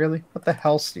Netscape? Really? What the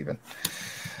hell, Steven?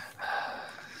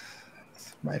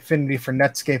 My affinity for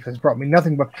Netscape has brought me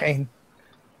nothing but pain.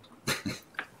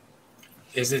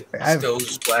 Is it still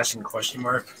splashing question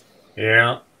mark?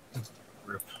 Yeah.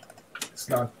 It's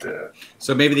not.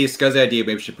 So maybe the SCSI ID,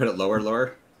 maybe we should put it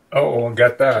lower. Oh, I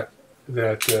got that.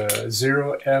 That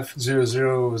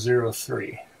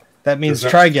 0F0003. That means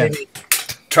try again.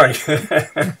 Try.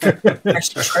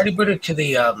 Actually, try to put it to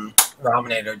the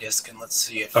Rominator disk and let's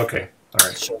see if Okay. All it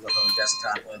right. shows up on the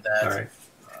desktop with that. All right.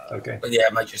 Okay. But yeah,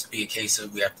 it might just be a case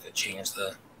of we have to change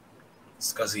the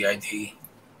SCSI ID.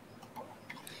 I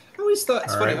always thought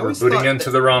it's All funny. right. I We're always booting thought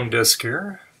into the ROM disk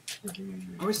here.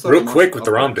 Real Real quick with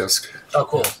the ROM disk. Oh,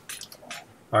 cool.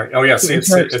 All right. Oh yeah. See, it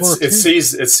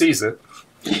sees it.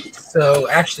 So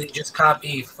actually, just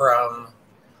copy from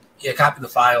copy the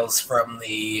files from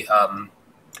the I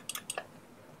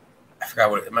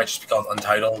forgot what it might just be called,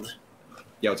 Untitled.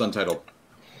 Yeah, it's untitled.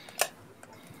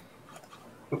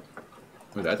 Oh,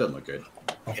 that doesn't look good.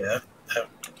 Yeah, that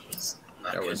was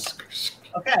not That good. was.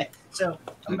 Okay, so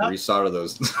I'm about Resolder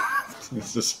those.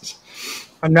 It's just-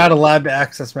 I'm not allowed to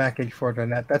access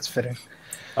Mac84.net. That's fitting.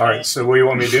 All right. So what do you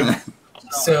want me to do?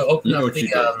 So open You know up what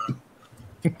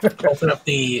you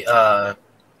the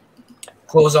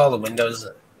close all the windows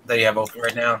that you have open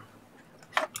right now.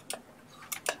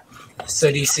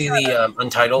 So do you see the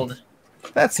Untitled?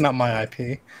 That's not my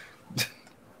IP.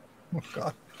 Oh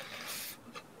God.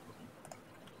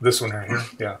 This one right here.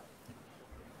 Yeah.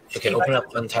 Okay, open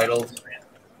up Untitled.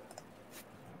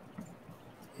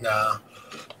 No.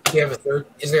 Do you have a third?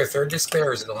 Is there a third disk there,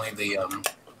 or is it only the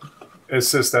It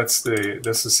says this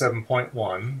is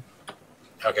 7.1.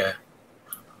 Okay.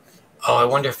 Oh, I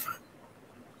wonder if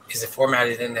is it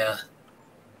formatted in the.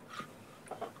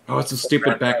 Oh, it's a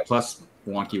stupid back plus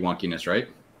wonkiness, right?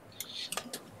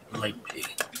 Might be.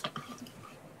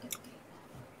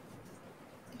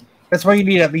 That's why you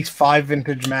need at least 5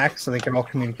 vintage Macs so they can all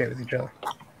communicate with each other.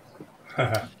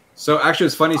 So actually,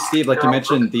 it's funny, Steve. Like you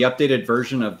mentioned, the updated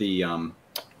version of the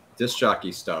disc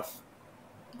jockey stuff.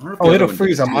 I wonder if the Oh, other it'll one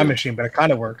freeze did on my too. machine, but it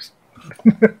kind of works.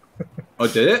 Oh,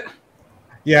 did it?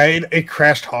 Yeah, it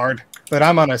crashed hard, but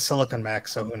I'm on a Silicon Mac,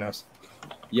 so who knows?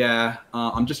 Yeah,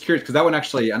 I'm just curious because that one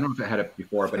actually, I don't know if it had it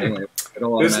before, but anyway,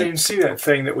 it'll Doesn't automatic- even see that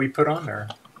thing that we put on there.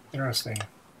 Interesting.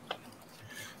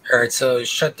 All right, so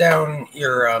shut down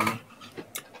your.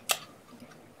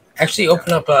 Actually,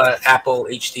 open up Apple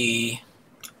HD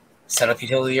setup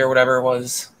utility or whatever it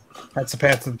was. That's the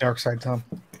path to the dark side, Tom.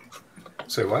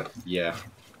 Say what? Yeah.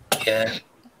 Yeah.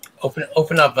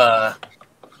 Open up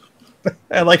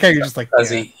I like how you're just like,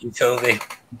 SCSI utility.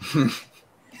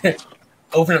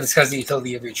 Open up the SCSI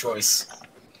utility of your choice.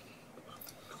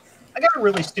 I got a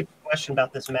really stupid question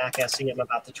about this Mac SE I'm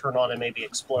about to turn on and maybe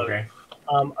explode. Okay.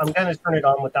 I'm going to turn it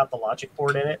on without the logic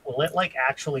board in it. Will it like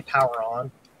actually power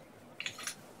on? I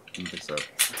don't think so.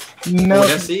 no. Oh,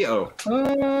 SE? Oh,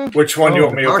 Which one do you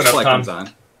want me to power open up, supply Tom? comes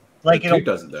on. Like The it'll tube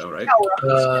doesn't though, right? power up,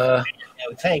 I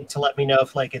would think, to let me know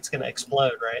if like it's going to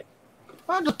explode, right?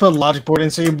 I'll just put a logic board in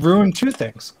so you ruin 2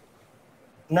 things.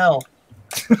 No,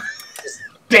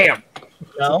 Damn.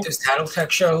 no. Does Tattletech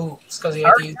show SCSI I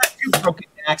already ID? got 2 broken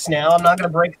Macs now. I'm not going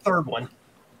to break a third one.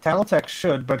 Tattletech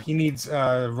should, but he needs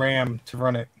RAM to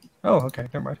run it. Oh, okay,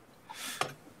 never mind.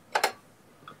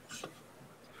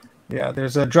 Yeah,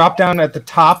 there's a drop down at the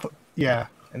top. Yeah,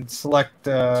 and select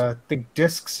I think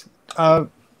discs.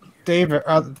 Dave, at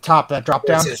the top, that drop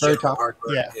down, It says very general top.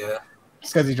 hardware, Yeah, yeah.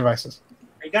 SCSI devices.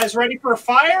 Are you guys ready for a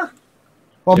fire?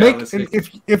 Well, Yeah, make let's see.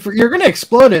 if you're gonna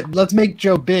explode it, let's make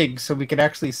Joe big so we can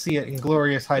actually see it in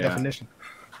glorious high Yeah. definition.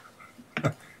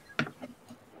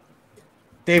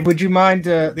 Dave, would you mind?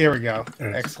 There we go.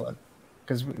 Yes. Excellent.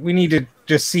 Because we need to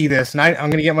just see this, and I'm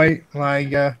gonna get my I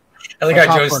think My I Joe's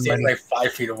popcorn standing buddy. like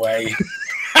 5 feet away.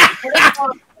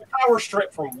 Power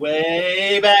strip from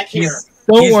way back here.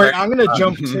 Don't He's worry, very- I'm gonna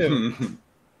jump too.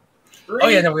 3, Oh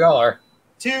yeah, no, we all are.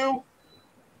 2,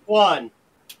 1.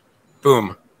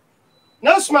 Boom.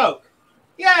 No smoke.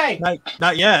 Yay!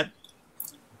 Not yet.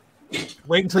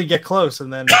 Wait until you get close,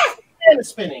 and then And it's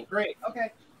spinning. Great.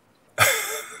 Okay.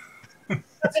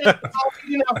 That's it. That's all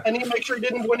you know. I need to make sure it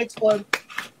didn't win explode.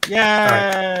 Yay!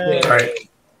 All right.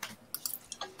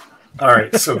 All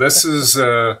right. So this is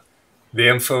the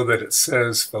info that it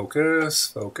says.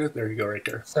 Focus. There you go, right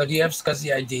there. So do you have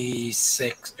SCSI ID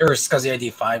 6 or SCSI ID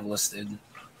 5 listed?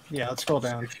 Yeah, let's scroll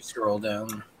down. If you scroll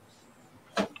down.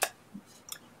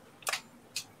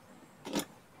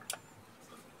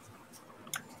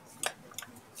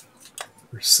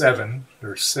 There's 7.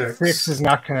 There's 6. 6 is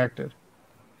not connected.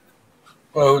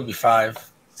 Well, it would be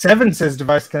 5. 7 says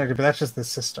device connected, but that's just the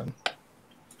system.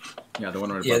 Yeah, the one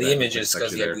right Yeah, above the that image is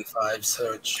actually SCSI there. ID 5,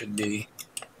 so it should be.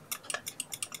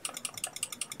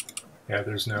 Yeah,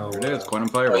 there's no. There it is, quantum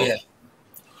Oh, firewall. yeah.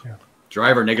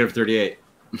 Driver negative 38.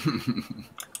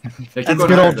 Hey, keep That's going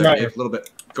good higher old there, driver. Dave, a little bit.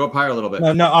 Go up higher a little bit.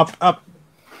 No, up.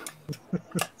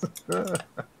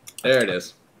 There it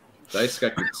is. Dice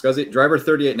SCSI driver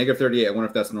 38, negative 38. I wonder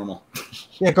if that's normal.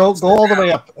 Yeah, go all the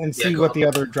way up and Yeah, see go what up. the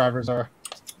other drivers are.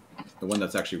 The one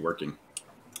that's actually working.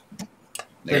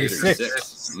 36.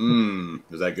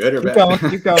 Is that good or Keep bad? going,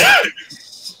 keep going.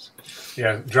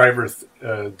 Yeah, driver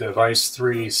device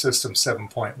 3, system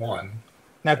 7.1.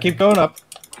 Now keep going up.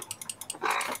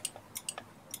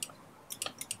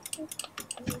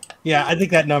 Yeah, I think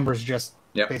that number is just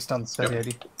Yep. based on the study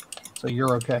ID. So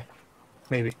you're okay.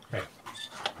 Maybe.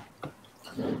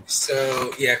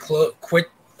 So, yeah, quit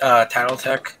Title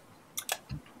Tech.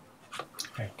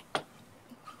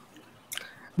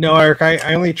 No, Eric,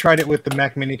 I only tried it with the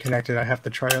Mac Mini connected. I have to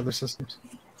try other systems.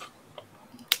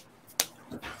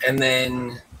 And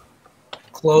then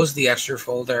close the extra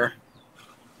folder.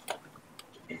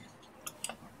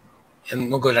 And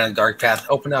we'll go down a dark path.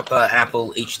 Open up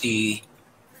Apple HD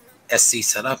SC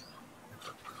setup.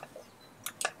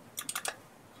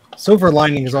 Silver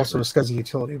Lining is also a SCSI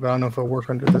utility, but I don't know if it'll work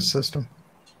under this system.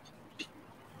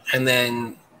 And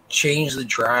then change the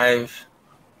drive.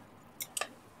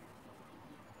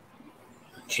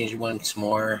 Change it once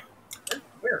more.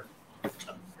 Where?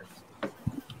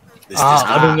 This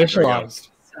Uninitialized.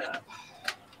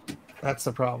 That's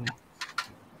the problem.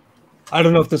 I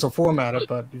don't know if this will format it,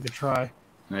 but you could try.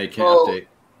 No, you can't Well, update.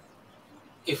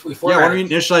 If we Yeah, why format don't we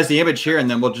initialize the image here and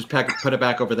then we'll just put it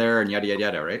back over there and yada, yada,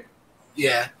 yada, right?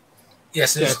 yeah. Yeah,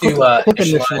 so Yeah, just click, do click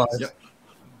initialize. initialize. Yep.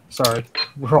 Sorry,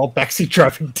 we're all backseat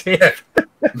driving Dave.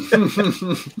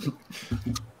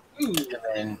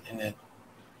 And then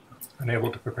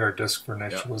Unable to prepare disk for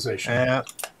initialization. Yeah.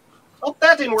 Oh,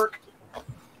 that didn't work.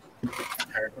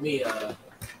 let me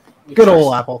Good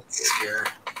old Apple. here.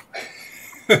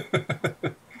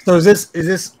 So is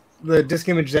this the disk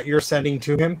image that you're sending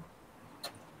to him?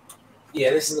 Yeah,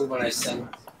 this is the one I sent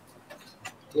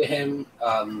to him.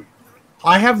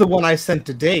 I have the one I sent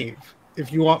to Dave.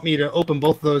 If you want me to open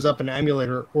both of those up in an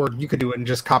emulator, or you could do it and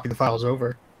just copy the files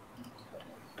over.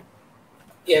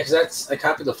 Yeah, because I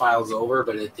copied the files over,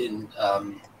 but it didn't.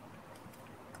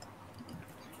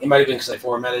 It might have been because I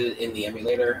formatted it in the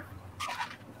emulator.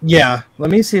 Yeah,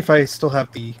 let me see if I still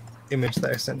have the image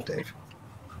that I sent Dave.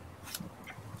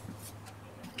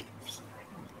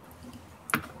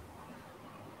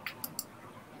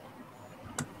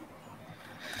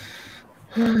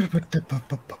 Who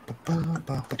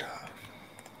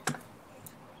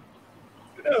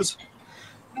knows?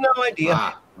 No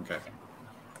idea. Okay.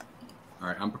 All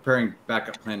right, I'm preparing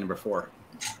backup plan number 4.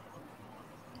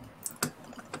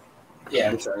 Yeah,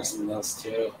 I'm trying something else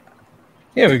too.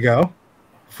 Here we go.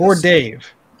 For Dave.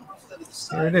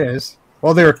 There it is.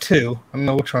 Well, there are 2. I don't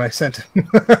know which one I sent him.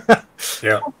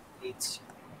 Yeah.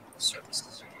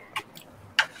 Services.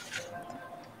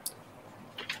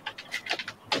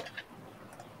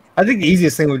 I think the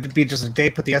easiest thing would be just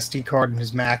Dave put the SD card in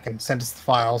his Mac and send us the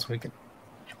files. We could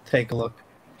take a look.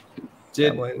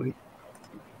 Did That way we...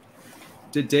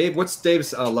 Dave? What's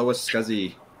Dave's lowest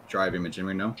SCSI drive image?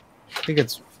 Anyone know? I think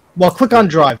it's... Well, click on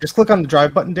Drive. Just click on the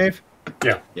Drive button, Dave.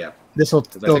 Yeah. Yeah. This will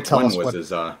 'Cause I think tell one us was what...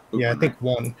 his, Yeah, I one, think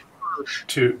 1.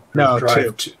 2. No,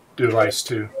 drive 2. Device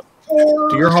 2. Do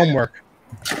your homework.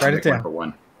 right? Write it Make one down. for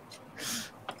 1.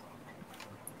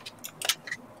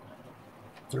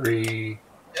 3.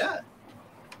 Yeah.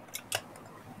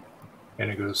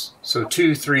 And it goes. So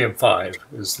 2, 3, and 5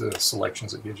 is the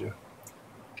selections it gives you.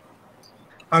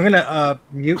 I'm gonna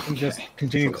mute and just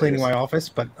continue cleaning my office,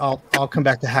 but I'll come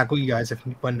back to hackle you guys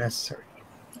when necessary.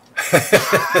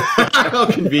 How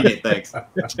convenient, thanks.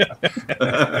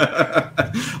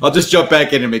 I'll just jump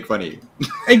back in and make fun of you.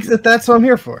 That's what I'm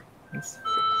here for.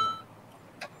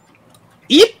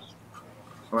 Eep.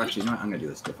 Oh, actually, you know what? I'm going to do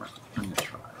this different. I'm going to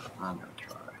try.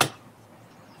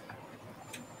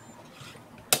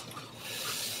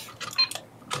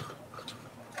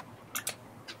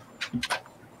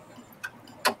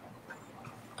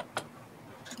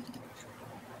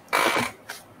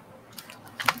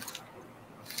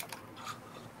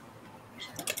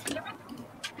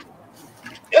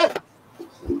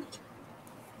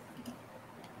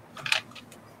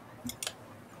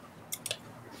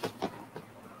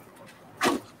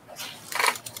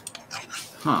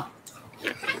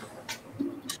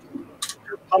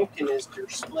 Mr.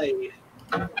 Slade.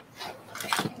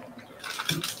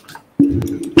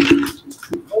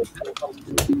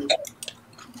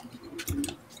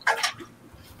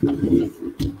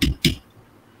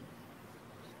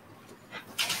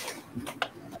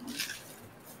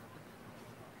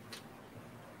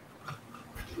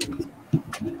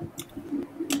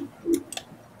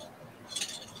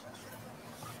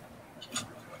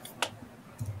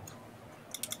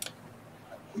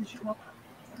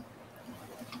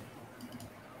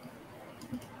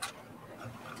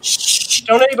 Shh,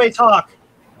 don't anybody talk.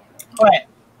 Quiet.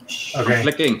 Okay.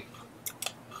 Flicking.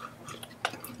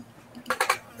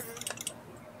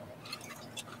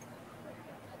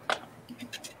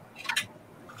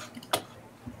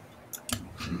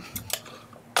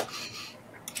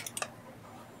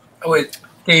 Oh wait,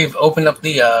 Dave, open up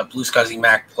the Blue SCSI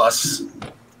Mac Plus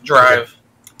drive,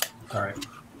 All right.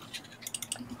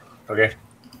 Okay.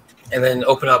 and then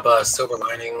open up Silver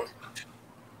Lining,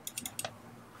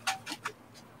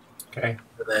 Okay.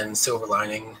 and then Silver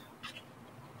Lining.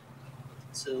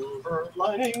 Silver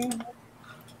lining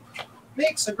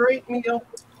makes a great meal.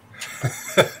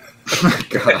 Oh my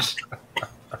gosh.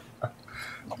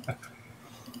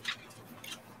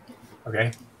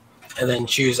 Okay. And then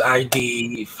choose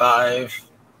ID 5,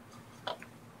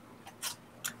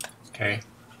 Okay.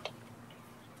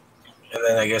 and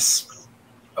then I guess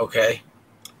okay.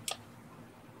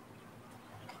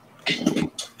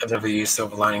 I've never used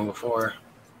Silver Lining before.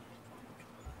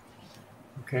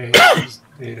 Okay.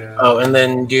 Data. Oh, and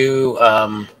then do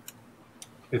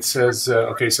It says,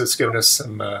 okay, so it's giving us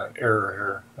some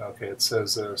error here. Okay, it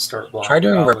says start block. try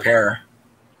doing valid. repair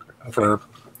Okay. for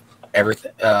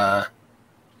everything. I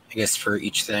guess for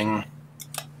each thing.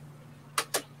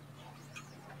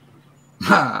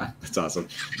 Ha! That's awesome.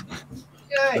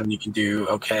 Yay. Then you can do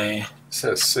okay. It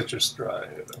says citrus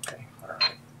drive. Okay. All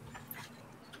right.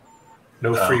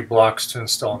 No Oh. free blocks to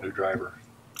install new driver.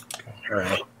 All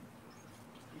right.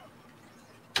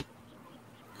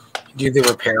 Do the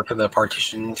repair for the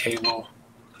partition table.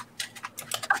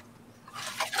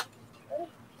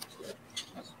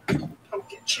 Pumpkin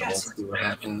We'll chest. see what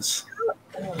happens.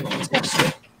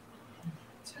 Test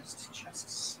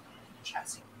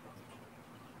chassis.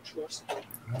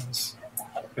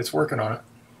 It's working on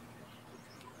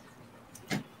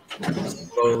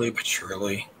Slowly but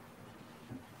surely.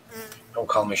 Don't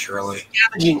call me Shirley.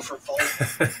 Scavenging for fun.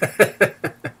 it.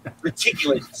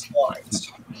 Reticulated splines.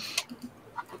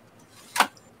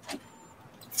 It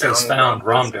says found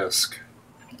ROM disk.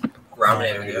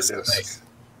 Rominator Rominator disk.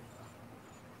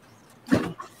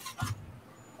 Nice.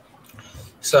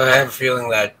 So I have a feeling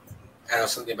that I know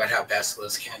something about how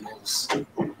Basilisk handles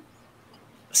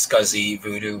SCSI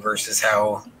Voodoo versus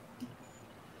how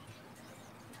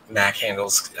Mac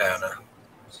handles. I don't know.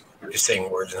 I'm just saying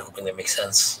words and hoping they make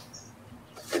sense.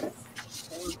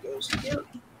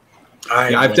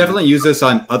 Yeah, I've definitely used this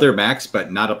on other Macs,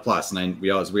 but not a Plus. And we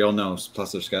all know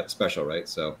Plus are special, right?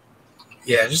 So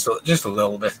Yeah, just a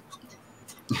little bit.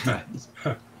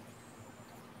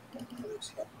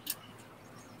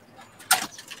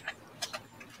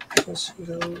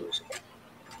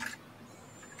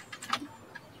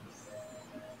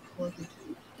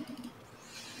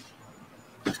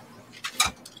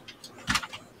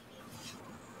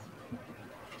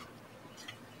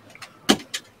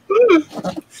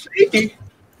 Sleepy.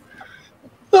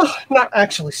 Oh, not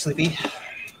actually sleepy.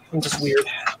 I'm just weird.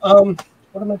 What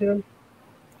am I doing?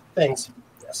 Things.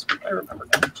 Yes, I remember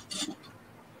now.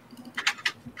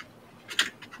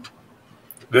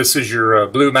 This is your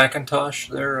blue Macintosh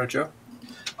there, Joe?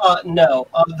 No,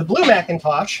 the blue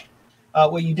Macintosh,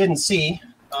 what you didn't see,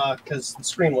 because the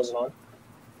screen wasn't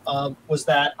on, was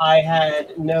that I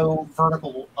had no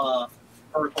vertical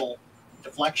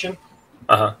deflection.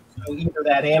 Uh-huh. So either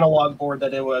that analog board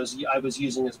that I was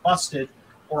using is busted,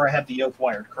 or I had the yoke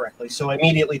wired correctly. So I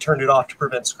immediately turned it off to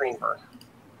prevent screen burn.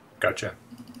 Gotcha.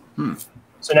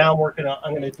 So now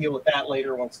I'm going to deal with that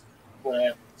later when I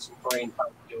have some brain power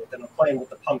to do it. Then I'm playing with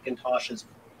the Pumpkintosh's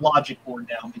logic board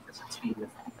now because it's being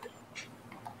affected.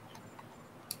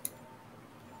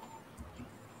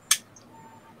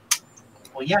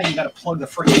 Well, yeah, you got to plug the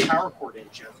freaking power cord in,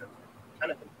 Joseph.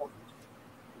 Kind of important.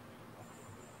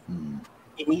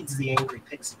 It needs the angry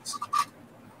pixies.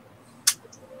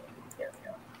 There we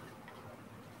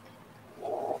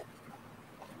go.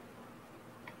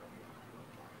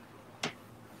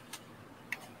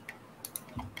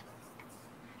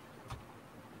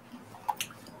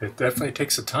 It definitely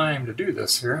takes a time to do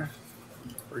this here.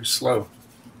 Pretty slow.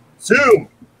 Zoom!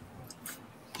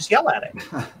 Just yell at it.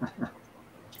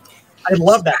 I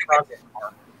love that project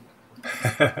car.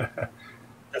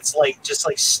 That's like just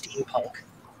like steampunk.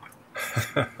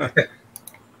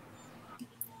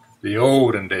 The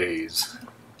olden days.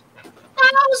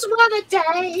 Those were the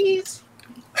days.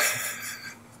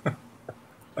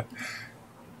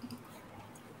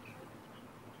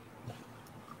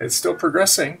 It's still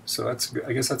progressing, so I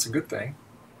guess that's a good thing.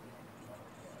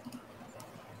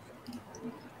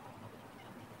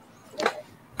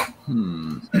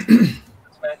 Hmm.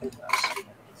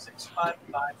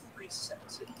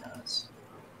 65536. It does.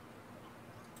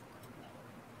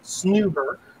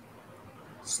 Snoober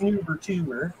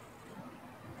tuber.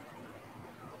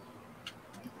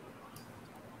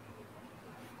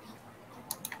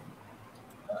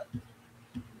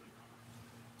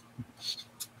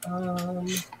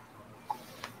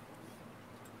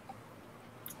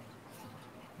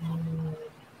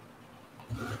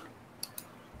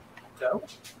 Go.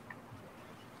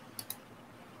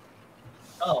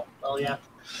 Oh, well, yeah.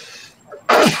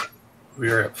 We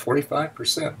are at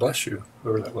 45%. Bless you,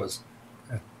 whoever that was.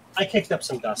 I kicked up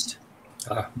some dust.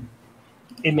 Ah.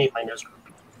 It made my nose grow.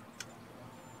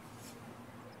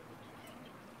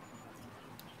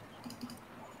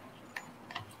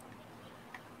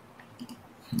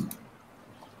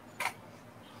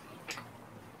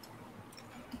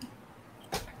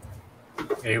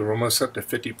 Hey, we're almost up to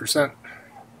 50%.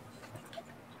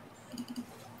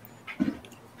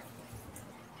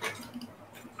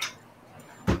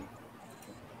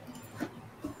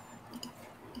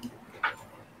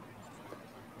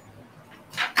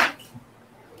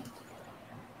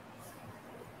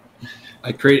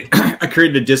 I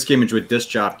created a disk image with Disk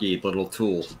Jockey little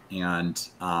tool, and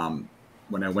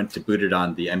when I went to boot it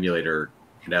on the emulator,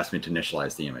 it asked me to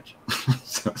initialize the image.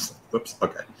 So, whoops.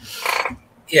 Okay.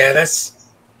 Yeah,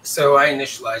 so I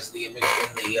initialized the image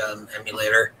in the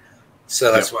emulator,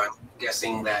 so that's why I'm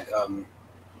guessing that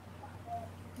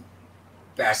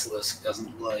Basilisk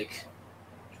doesn't like.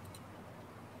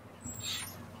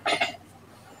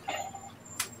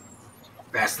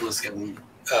 Basilisk and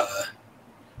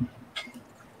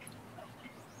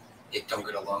it don't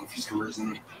get along for some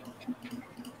reason.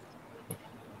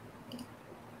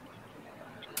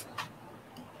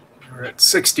 We're at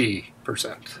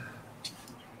 60%.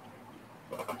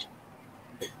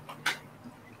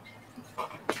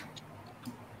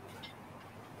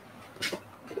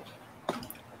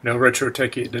 No Retro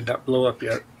Techie did not blow up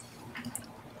yet.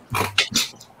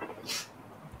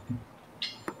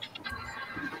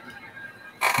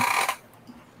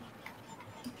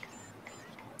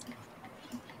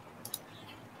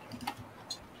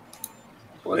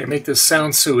 Well, they make this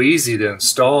sound so easy to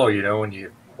install, you know, when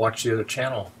you watch the other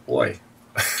channel. Boy.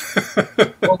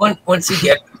 Well, once you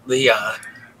get the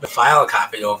file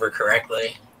copied over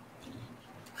correctly,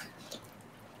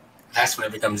 that's when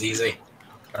it becomes easy.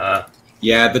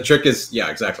 Yeah, the trick is, yeah,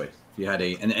 exactly. You had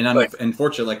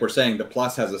unfortunately, like we're saying, the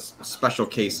Plus has a special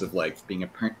case of like being a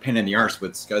pain in the arse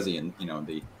with SCSI and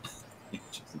the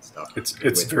images and stuff.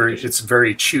 It's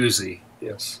very choosy.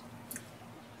 Yes.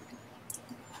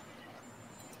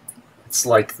 It's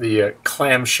like the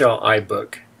clamshell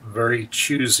iBook. Very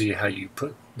choosy how you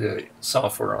put the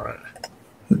software on it.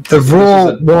 The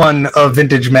rule one of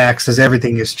Vintage Macs is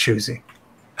everything is choosy.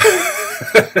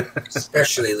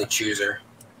 Especially the chooser.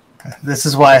 This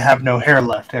is why I have no hair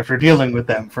left after dealing with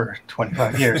them for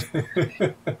 25 years.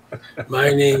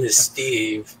 My name is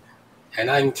Steve,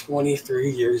 and I'm 23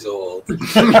 years old.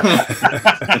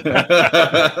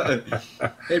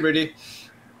 Hey, Rudy.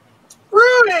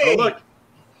 Rudy! Oh, look.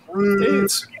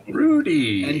 It's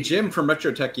Rudy. And Jim from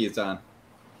Retro Techie is on.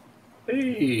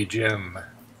 Hey, Jim.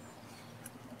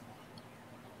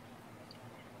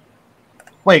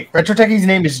 Wait, Retro Techie's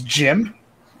name is Jim?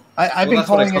 I've been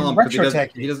calling him Retro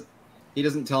Techie. He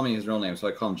doesn't tell me his real name, so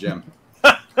I call him Jim.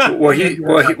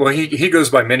 He goes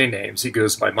by many names. He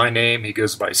goes by my name. He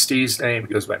goes by Steve's name.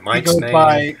 He goes by Mike's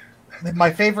name.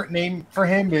 My favorite name for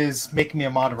him is Make Me a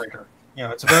Moderator. You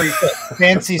know, it's a very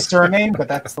fancy surname, but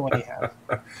that's the one he has.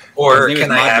 Or can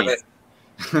I have it?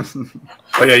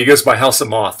 Oh yeah, he goes by House of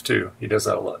Moth too. He does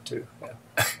that a lot too. Yeah.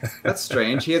 That's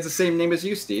strange. He has the same name as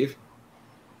you, Steve.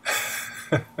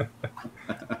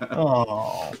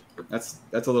 Oh, that's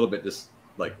a little bit just.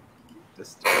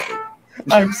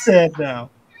 I'm sad now.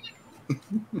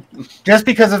 Just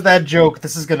because of that joke,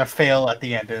 this is going to fail at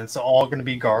the end, and it's all going to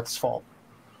be Garth's fault.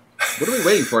 What are we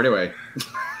waiting for anyway?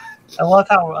 I love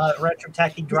how Retro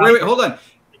Techie dropped. Wait, hold on.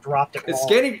 It dropped it. It's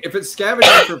scanning. If it's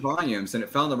scavenging for volumes and it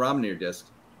found the Rominator disc,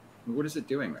 what is it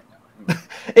doing right now?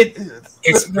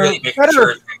 It's really making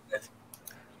sure.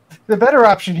 The better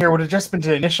option here would have just been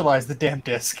to initialize the damn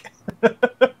disk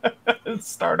and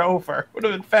start over. Would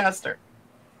have been faster.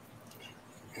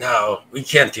 No, we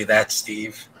can't do that,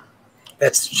 Steve.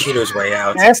 That's Cheetor's way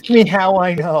out. Ask me how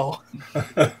I know.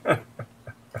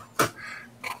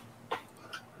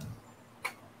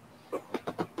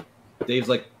 Dave's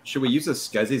like, should we use a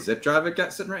SCSI zip drive I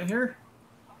got sitting right here?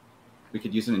 We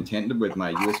could use it in tandem with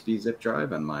my USB zip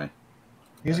drive and my...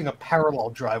 Using a parallel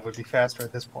drive would be faster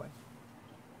at this point.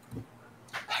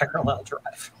 Parallel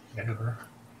drive.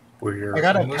 We're I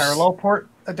got a almost- parallel port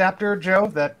adapter, Joe,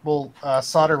 that will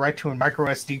solder right to a micro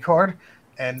SD card,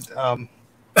 and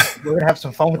we're gonna have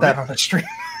some fun with that on the stream.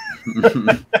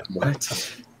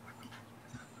 What?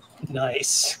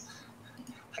 Nice.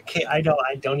 I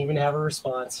don't even have a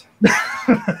response.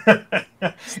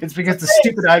 It's because the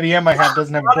stupid IBM I have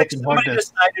doesn't have a Product built-in hard somebody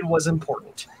disk. decided was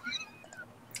important.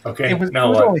 Okay, It was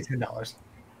now what? only $10.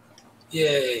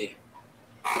 Yay.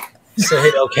 So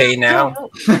hit OK now.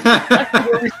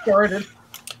 Where we started.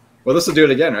 Well, this will do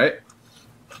it again, right?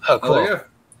 Oh, Oh, there you cool.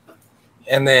 go.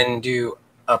 And then do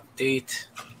update.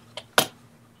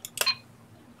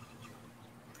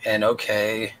 And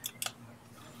OK.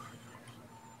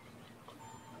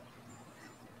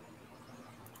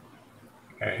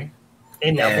 Okay.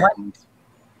 And now what? And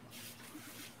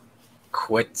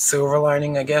quit silver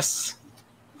lining, I guess.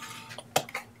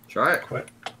 Try it. Quit.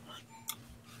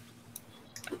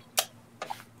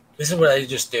 This is what I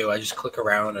just do. I just click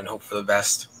around and hope for the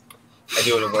best. I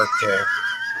do it at work too.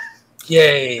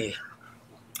 Yay.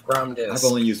 ROM I've disk.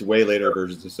 only used way later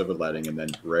versions of silver lighting and then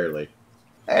rarely.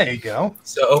 There you go.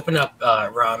 So open up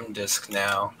ROM disk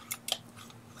now.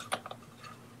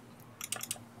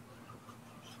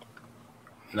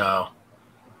 No.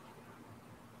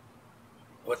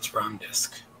 What's ROM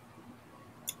disk?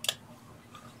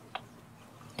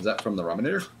 Is that from the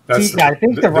Rominator? See, I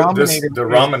think the Rominator the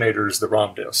is- Rominator is the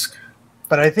ROM disk.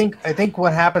 But I think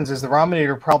what happens is the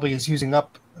Rominator probably is using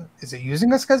up. Is it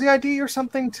using a SCSI ID or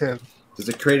something to? Does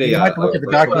it create a... You might look at the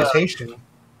like, documentation.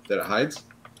 that it hides?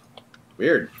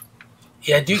 Weird.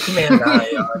 Yeah, do Command I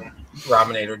on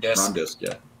Rominator disk. ROM disk,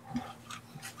 yeah.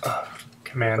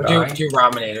 Command Or do, I. do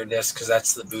Rominator disk because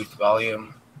that's the boot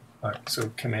volume. All right, so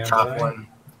Command Top I. one.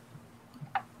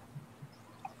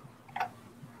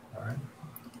 All right.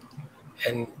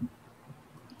 And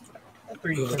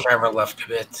move the camera left a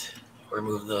bit.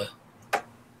 Remove the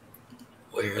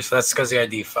where. So that's SCSI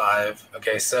ID 5.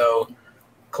 Okay, so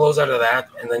close out of that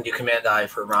and then do Command I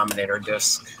for Rominator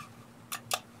disk.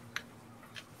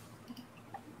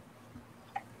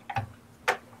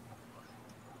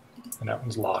 And that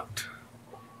one's locked.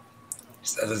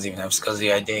 So that doesn't even have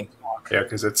SCSI ID. Yeah,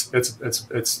 because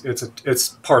it's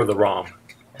part of the ROM.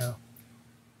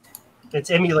 It's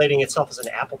emulating itself as an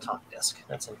Apple top disk.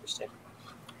 That's interesting.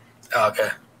 Oh, okay.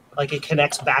 Like it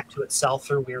connects back to itself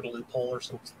through a weird loophole or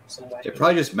some way. It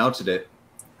probably just mounted it,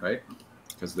 right?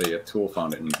 Because the tool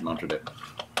found it and mounted it.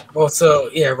 Well, so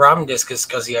yeah, ROM disk is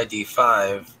SCSI ID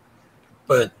 5,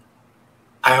 but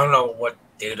I don't know what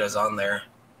data is on there.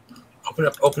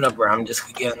 Open up ROM disk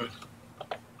again.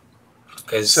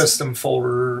 Because System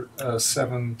folder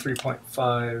 7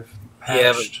 3.5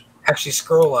 Yeah, patched. actually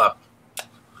scroll up.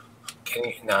 Can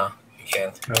you? No, you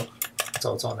can't. No, that's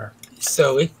all it's on there.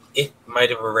 So it might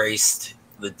have erased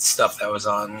the stuff that was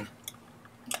on.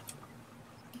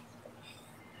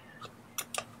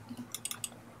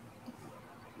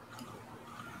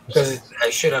 Because I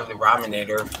should have the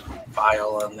Rominator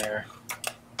file on there.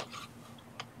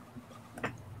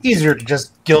 Easier to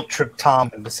just guilt trip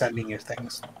Tom into sending you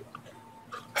things.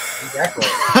 Exactly.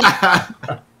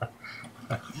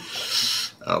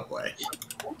 Oh, boy.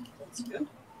 That's good.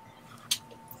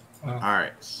 All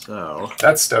right, so...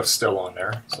 That stuff's still on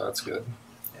there, so that's good.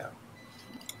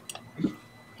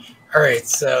 All right,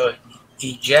 so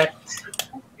eject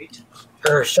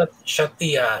or shut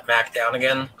the Mac down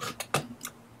again.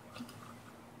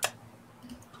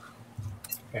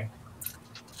 Okay.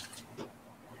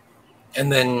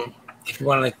 And then if you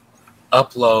want to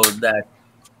upload that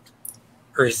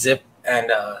or zip and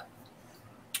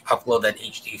upload that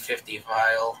HD50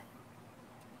 file.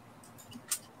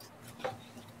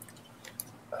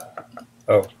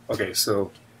 Oh, okay.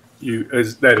 So,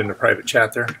 is that in the private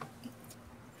chat there?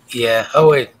 Yeah. Oh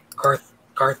wait, Garth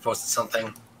posted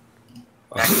something.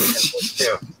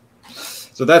 Too.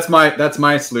 So that's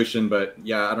my solution, but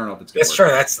yeah, I don't know if it's gonna Let's work.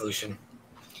 try that solution.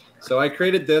 So I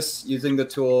created this using the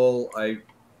tool. I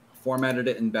formatted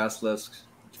it in Basilisk.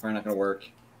 It's probably not going to work.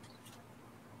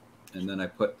 And then I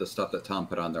put the stuff that Tom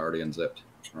put on there already unzipped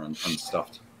or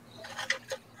unstuffed.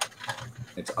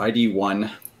 It's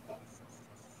ID1.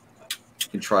 You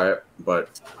can try it,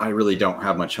 but I really don't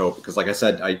have much hope because, like I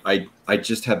said, I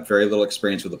just have very little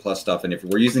experience with the Plus stuff. And if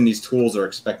we're using these tools or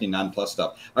expecting non-Plus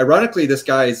stuff, ironically, this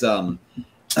guy's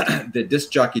the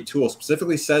disk jockey tool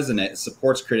specifically says in it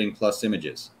supports creating plus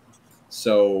images.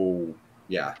 So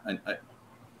yeah,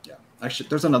 yeah. Actually,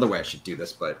 there's another way I should do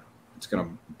this, but it's gonna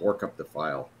bork up the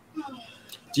file.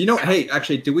 Do you know? Hey,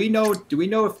 actually, do we know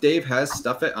if Dave has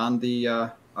stuff it on the?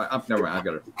 Never mind. I've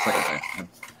got it. Second time.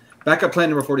 Backup plan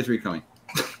number 43 coming.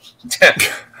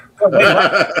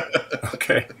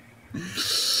 Okay.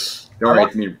 All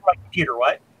right, me. Computer,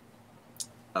 what?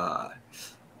 All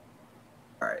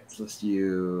right, so let's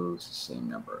use the same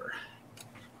number.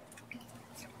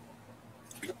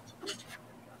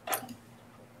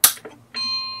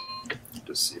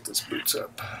 Just see if this boots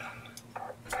up.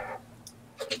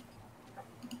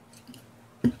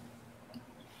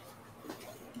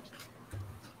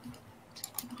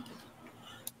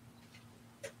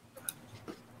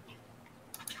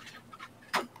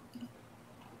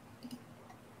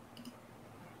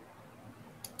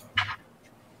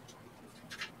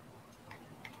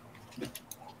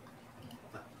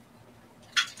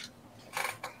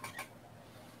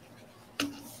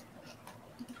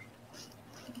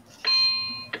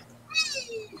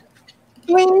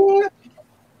 Bling.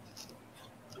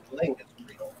 The bling is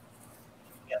real.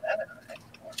 Yeah, that I know.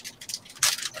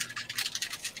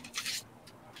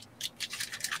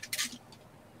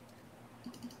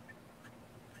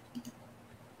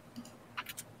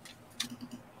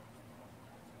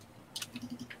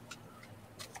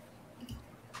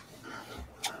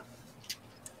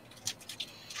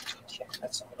 Yeah,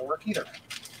 that's not going to work either.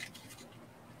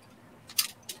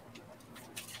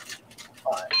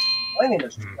 Hi, my name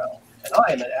is Joe. And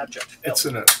I am an abject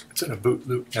failure. It's in a boot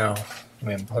loop now. Let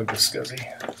me unplug the SCSI.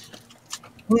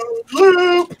 Boot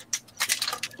loop!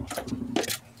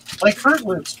 Like Fruit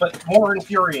Loops, but more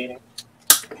infuriating.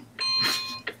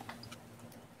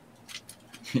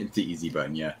 It's the easy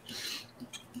button, yeah.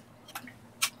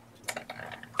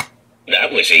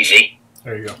 That was easy.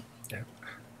 There you go. Yeah.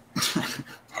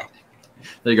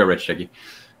 There you go, Rich Chicky.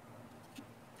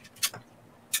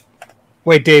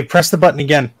 Wait, Dave, press the button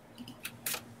again.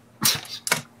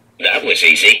 That was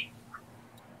easy.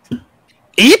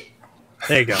 Eat?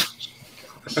 There you go.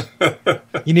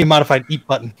 You need a modified eat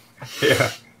button.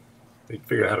 Yeah. They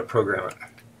figure out how to program it.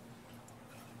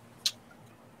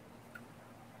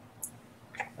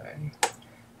 Okay.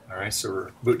 All right, so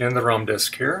we're booting in the ROM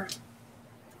disk here.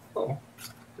 Oh.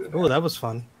 Oh, that was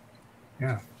fun.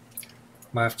 Yeah.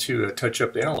 Might have to touch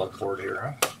up the analog board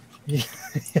here, huh? Yeah.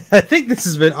 I think this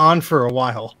has been on for a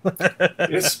while.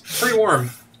 It's pretty warm.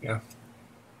 Yeah.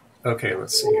 Okay,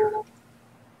 let's see here.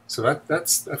 So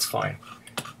that's fine.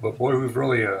 But boy, we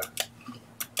really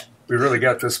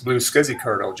got this blue SCSI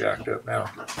card all jacked up now.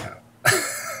 Yeah.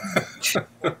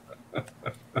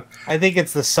 I think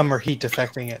it's the summer heat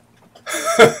affecting it.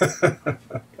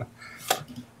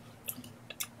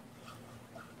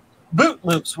 Boot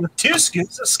loops with 2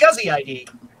 scoops of SCSI ID.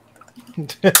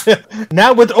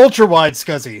 Now with ultra-wide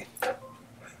SCSI.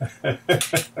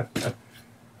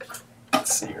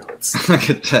 Let's see here. Look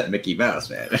at that Mickey Mouse,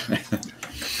 man.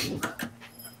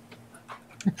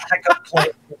 I got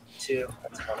played too.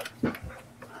 That's funny. All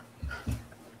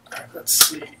right, let's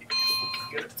see if we can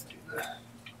get it to do that.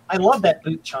 I love that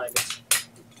boot chime.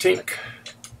 Tink.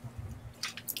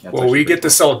 That's Well, we get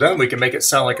this all done. We can make it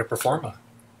sound like a performer.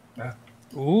 Yeah.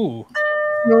 Ooh.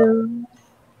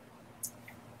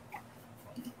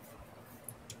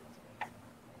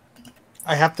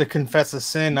 I have to confess a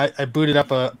sin. I booted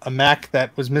up a Mac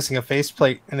that was missing a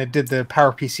faceplate, and it did the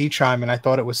PowerPC chime, and I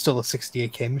thought it was still a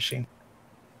 68K machine.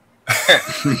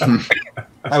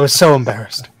 I was so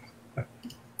embarrassed.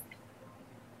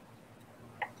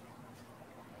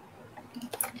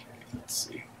 Let's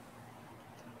see.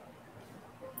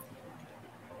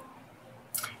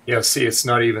 Yeah, see, it's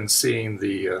not even seeing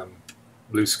the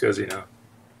blue SCSI now.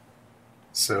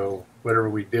 So whatever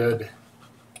we did,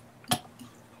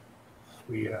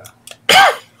 we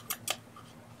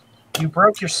You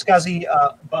broke your SCSI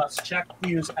bus. Check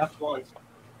fuse F1.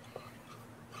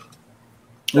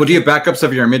 Well, do you have backups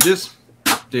of your images?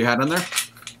 Do you have on there?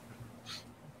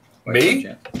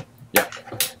 Me? Yeah.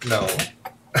 No.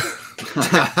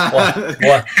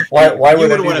 Why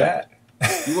would I do that?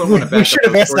 You wouldn't want to We should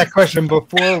have asked that question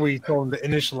before we told them to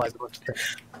initialize a bunch of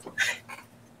things.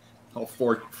 Oh,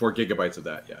 4 gigabytes of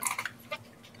that, yeah.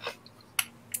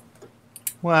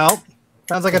 Well,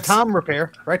 sounds like a Tom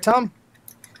repair, right, Tom?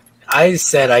 I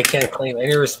said I can't claim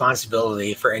any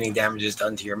responsibility for any damages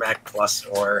done to your Mac Plus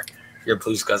or your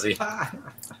Blue SCSI.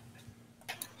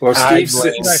 Well, I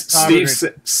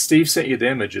Steve sent you the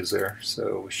images there,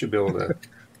 so we should be able to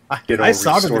get all I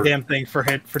soldered the restored. damn thing for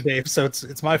Dave, so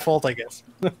it's my fault, I guess.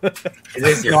 It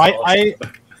is your No, fault.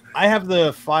 I have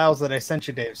the files that I sent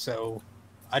you, Dave, so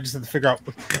I just had to figure out.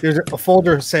 There's a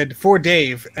folder that said for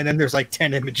Dave, and then there's like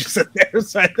 10 images in there,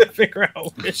 so I had to figure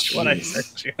out which one I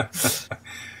sent you.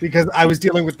 Because I was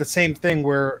dealing with the same thing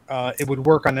where it would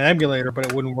work on an emulator, but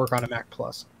it wouldn't work on a Mac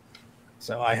Plus.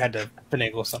 So I had to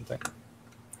finagle something.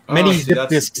 Many zip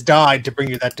disks died to bring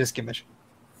you that disk image.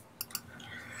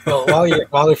 Well, while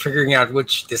you're figuring out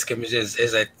which disk image is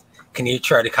it, can you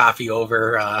try to copy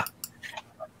over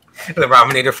the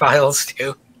Rominator files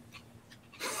too?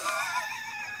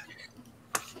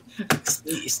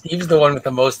 Steve's the one with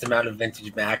the most amount of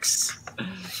vintage Macs.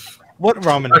 What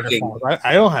Rominator files?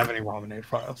 I don't have any Rominator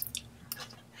files.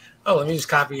 Oh, let me just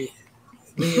copy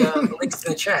the links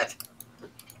in the chat.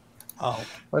 Oh,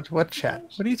 what chat?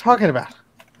 What are you talking about?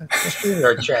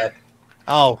 Our chat.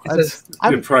 Oh,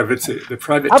 the private.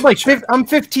 I'm like I'm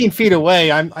 15 feet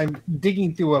away. I'm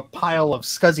digging through a pile of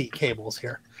SCSI cables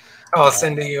here. Oh, I'll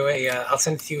send you I'll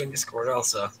send it to you in Discord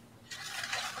also.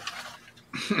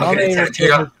 I'll get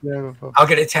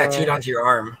it tattooed onto your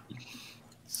arm.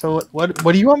 So what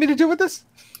do you want me to do with this?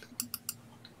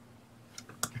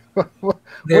 What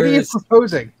are you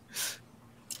proposing?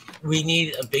 We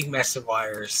need a big mess of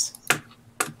wires.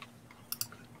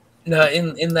 No,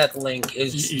 in that link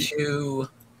is two.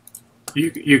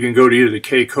 You can go to either the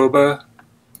KCOBA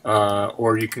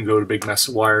or you can go to Big Mess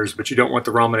of Wires, but you don't want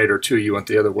the Rominator 2. You want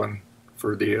the other one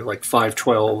for the like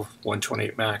 512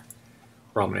 128 Mac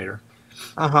Rominator.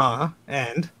 And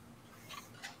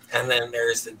then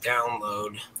there's the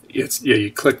download.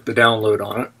 You click the download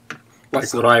on it,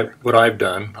 like what I've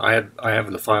done. I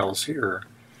have the files here.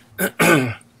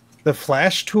 The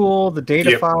Flash tool, the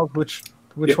data files.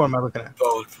 Which one am I looking at?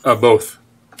 Both. Both.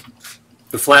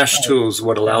 The Flash tool is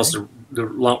what allows the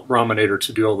Rominator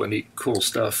to do all the neat, cool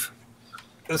stuff.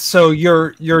 So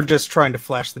you're just trying to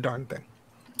flash the darn thing.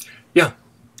 Yeah,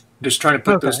 just trying to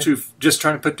put those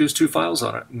two files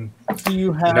on it. And do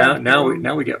you have now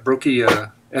we got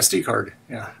brokey SD card.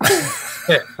 Yeah.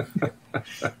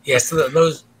 Yeah. So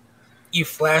those you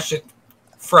flash it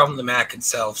from the Mac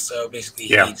itself. So basically,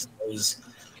 he needs those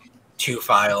two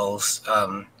files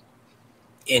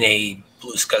in a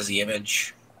blue SCSI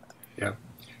image. Yeah,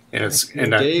 and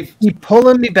Dave, keep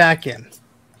pulling me back in.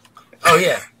 Oh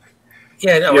yeah,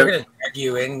 yeah. No, we're gonna drag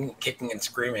you in, kicking and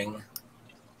screaming.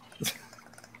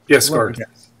 Yes, Garth.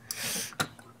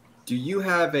 Do you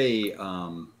have a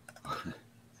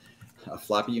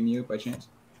floppy EMU by chance?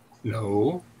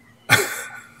 No.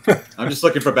 I'm just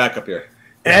looking for backup here.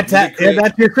 Add that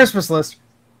to your Christmas list.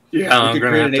 Yeah, I'm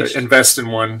going to have to invest in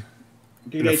one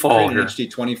in the fall here. Here. An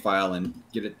HD20 file and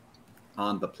get it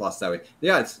on the Plus that way.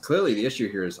 Yeah, it's clearly the issue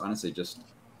here is honestly just,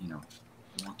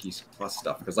 wonky Plus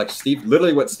stuff. Because like Steve,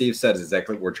 literally what Steve said is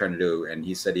exactly what we're trying to do. And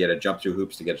he said he had to jump through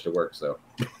hoops to get it to work. So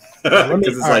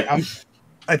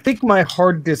I think my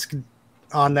hard disk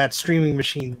on that streaming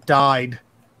machine died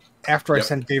after I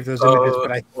sent Dave those images.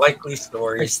 But likely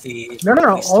story, Steve. No,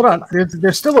 hold on.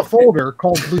 There's still a folder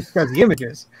called Blue SCSI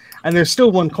Images, and there's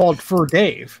still one called For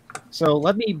Dave. So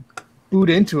let me boot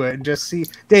into it and just see.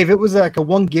 Dave, it was like a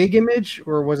 1 gig image,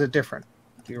 or was it different?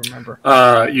 Do you remember?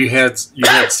 You had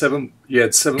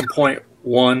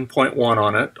 7.1.1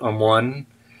 on it on one,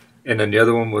 and then the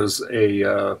other one was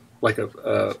a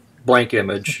blank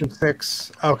image.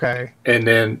 6. Okay. And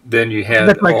then you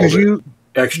had all the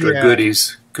extra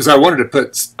goodies. Because I wanted to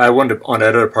put on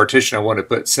that other partition, I wanted to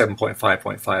put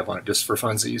 7.5.5 on it just for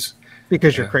funsies.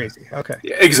 Because you're crazy. Okay.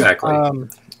 Yeah, exactly. All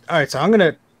right, so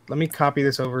let me copy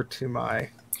this over to my.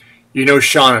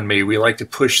 Sean and me, we like to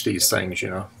push these things.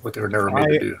 What they were never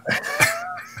made to do.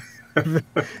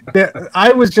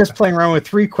 I was just playing around with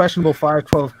 3 questionable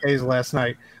 512Ks last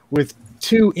night with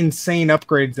 2 insane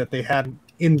upgrades that they had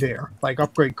in there, like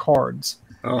upgrade cards.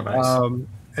 Oh, nice.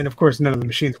 And of course, none of the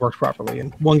machines worked properly.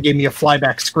 And one gave me a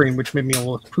flyback screen, which made me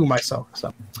almost poo myself.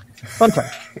 So, fun time.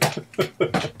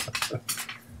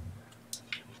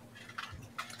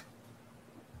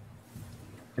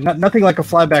 And nothing like a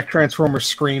flyback transformer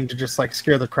scream to just like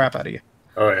scare the crap out of you.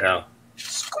 Oh yeah.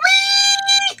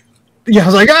 Yeah, I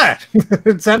was like,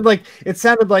 It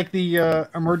sounded like the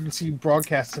emergency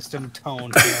broadcast system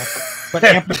tone, but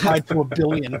amplified to 1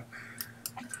 billion.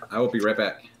 I will be right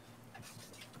back.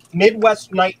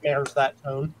 Midwest Nightmares, that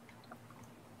tone.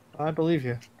 I believe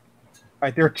you. All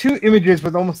right, there are 2 images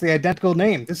with almost the identical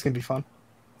name. This is going to be fun.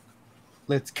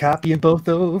 Let's copy them both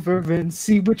over and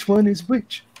see which one is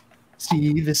which.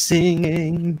 Steve is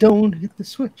singing, don't hit the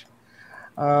switch.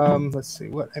 Let's see,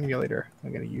 what emulator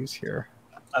I'm going to use here.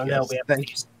 Oh, no, we have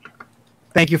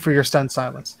Thank you for your stunned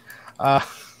silence.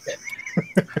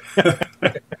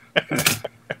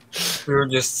 We were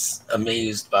just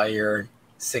amazed by your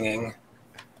singing.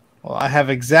 Well, I have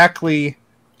exactly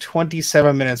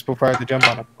 27 minutes before I have to jump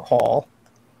on a call.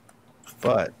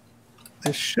 But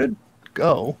this should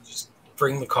go. Just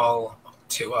bring the call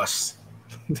to us.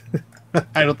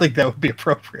 I don't think that would be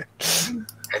appropriate.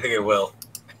 I think it will.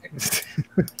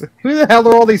 Who the hell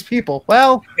are all these people?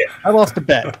 Well, I lost a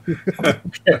bet.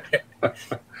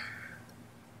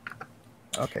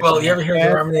 Okay. Well, so you ever hear of the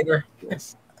Rominator?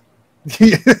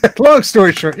 Long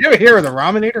story short, you ever hear of the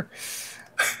Rominator?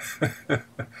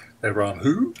 The Rom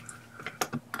who?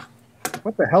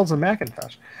 What the hell's a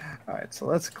Macintosh? All right, so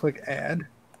let's click Add,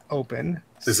 Open.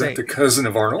 Is save. that the cousin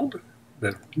of Arnold?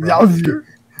 The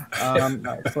All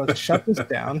right, so let's shut this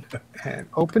down and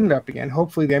open it up again.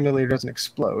 Hopefully the emulator doesn't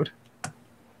explode.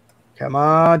 Come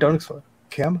on, don't explode.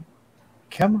 Come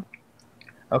on.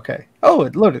 Okay. Oh,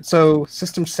 it loaded. So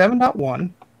system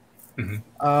 7.1.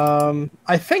 Mm-hmm.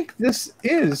 I think this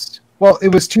is... Well, it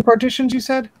was 2 partitions, you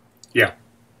said? Yeah.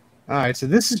 All right, so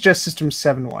this is just system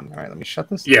 7.1. All right, let me shut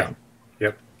this Yeah. down.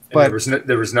 Yep. And But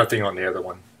there was nothing on the other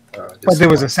one. But there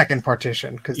was a second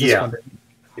partition because this Yeah. one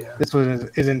Yeah. this one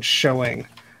isn't showing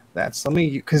that. So let me,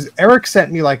 because Eric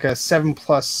sent me like a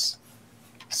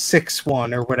 7+6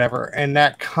 one or whatever, and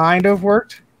that kind of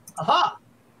worked. Aha!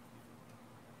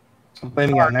 So I'm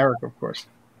blaming it on Eric, of course.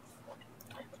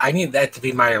 I need that to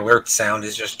be my alert sound.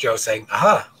 Is just Joe saying,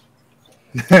 "Aha!"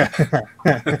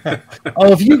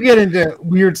 Oh, if you get into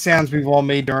weird sounds we've all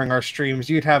made during our streams,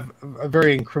 you'd have a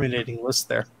very incriminating list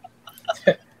there.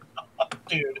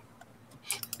 Dude,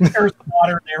 there's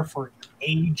water there for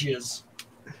ages.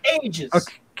 Ages.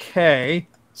 Okay,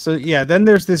 so yeah, then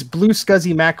there's this Blue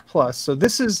SCSI Mac Plus. So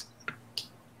this is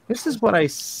what I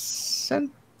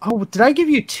sent. Oh, did I give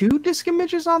you 2 disk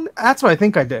images on? That's what I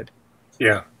think I did.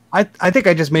 Yeah. I think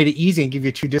I just made it easy and give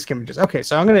you 2 disk images. Okay,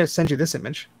 so I'm going to send you this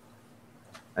image.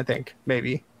 I think,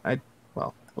 maybe.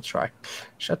 Well, we'll try.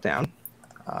 Shut down.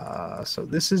 So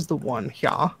this is the one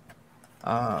here.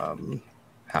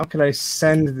 How could I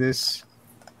send this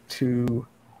to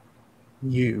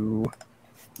you?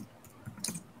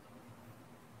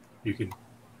 You can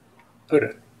put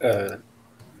it, I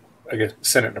guess,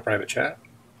 send it in a private chat.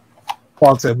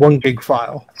 Well, it's a 1 gig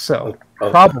file, so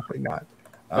probably not.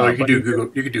 You could do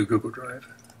Google. You could do Google Drive.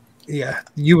 Yeah,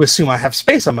 you assume I have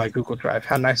space on my Google Drive.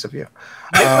 How nice of you.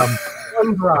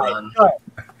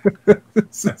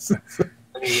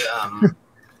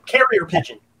 Carrier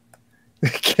pigeon.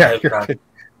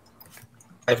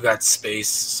 I've got space,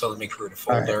 so let me create a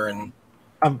folder and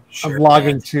I'm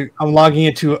logging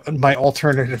into my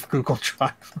alternative Google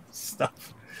Drive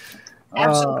stuff.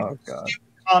 Absolutely. Oh god.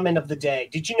 Comment of the day.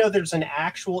 Did you know there's an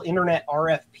actual internet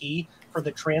RFP for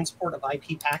the transport of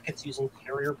IP packets using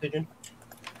carrier pigeon?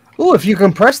 Oh, if you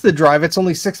compress the drive, it's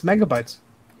only 6 megabytes.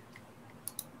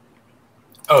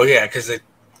 Oh yeah, because it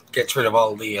gets rid of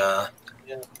all the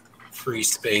free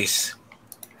space.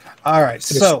 All right,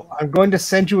 so I'm going to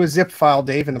send you a zip file,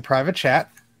 Dave, in the private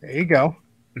chat. There you go.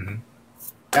 Mm-hmm.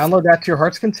 Download that to your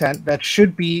heart's content. That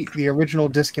should be the original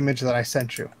disk image that I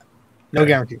sent you. No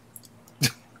guarantee.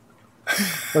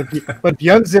 but if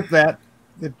you unzip that,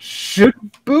 it should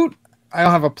boot. I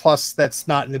don't have a plus that's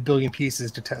not in a billion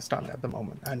pieces to test on at the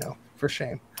moment. I know, for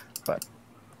shame. But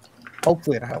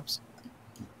hopefully it helps.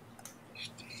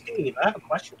 Steve, I have a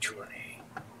question for you.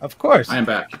 Of course. I am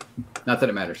back. Not that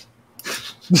it matters.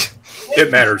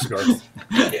 It matters, Garth.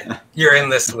 Yeah, you're in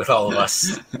this with all of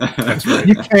us. That's right.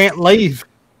 You can't leave.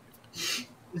 Is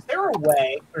there a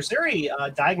way, or is there a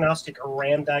diagnostic or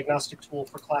RAM diagnostic tool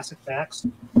for classic Macs?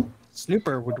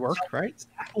 Snooper would work, right?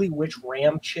 Exactly which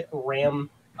RAM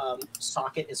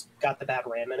socket has got the bad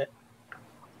RAM in it.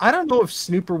 I don't know if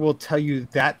Snooper will tell you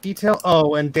that detail.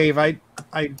 Oh, and Dave,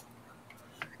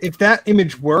 if that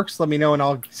image works, let me know, and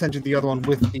I'll send you the other one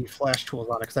with the flash tools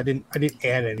on it because I didn't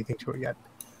add anything to it yet.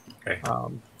 Okay.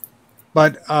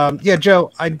 Yeah,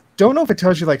 Joe, I don't know if it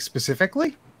tells you like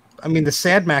specifically. I mean, the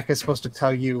SAD Mac is supposed to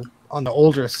tell you on the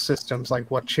older systems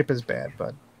like what chip is bad,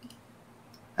 but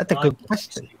that's a good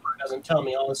question. Snooper doesn't tell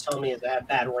me. All it's telling me is that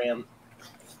bad RAM.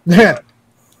 Yeah.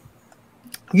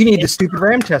 You need the stupid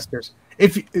RAM testers.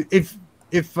 If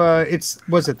it's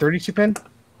was it 32 pin?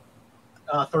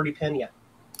 30 pin, yeah.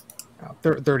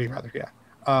 30 rather, yeah.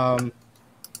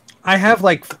 I have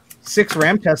like 6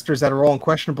 RAM testers that are all in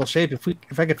questionable shape.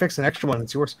 If I could fix an extra one,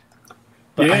 it's yours.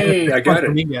 But Yay, I got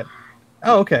it. Yet.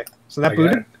 Oh, okay. So that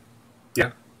booted?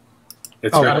 Yeah.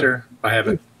 It's right there. I have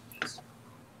it.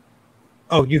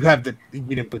 Oh, you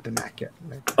didn't boot the Mac yet.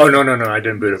 Right? Oh, no, I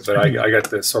didn't boot it, but I got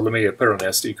this. So let me put it on the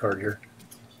SD card here.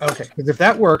 Okay, because if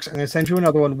that works, I'm going to send you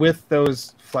another one with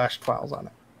those flash files on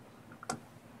it.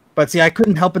 But see, I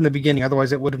couldn't help in the beginning,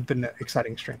 otherwise it would have been an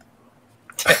exciting stream.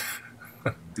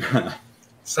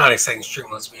 It's not an exciting stream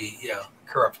unless we,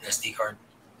 corrupt an SD card.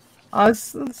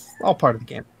 It's all part of the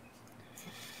game.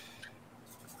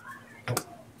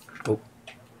 Oh,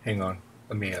 hang on.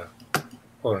 Let me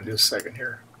hold on just a second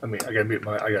here. I gotta mute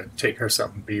I gotta take care of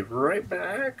something. Be right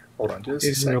back. Hold on just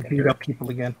a second. Beat up people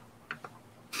again.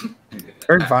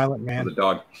 Very violent, man. The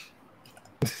dog.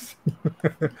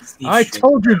 I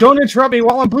told you, don't interrupt me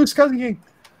while I'm blue scuzzing.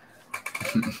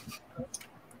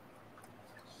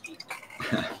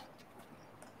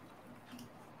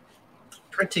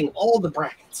 Printing all the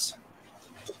brackets.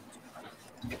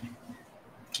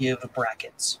 Give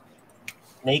brackets.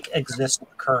 Make, exist,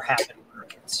 occur, happen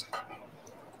brackets.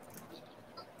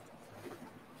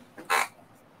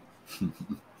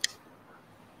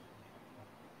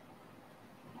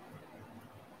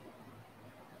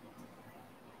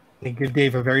 They give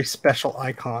Dave a very special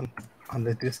icon on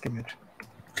the disk image.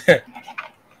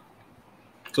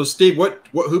 So, Steve, what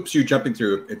hoops are you jumping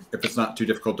through, if it's not too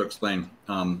difficult to explain,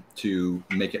 to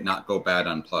make it not go bad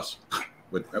on Plus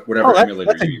with whatever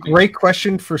emulator that's you're a using? great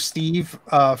question for Steve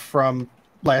from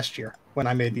last year when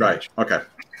I made the image. Okay,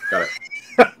 got it.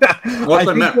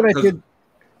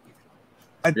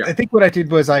 I think what I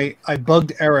did was I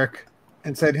bugged Eric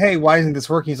and said, "Hey, why isn't this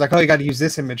working?" He's like, "Oh, you got to use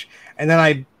this image," and then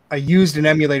I used an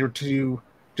emulator to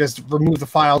just remove the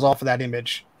files off of that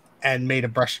image and made a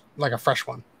fresh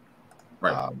one.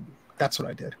 Right. That's what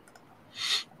I did.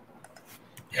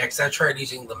 Yeah, because I tried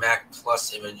using the Mac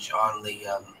Plus image on the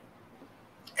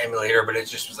emulator, but it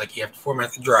just was like you have to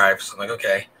format the drive. So I'm like,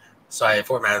 okay. So I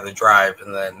formatted the drive,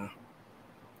 and then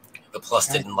the Plus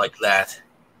didn't like that.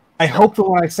 I hope the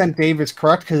one I sent Dave is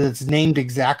correct because it's named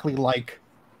exactly like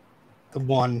the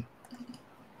one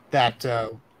that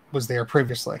was there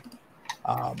previously.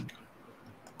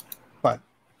 But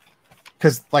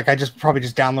because I probably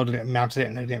just downloaded it and mounted it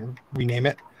and I didn't rename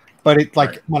it. But it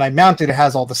when I mounted it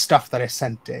has all the stuff that I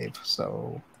sent Dave.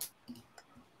 So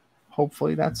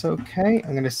hopefully that's okay.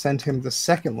 I'm going to send him the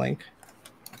second link.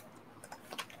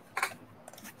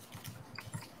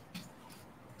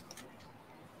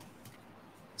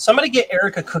 Somebody get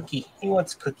Eric a cookie. He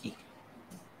wants a cookie.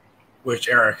 Which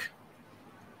Eric?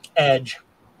 Edge.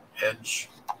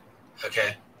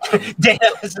 Okay. Damn,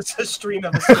 is this a stream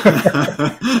of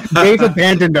Dave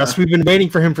abandoned us. We've been waiting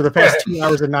for him for the past 2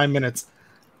 hours and 9 minutes.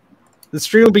 The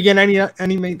stream will begin any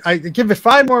I give it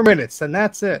 5 more minutes, and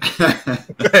that's it.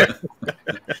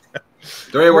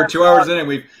 Sorry, we're 2 hours in, and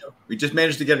we just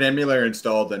managed to get an emulator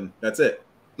installed, and that's it.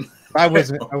 I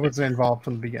wasn't involved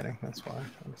from the beginning. That's why.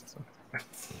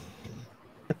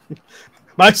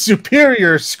 My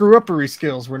superior screw-uppery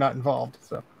skills were not involved.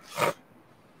 So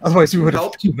otherwise, we would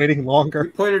have been waiting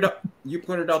longer. You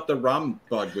pointed out the ROM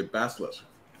bug with Basilisk.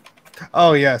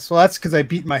 Oh yes, well that's because I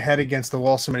beat my head against the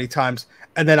wall so many times,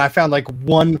 and then I found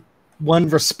one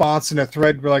response in a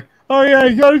thread. We're like, "Oh yeah,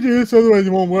 you got to do this, otherwise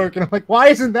it won't work." And I'm like, "Why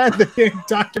isn't that the damn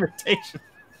documentation?"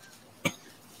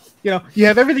 You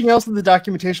have everything else in the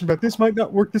documentation, but this might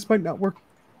not work. This might not work,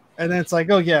 and then it's like,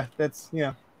 "Oh yeah, that's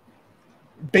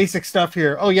basic stuff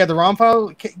here. Oh yeah, the ROM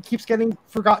file keeps getting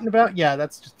forgotten about. Yeah,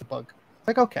 that's just the bug." It's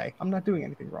like, okay, I'm not doing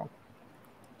anything wrong.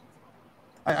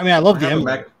 I mean, I love the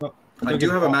emulator. I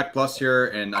do have a Mac Plus here,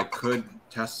 and I could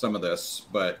test some of this,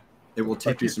 but it will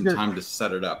take me some time to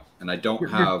set it up, and I don't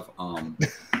have.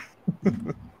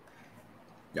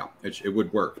 Yeah, it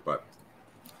would work, but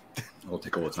it will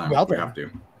take a little time if we have to.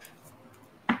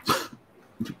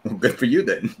 Well, good for you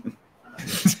then.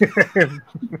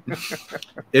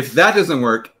 If that doesn't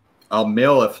work, I'll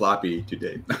mail a floppy to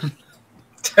Dave.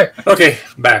 Okay,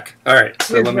 back. All right.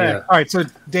 So All right, so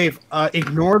Dave,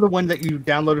 ignore the one that you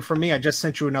downloaded from me. I just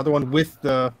sent you another one with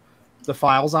the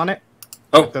files on it.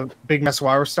 Oh, the big mess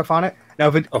wire stuff on it. Now,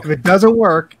 if it doesn't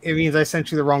work, it means I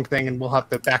sent you the wrong thing, and we'll have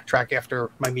to backtrack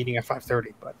after my meeting at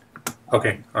 5:30. But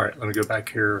okay, all right. Let me go back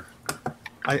here.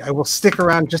 I will stick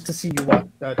around just to see you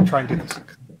try and do this.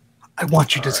 I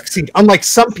want you to succeed, unlike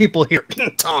some people here,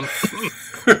 Tom.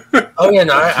 Oh yeah,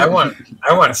 no, I want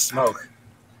to smoke.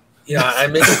 I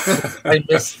miss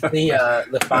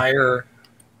the fire.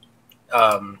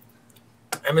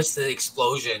 I miss the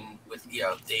explosion with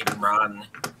Dave and Ron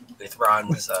with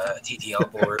Ron's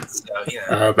TTL board.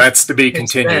 So that's to be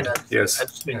continued. Yes, I've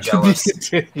just been jealous.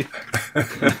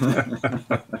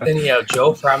 Then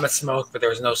Joe promised smoke, but there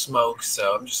was no smoke,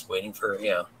 so I'm just waiting for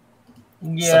some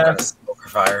kind of smoke or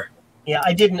fire. Yeah,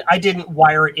 I didn't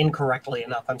wire it incorrectly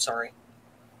enough. I'm sorry.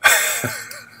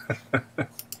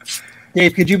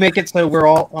 Dave, could you make it so we're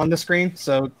all on the screen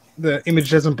so the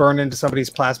image doesn't burn into somebody's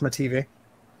plasma TV?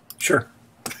 Sure.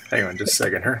 Hang on just a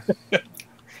second here.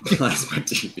 Plasma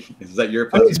TV. Is that your?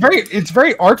 I mean, it's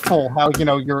very artful how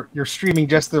you're streaming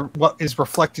just what is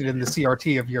reflected in the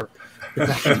CRT of your.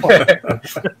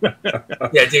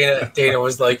 Yeah, Dana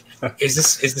was like, "Is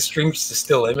the stream just a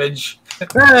still image?"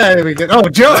 There we go. Oh,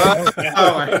 Joe!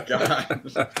 Oh my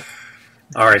god!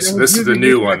 All right, so this is the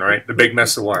new one, right? The big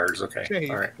mess of wires. Okay.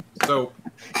 All right. So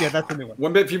yeah, that's the new one.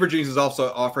 1-Bit Fever Dreams is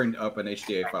also offering up an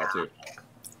HDA file too.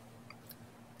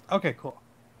 Okay, cool.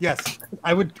 Yes,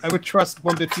 I would trust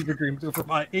 1-Bit Fever Dreams over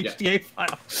my HDA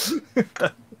file.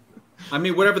 I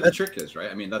mean, whatever the trick is,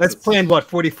 right? I mean, that's planned. What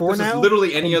 44 now?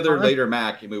 Literally any other later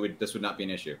Mac, this would not be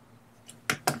an issue.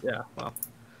 Yeah. Well,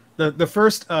 the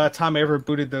first time I ever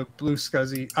booted the Blue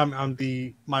SCSI on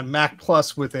my Mac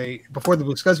Plus before the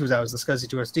Blue SCSI was out, was the SCSI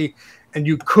 2SD, and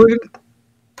you couldn't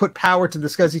put power to the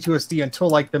SCSI 2SD until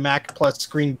like the Mac Plus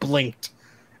screen blinked.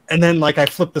 And then, like, I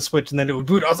flipped the switch, and then it would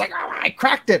boot. I was like, "Oh, I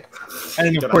cracked it!" And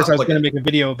then, of course, I was going to make a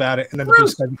video about it. And then the Blue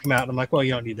SCSI came out, and I'm like, "Well,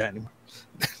 you don't need that anymore."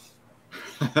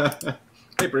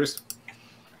 Hey, Bruce.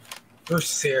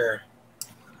 Bruce is here.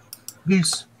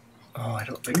 Goose. Oh, I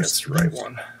don't think that's the right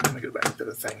one. Let me go back to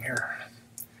the thing here.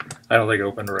 I don't think I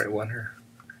opened the right one here.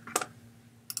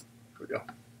 Here we go.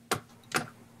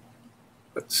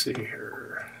 Let's see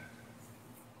here.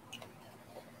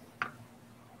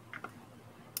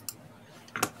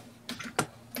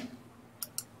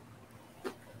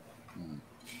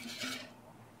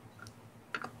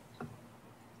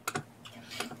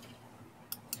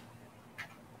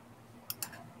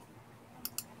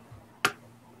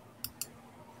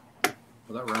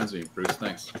 Well, that reminds me, Bruce.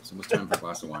 Thanks. It's almost time for a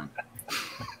glass of wine.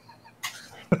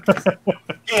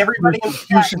 Hey, everybody!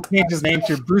 Bruce should change his name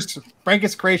to Bruce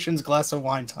Frankus Creations Glass of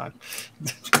Wine Time.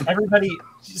 Everybody,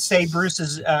 say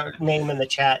Bruce's name in the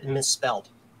chat and misspelled.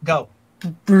 Go.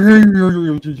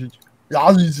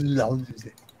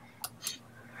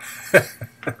 Let's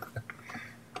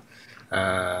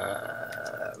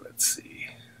see.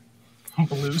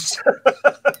 Blues.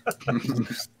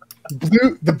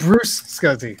 The Bruce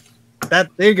SCSI.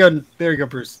 There you go,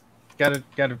 Bruce. Gotta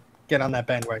get on that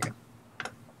bandwagon.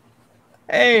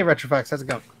 Hey, Retrofox, how's it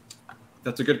going?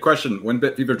 That's a good question.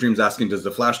 1-Bit Fever Dreams asking, does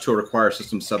the Flash tool require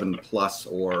System 7 Plus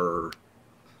or?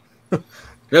 we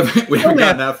haven't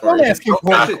gotten that far. Don't ask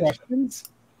important questions.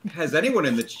 Has anyone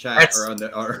in the chat or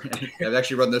have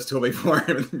actually run this tool before?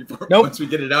 Nope. Once we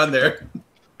get it on there.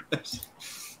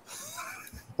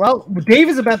 Well, Dave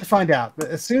is about to find out.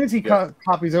 As soon as he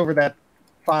copies over that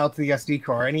file to the SD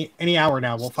card, any hour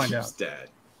now, we'll find out. Dead.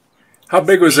 How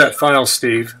big was that file,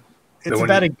 Steve? It's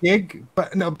about a gig,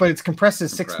 but it's compressed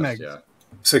as 6 meg. Yeah.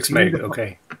 6 meg.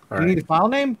 Okay. All right. You need a file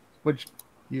name? Which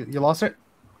you lost it?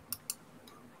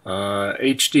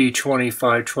 HD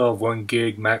 2512 1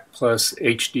 gig Mac Plus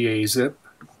HDA zip.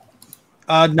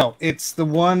 No, it's the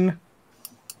one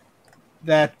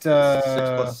that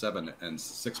 6+7 and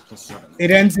 6+7.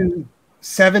 It ends in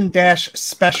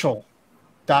 7-special.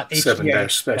 .HDA.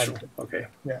 7-special. Okay.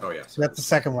 Yeah. Oh yeah. So that's the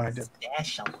second one I did.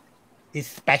 Special. It's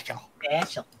special.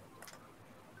 Special.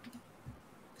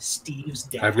 Steve's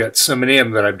dad. I've got so many of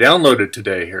them that I've downloaded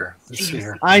today here. Let's see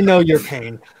here. I know your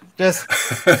pain. Just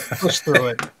push through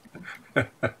it.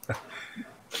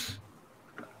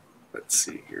 Let's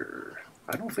see here.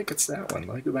 I don't think it's that one.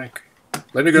 Let me go back.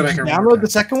 Let me go back and download the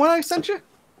second one I sent you?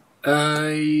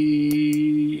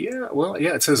 Yeah. Well,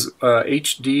 yeah. It says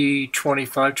HD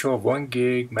 2512 1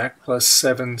 gig Mac Plus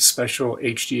 7 special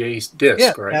HDA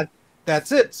disk, right?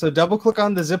 That's it. So double click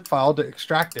on the zip file to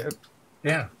extract it.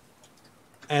 Yeah.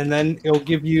 And then it'll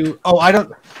give you. Oh, I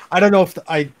don't know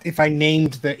if I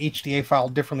named the HDA file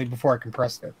differently before I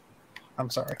compressed it. I'm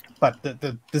sorry, but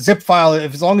the zip file,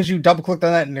 as long as you double click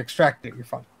on that and extract it, you're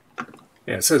fine.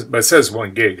 Yeah, it says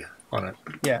 1 gig on it.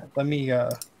 Yeah, let me. Where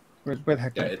the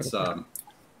heck? Yeah, it's Oh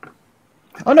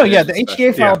no, yeah, the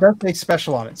HDA file does say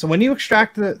special on it. So when you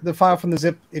extract the file from the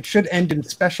zip, it should end in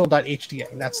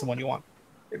special.hda, and that's the one you want.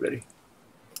 Hey, buddy.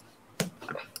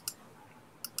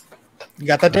 You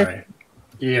got that, Dave? All right.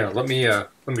 Yeah, let me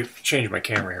change my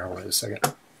camera here. Wait a second.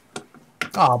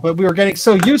 Oh, but we were getting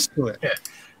so used to it.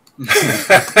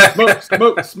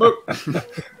 Smoke.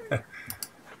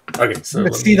 Okay, so I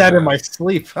can see that in my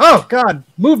sleep. Oh God,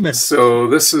 movement. So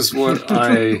this is what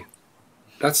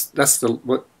that's the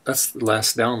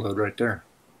last download right there.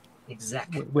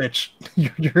 Exactly. Which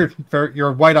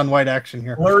you're white on white action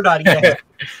here. Blur.exe.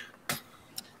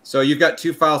 So you've got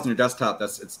 2 files on your desktop.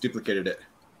 It's duplicated it.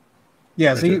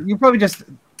 Yeah, so you probably just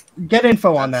get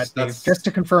info on that, Dave, just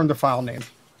to confirm the file name.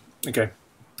 Okay.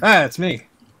 It's me.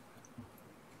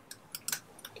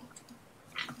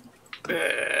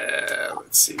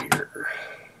 Let's see here.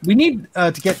 We need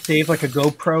to get Dave like a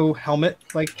GoPro helmet,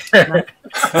 like.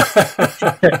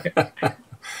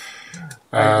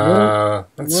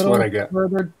 That's what I got.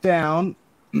 Further down.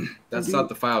 That's not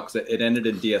the file because it ended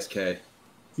in DSK.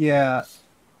 Yeah.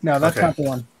 No, that's Okay. not the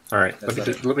one. All right,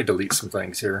 let me delete some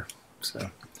things here. So,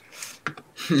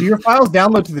 Do your files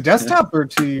download to the desktop or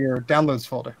to your downloads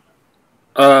folder?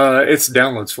 it's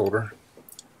downloads folder.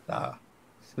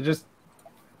 So just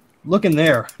look in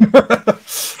there.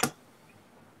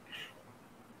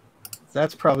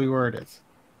 That's probably where it is.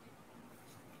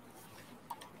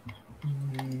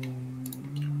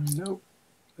 Nope.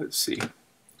 Let's see.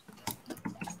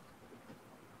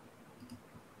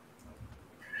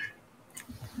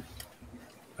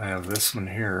 I have this one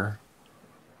here.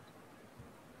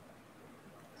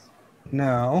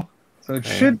 No. So it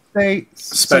Okay. should say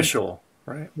Special,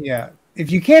 right? Yeah.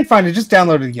 If you can't find it, just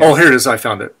download it again. Oh, here it is. I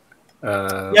found it. Yay.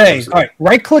 What is it? All right.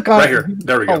 Right click on Right it. here.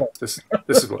 There we go. This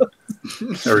is what.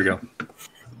 There we go.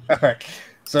 All right.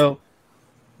 So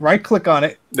right click on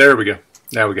it. There we go.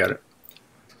 Now we got it.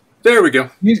 There we go.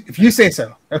 If you say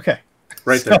so. Okay.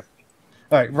 Right So- there.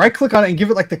 All right. Right click on it and give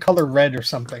it like the color red or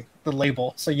something, the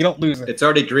label, so you don't lose it. It's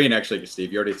already green, actually,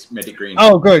 Steve. You already made it green.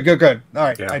 Oh, good. All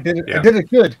right. Yeah, I did it. yeah. I did it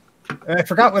good. I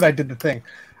forgot what I did the thing.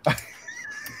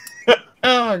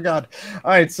 Oh god.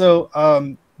 All right. So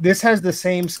this has the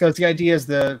same SCSI ID as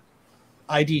the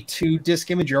ID2 disk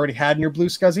image you already had in your blue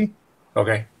SCSI.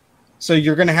 Okay. So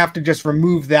you're going to have to just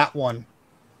remove that one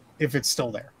if it's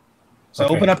still there. So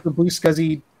Okay. open up the blue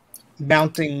SCSI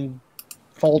mounting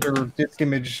folder disk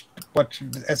image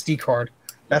SD card.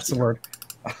 That's the word.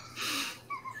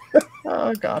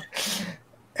 Oh god.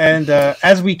 And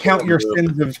as we count your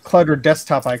sins of cluttered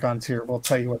desktop icons here, we'll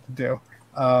tell you what to do.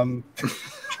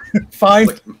 Find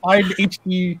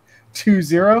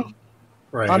HD20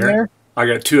 Right on here. there. I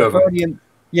got two of them. Already in-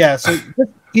 yeah, so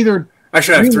just either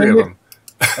Actually, I have three of them.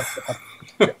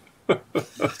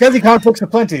 SCSI conflicts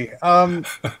aplenty.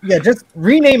 Yeah, just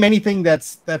rename anything that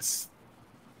is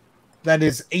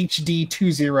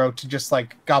HD20 to just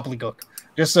like gobbledygook,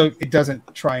 just so it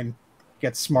doesn't try and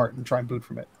get smart and try and boot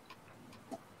from it.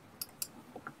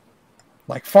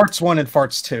 Like farts 1 and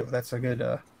farts 2. That's a good.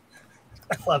 I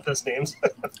love those names.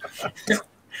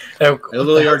 I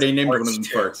literally already named one of them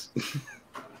farts.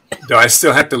 Do I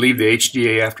still have to leave the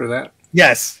HDA after that?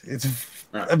 Yes, it's.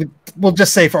 I mean, we'll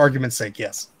just say for argument's sake,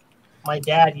 yes. My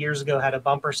dad years ago had a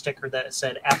bumper sticker that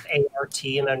said FART,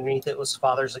 and underneath it was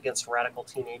Fathers Against Radical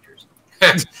Teenagers.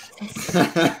 I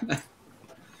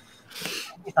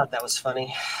thought that was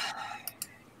funny.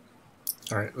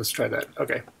 All right, let's try that.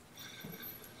 Okay.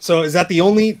 So is that the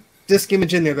only disk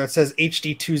image in there that says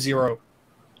HD20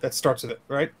 that starts with it,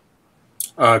 right?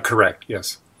 Correct.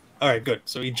 Yes. All right, good.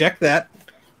 So eject that,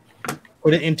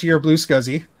 put it into your blue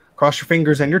SCSI, cross your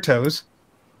fingers and your toes,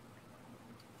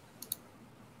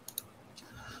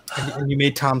 and you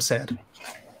made Tom sad.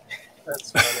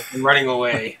 That's funny. I'm running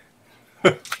away.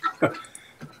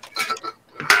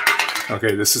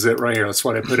 Okay, this is it right here. That's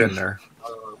what I put in there.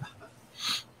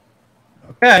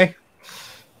 Okay.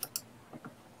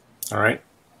 All right.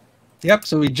 Yep.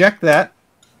 So eject that,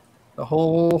 the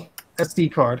whole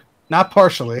SD card, not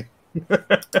partially,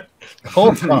 the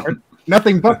whole card,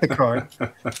 nothing but the card.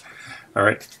 All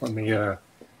right. Let me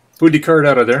put the card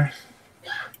out of there.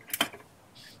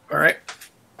 All right.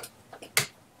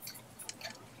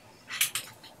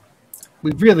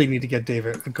 We really need to get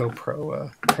David a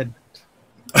GoPro head.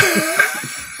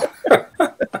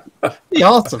 Be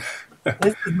awesome.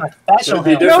 This is my special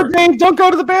That'd be help. No, Dave, don't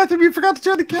go to the bathroom. You forgot to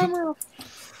turn the camera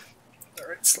off. All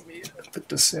right. So let me put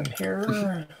this in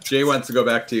here. Jay wants to go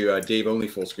back to Dave only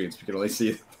full screen, so you can only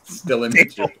see still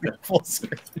image. Full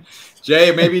screen.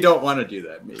 Jay, maybe you don't want to do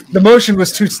that. Maybe. The motion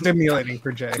was too stimulating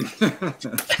for Jay.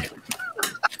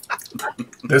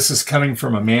 This is coming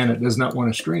from a man that does not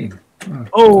want to stream.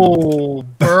 Oh,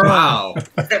 burn. Wow.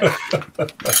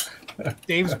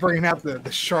 Dave's bringing out the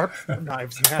sharp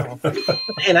knives now.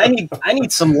 Man, I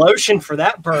need some lotion for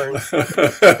that burn.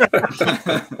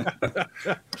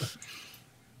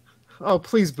 Oh,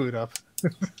 please boot up.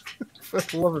 For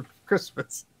the love of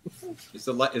Christmas. Is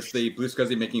the blue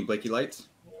SCSI making blinky lights?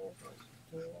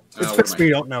 It's what fixed am I- we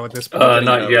don't know at this point.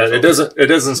 Not yet. It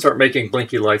doesn't start making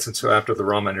blinky lights until after the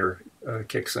Rominator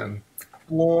kicks in.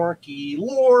 Lorky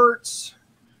lords.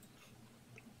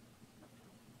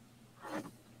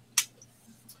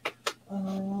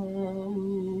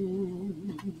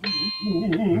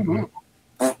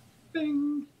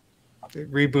 Bing. Did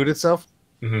it reboot itself?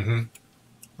 Mm-hmm.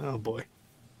 Oh boy.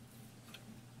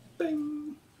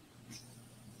 Bing.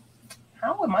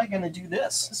 How am I going to do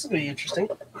this? This is going to be interesting.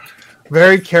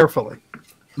 Very carefully.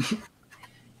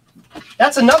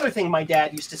 That's another thing my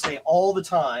dad used to say all the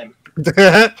time.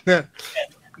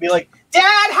 Be like,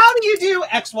 Dad, how do you do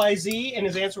XYZ? And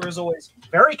his answer was always,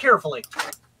 very carefully.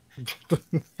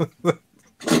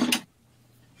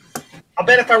 I'll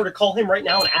bet if I were to call him right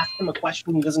now and ask him a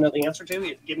question he doesn't know the answer to,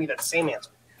 he'd give me that same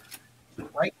answer.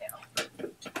 Right now.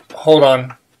 Hold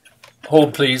on.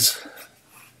 Hold, please.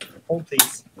 Hold,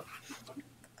 please.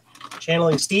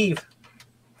 Channeling Steve.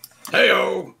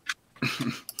 Hey-o!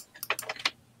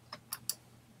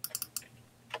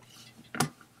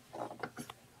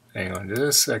 Hang on just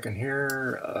a second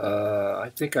here. I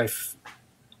think I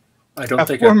don't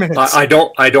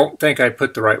think I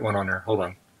put the right one on there. Hold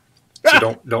on.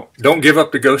 So don't give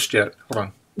up the ghost yet. Hold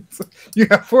on. You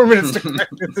have 4 minutes to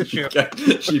correct this issue.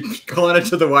 She's calling it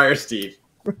to the wire, Steve.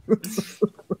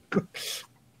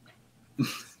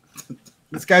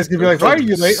 This guy's gonna be like, "Why are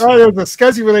you late?" Oh, there's a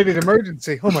SCSI-related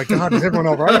emergency. Oh my God, is everyone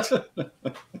all right?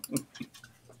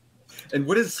 And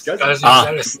what is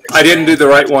SCSI? I didn't do the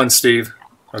right one, Steve.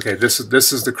 Okay, this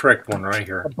is the correct one right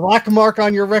here. A black mark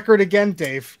on your record again,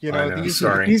 Dave. You know,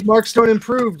 sorry. these marks don't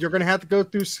improve. You're gonna have to go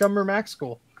through summer Mac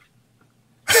school.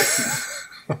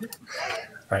 All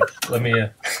right, let me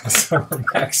summer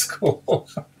Mac school.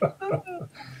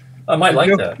 I might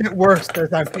like that. It worse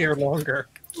as I'm here longer.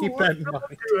 Keep that in mind.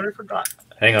 I forgot.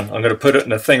 Hang on, I'm going to put it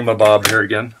in a thingamabob here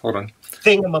again. Hold on.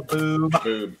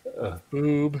 Thingamaboob.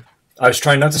 Boob. I was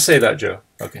trying not to say that, Joe.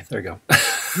 Okay, there you go.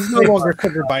 He's no longer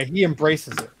triggered by it. He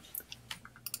embraces it.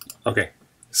 Okay,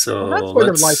 so Well, that's where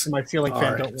the lights in my ceiling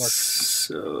fan don't work.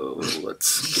 So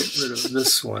let's get rid of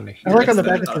this one here. I like on the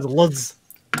back it says Luz.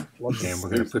 And we're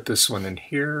going to put this one in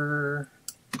here.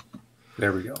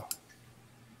 There we go.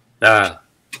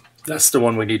 That's the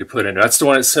one we need to put in. That's the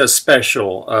one that says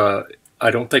special.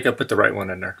 I don't think I put the right one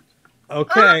in there.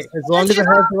 Okay, as long as it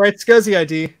has the right SCSI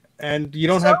ID, and you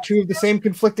don't have two of the same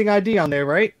conflicting ID on there,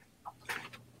 right?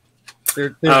 I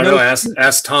don't know.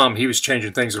 Ask Tom. He was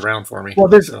changing things around for me. Well,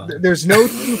 there's no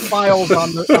two files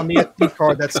on the SD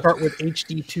card that start with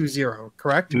HD20,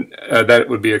 correct? That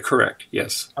would be a correct.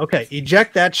 Yes. Okay,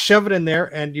 eject that, shove it in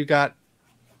there, and you got.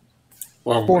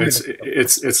 Well,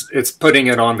 it's putting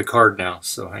it on the card now.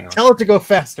 So hang on. Tell it to go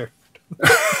faster.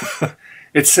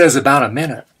 It says about a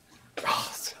minute.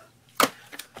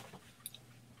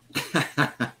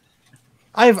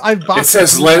 I've bought.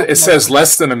 It says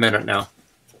less than a minute now.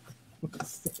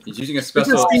 He's using a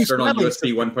special external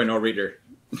USB 1.0 reader.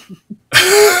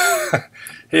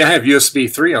 Hey, I have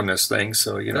USB 3 on this thing,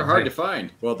 so you know. They're hard to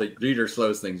find. Well, the reader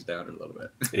slows things down a little bit.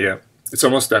 Yeah, it's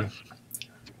almost done.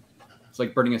 It's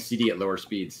like burning a CD at lower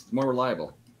speeds. It's more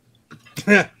reliable.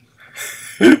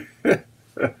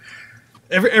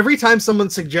 Every time someone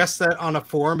suggests that on a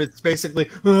forum, it's basically,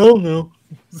 oh no.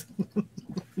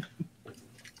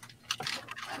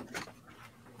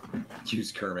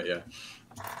 Use Kermit, yeah.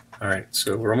 All right,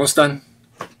 so we're almost done.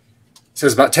 It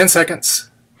says about 10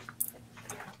 seconds.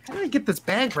 How do I get this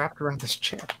bag wrapped around this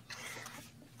chair?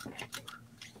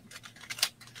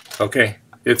 Okay,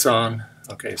 it's on.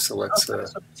 Okay, so let's 10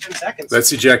 seconds.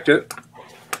 let's eject it,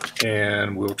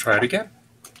 and we'll try it again.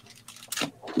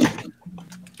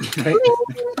 Okay.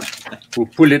 We'll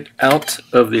pull it out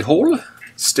of the hole,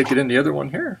 stick it in the other one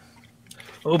here,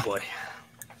 Oh boy.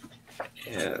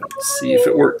 and see if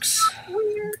it works.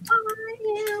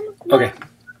 Okay.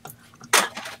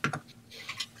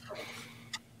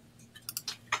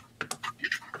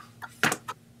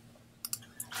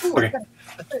 Okay.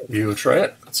 You try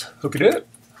it. Let's hook it in.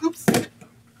 Oops.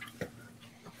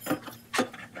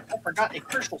 I forgot a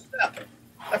crucial step.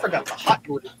 I forgot the hot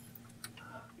glue.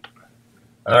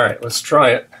 All right, let's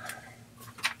try it.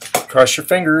 Cross your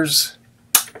fingers.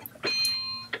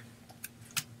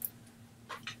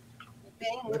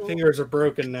 My fingers are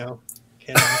broken now.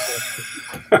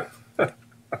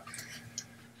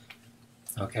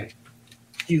 Okay.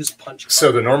 Use punch.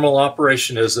 So the normal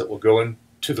operation is that we'll go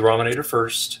into the Rominator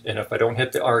first, and if I don't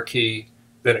hit the R key,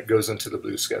 then it goes into the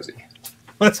blue SCSI.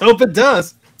 Let's hope it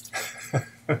does.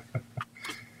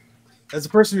 As a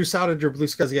person who soldered your blue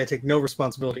SCSI, I take no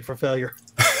responsibility for failure.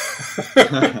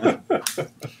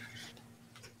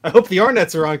 I hope the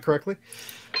R-nets are on correctly.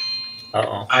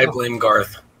 Uh-oh. I blame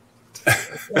Garth.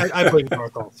 I blame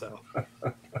Garth also.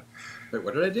 Wait,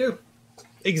 what did I do?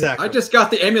 Exactly. I just got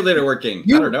the emulator working.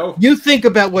 I don't know. You think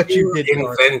about what you did,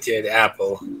 Garth. Invented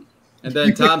Apple. And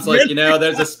then Tom's like,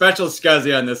 there's a special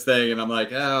SCSI on this thing. And I'm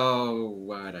like, oh,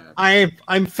 whatever. I'm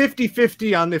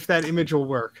 50-50 on if that image will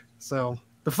work. So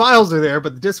the files are there,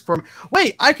 but the disk form.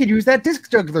 Wait, I could use that disk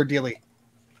juggler dealie.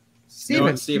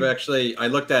 Steven. Steve, actually, I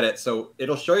looked at it. So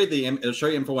it'll show you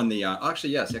info on the.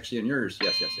 Actually, yes. Actually, in yours,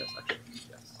 yes. Actually,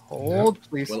 yes. Hold,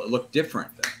 please. Well, it looked different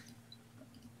then.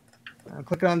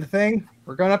 Clicking on the thing.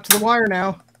 We're going up to the wire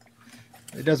now.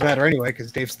 It doesn't matter anyway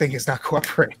because Dave's thing is not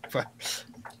cooperating. But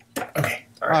Okay.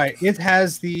 all right, it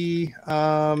has the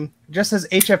just says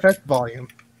HFS volume.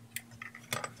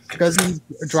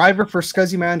 SCSI driver for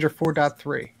SCSI Manager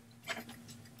 4.3.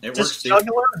 It works. Disc Steve.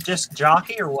 juggler, disc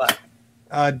jockey, or what?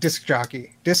 Disk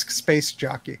jockey, disk space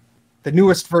jockey. The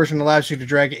newest version allows you to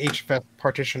drag a HFS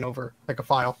partition over like a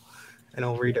file, and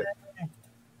it'll read it.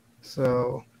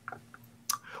 So,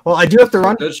 well, I do have to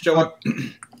run. It does show up.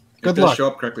 Good It does luck. show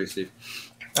up correctly, Steve.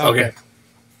 Okay.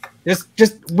 Just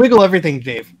wiggle everything,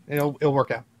 Dave. And it'll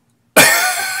work out.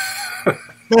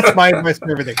 That's my advice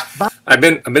for everything. Bye. I've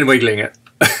been wiggling it.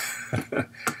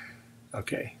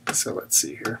 Okay, so let's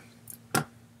see here.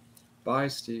 Bye,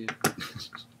 Steve.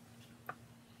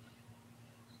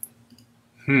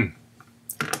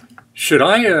 Should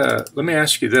I, let me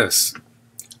ask you this.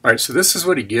 All right, so this is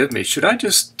what he gave me. Should I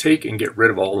just take and get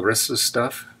rid of all the rest of the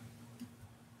stuff?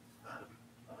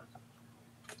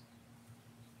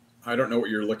 I don't know what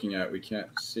you're looking at. We can't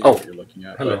see Oh, what you're looking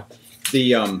at. hello. But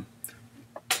the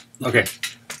Okay,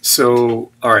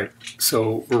 so, all right,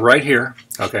 so we're right here.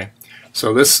 Okay,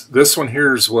 so this one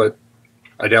here is what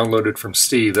I downloaded from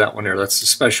Steve, that one there. That's the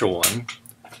special one.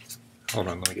 Hold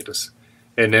on, let me get this.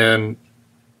 And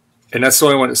that's the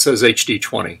only one that says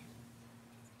HD20.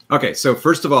 Okay, so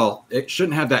first of all, it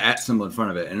shouldn't have that @ symbol in front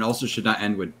of it, and it also should not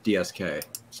end with DSK.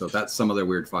 So that's some other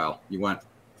weird file. You want?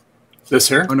 This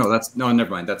here? Oh no, never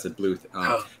mind. That's a blue.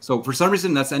 Oh. So for some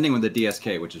reason, that's ending with the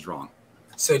DSK, which is wrong.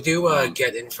 So do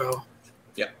get info.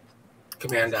 Yeah.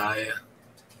 Command I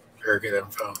or get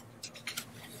info.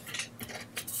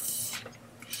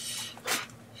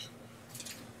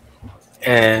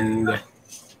 And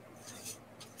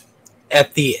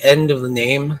at the end of the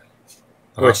name,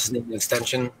 where it's just an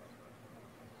extension.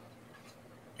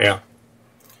 Yeah.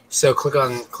 So click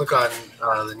on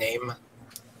the name.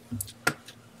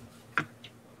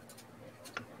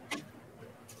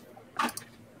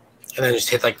 And then just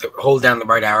hit hold down the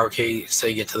right arrow key so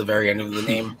you get to the very end of the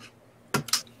name.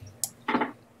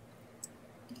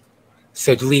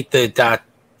 So delete the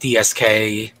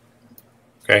 .dsk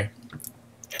Okay.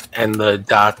 and the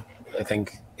dot. I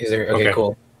think is there. Okay, Okay.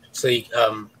 cool. So you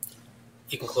can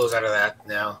close out of that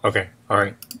now. Okay. All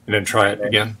right. And then try it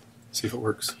again. See if it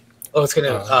works. Oh, it's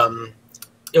gonna.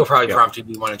 It'll probably yeah. prompt you.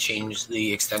 Do you want to change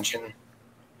the extension?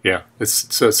 Yeah.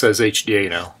 So it says HDA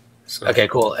now. So Okay,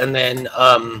 cool. And then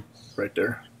right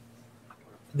there.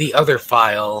 the other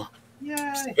file,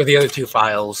 Yay. or the other two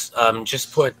files,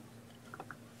 just put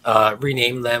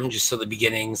rename them just so the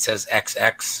beginning says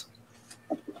XX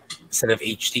instead of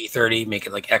HD30. Make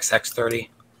it like XX30,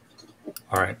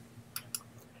 All right.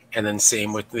 and then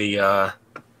same with the.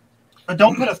 But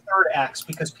don't put a third X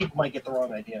because people might get the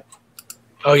wrong idea.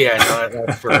 Oh yeah, no,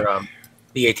 that's for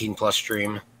the 18+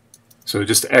 stream. So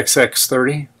just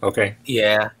XX30. Okay.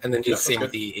 Yeah, and then do Yeah, the same okay.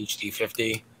 with the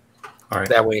HD50. All right.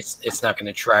 That way, it's not going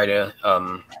to try to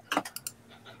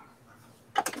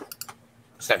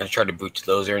it's not going to try to boot to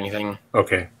those or anything.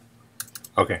 Okay.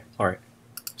 Okay. All right.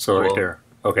 So right Cool. there.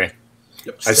 Okay.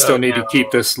 Yep. I still need to keep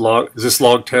this log. Is this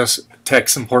log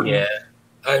text important? Yeah,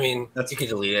 I mean, That's- you can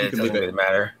delete you it. It can doesn't leave it. really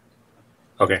matter.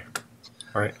 Okay.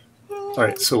 All right. All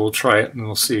right. So we'll try it and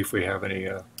we'll see if we have any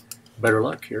better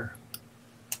luck here.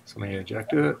 So let me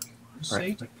eject it. All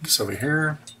right. Put this over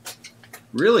here.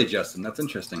 Really, Justin? That's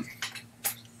interesting.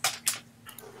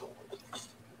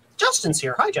 Justin's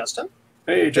here. Hi, Justin.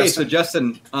 Hey, Hey, Justin. so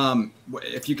Justin,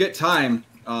 if you get time,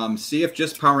 see if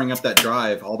just powering up that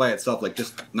drive all by itself, like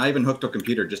just not even hooked to a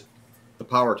computer, just the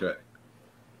power to it,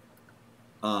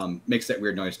 makes that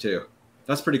weird noise too.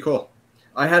 That's pretty cool.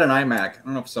 I had an iMac. I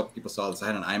don't know if some people saw this. I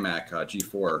had an iMac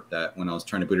G4 that when I was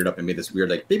trying to boot it up, it made this weird,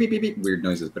 like beep, beep, beep, beep, weird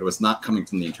noises, but it was not coming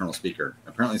from the internal speaker.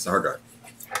 Apparently it's the hard drive.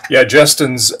 Yeah,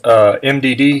 Justin's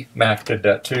MDD Mac did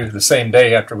that too. The same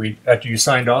day after you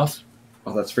signed off.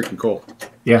 Oh, that's freaking cool.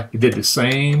 Yeah, he did the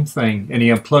same thing, and he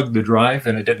unplugged the drive,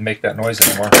 and it didn't make that noise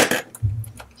anymore.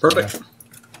 Perfect.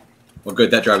 Well, good.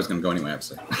 That drive is going to go anyway,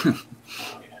 obviously.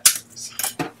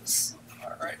 All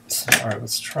right. All right.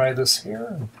 Let's try this here.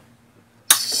 And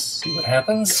see what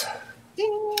happens.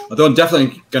 Although I'm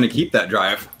definitely going to keep that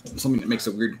drive. Something that makes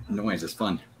a weird noise is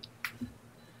fun.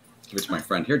 Give it to my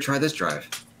friend. Here, try this drive.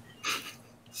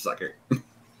 Sucker.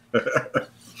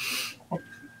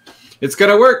 It's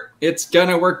going to work. It's going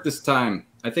to work this time.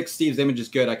 I think Steve's image is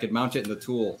good. I could mount it in the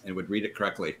tool and it would read it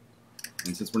correctly.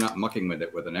 And since we're not mucking with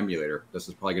it with an emulator, this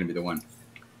is probably going to be the one.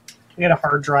 We had a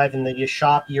hard drive in the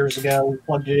shop years ago. We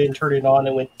plugged it in, turned it on,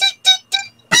 and went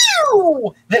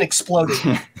pew! Then exploded.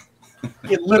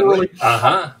 It literally.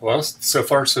 Well, so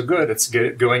far so good. It's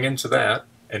going into that,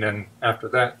 and then after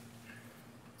that,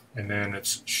 And then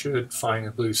it should find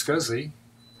the blue SCSI.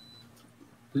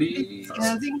 Please.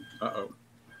 SCSI. Uh-oh.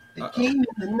 It came in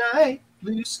the night.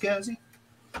 Blue SCSI.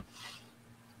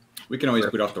 We can always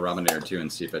boot off the Rominator too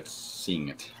and see if it's seeing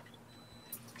it.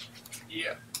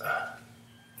 Yeah.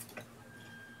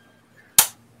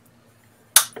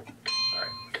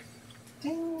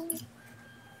 Ding.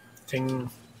 Ding.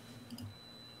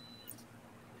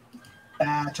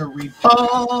 Battery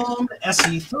bomb.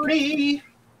 SE30.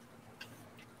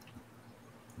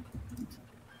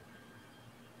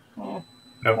 Oh,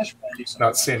 Nope. I should probably do something.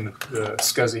 Not seeing the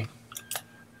SCSI.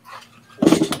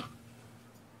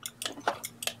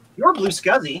 Your blue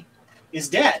SCSI is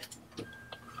dead.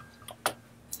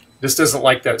 This doesn't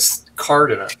like that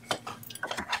card in it.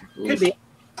 Could be.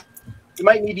 You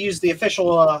might need to use the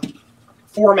official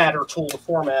formatter tool to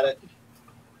format it.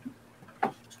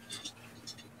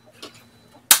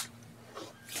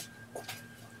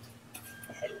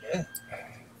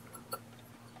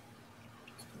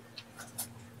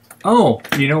 Oh,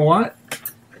 you know what?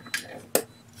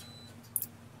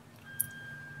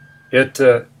 It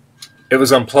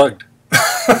was unplugged.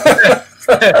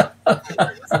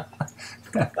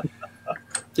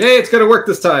 Yay, it's gonna work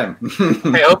this time.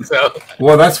 I hope so.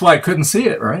 Well, that's why I couldn't see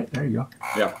it, right? There you go.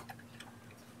 Yeah.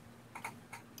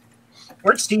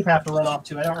 Where'd Steve have to run off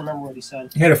to? I don't remember what he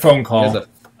said. He had a phone call. There's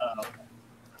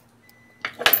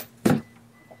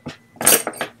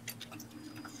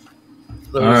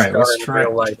Those All right, let's are try it.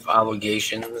 real life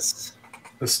obligations.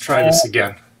 Let's try this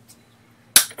again.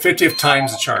 50th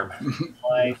time's the charm.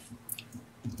 Life.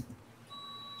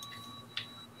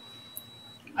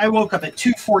 I woke up at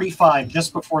 2:45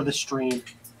 just before the stream.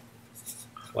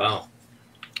 Wow.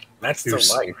 That's the Here's-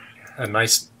 life. A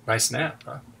nice nap,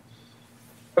 huh?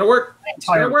 gonna work. My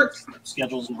entire It works.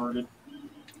 schedule's inverted.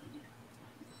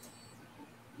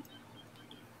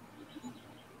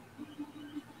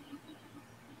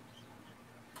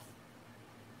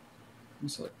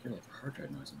 It's like hard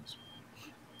drive noise on this.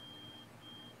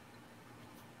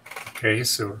 Okay,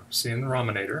 so we're seeing the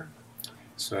Rominator.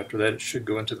 So after that, it should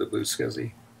go into the blue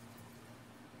SCSI.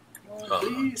 Come on,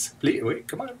 please. Please, wait,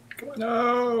 come on.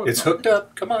 No, It's hooked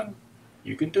up. Come on.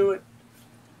 You can do it.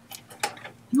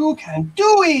 You can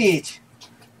do it!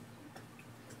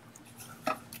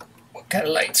 What kind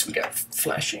of lights we got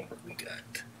flashing? We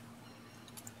got.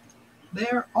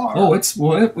 There are. Oh,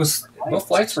 it was.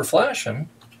 Both lights were flashing.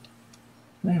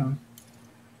 Hang on.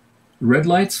 Red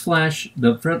lights flash.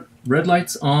 The red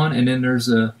light's on, and then there's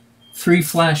 3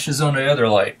 flashes on the other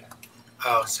light.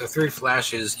 Oh, so 3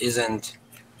 flashes isn't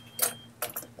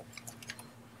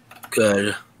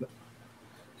good.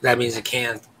 That means it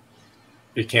can't.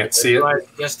 You can't see it.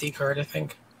 The SD card, I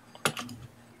think.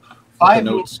 5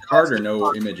 no minutes card or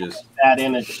no images. that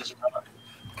image.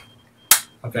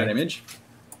 That image.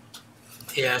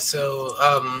 Yeah. So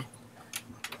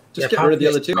Just Yeah, get pop rid of the the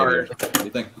other two. SD Maybe. card. What do you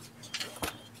think?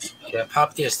 yeah,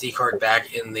 pop the SD card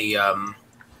back in the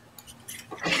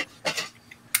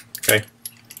Okay.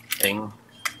 thing.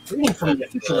 Reading from the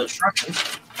official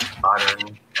instructions.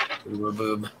 Modern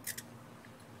boob.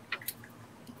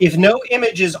 If no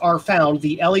images are found,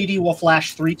 the LED will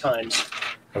flash 3 times.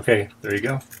 Okay, there you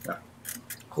go.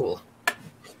 Cool.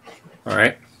 All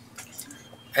right.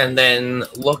 And then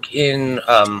look in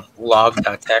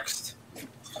log.txt.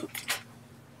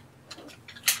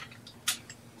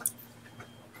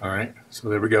 All right. So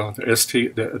there we go. That's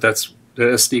the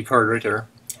SD card right there.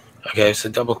 Okay, so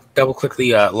double click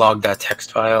the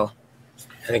log.txt file,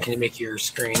 and then can you make your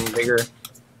screen bigger?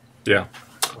 Yeah.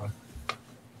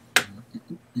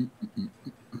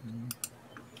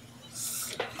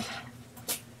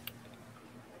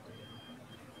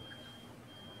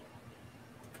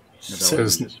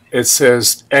 It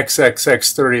says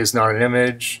XXX30 is not an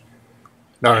image.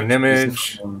 Not an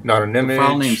image. Not an image. The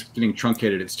file name's getting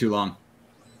truncated. It's too long.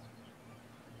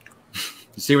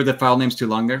 You see where the file name's too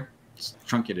long there? It's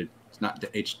truncated. It's not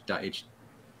the H.H.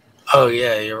 Oh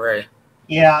yeah, you're right.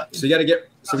 Yeah. So you got to get.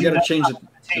 So we got to change it.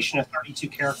 Limitation of 32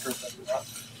 characters.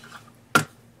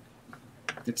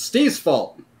 It's Steve's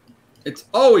fault. It's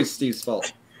always Steve's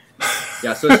fault.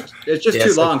 Yeah. So it's just Yeah,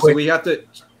 too so long. quick. So we have to.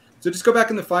 So just go back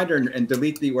in the Finder and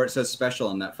delete the where it says special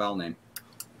in that file name.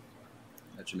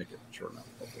 That should make it short enough.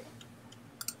 Hopefully.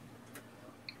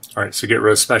 All right. So get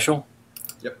rid of special.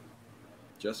 Yep.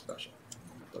 Just special.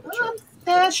 Double I'm check.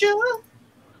 special.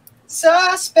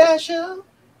 So special.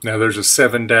 Now there's a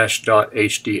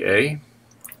 7-.HDA.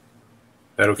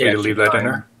 That okay Yeah, to it leave should be that in fine.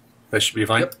 there? That should be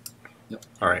fine? Yep. Yep.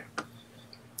 All right.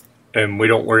 And we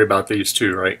don't worry about these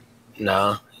two, right?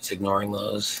 No, it's ignoring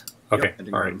those. Okay. Yep,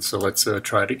 All right. So let's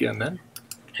try it again then.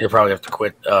 You'll probably have to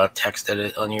quit text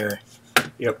edit on your.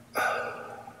 Yep.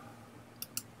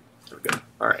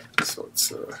 All right, so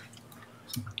let's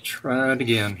try it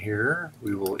again here.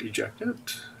 We will eject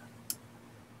it.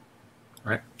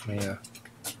 All right, let me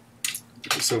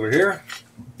get this over here.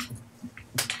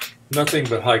 Nothing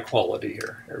but high quality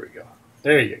here. There we go.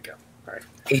 There you go. All right.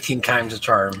 18 times the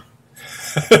charm.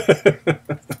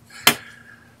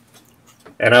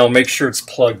 And I'll make sure it's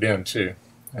plugged in too.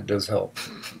 That does help.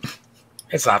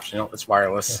 It's optional. It's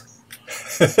wireless.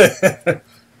 Let's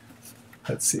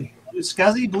see.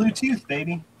 Scuzzy Bluetooth,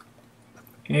 baby.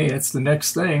 Hey, that's the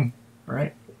next thing,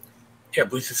 right? Yeah,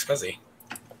 Bluetooth SCSI.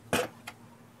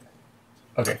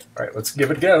 Okay, all right, let's give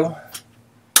it a go.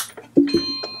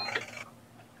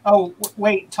 Oh,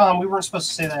 wait, Tom, we weren't supposed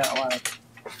to say that out loud.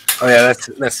 Oh yeah, that's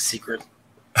a secret.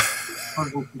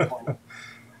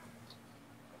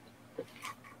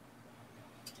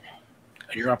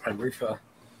 You're up on refill.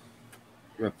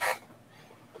 Yep.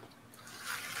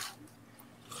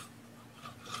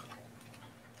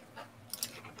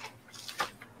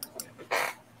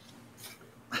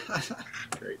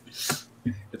 Great.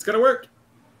 It's gonna work.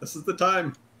 This is the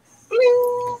time.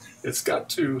 It's got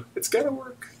to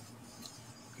work.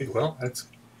 Okay, well, that's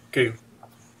okay.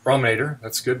 Rominator,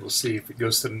 that's good. We'll see if it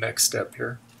goes to the next step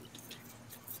here.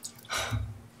 Come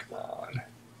on.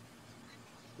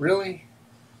 Really?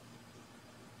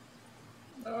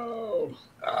 Oh.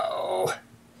 Oh.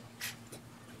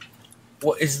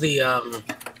 What is the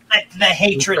The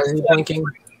hatred. blinking?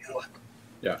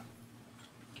 Yeah.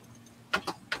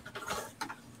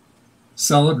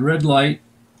 Solid red light,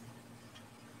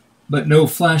 but no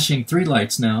flashing 3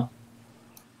 lights now.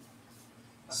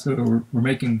 So we're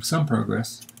making some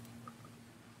progress.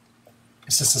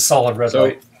 It's just a solid red So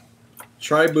light.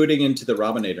 try booting into the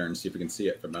Rominator and see if we can see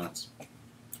it for mounts.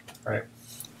 All right.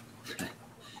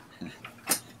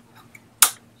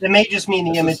 It may just mean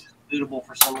the This image is- is bootable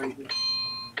for some reason.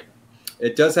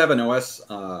 It does have an OS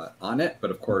on it,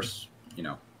 but of course, you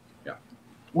know,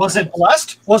 Was it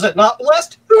blessed? Was it not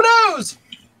blessed? Who knows?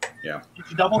 Yeah. Did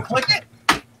you double click it?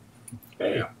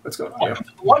 Hey, let's go. Yeah. The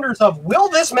wonders of will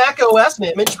this Mac OS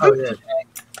image Oh, boot? yeah.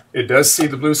 It does see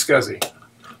the blue SCSI.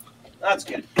 That's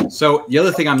good. So the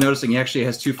other thing I'm noticing, he actually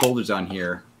has 2 folders on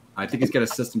here. I think he's got a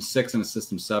System 6 and a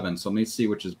System 7. So let me see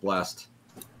which is blessed.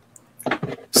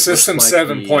 System like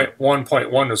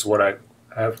 7.1.1 is what I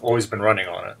have always been running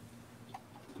on it.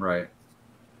 Right.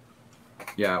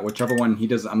 Yeah, whichever one he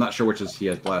does. I'm not sure which is he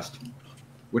has blessed.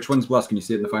 Which one's blessed? Can you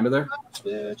see it in the Finder there?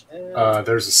 Switch and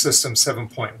There's a System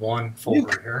 7.1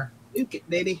 folder here. nuke it,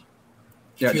 baby.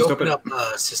 Yeah, If you just open open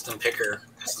up System Picker,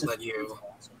 this will let you.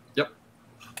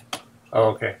 Oh,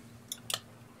 okay.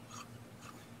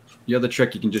 The other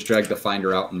trick, you can just drag the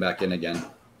Finder out and back in again.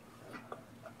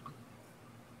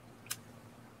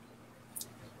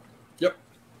 Yep.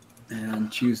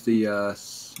 And choose the,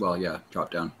 well, yeah,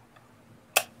 drop down.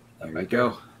 There you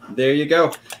go. There you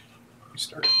go.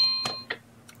 Restart.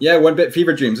 Yeah, 1-bit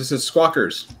fever dreams. This is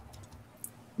Squawkers.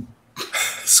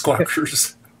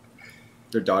 Squawkers.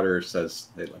 Their daughter says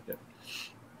they liked it.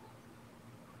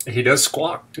 He does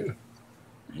squawk too.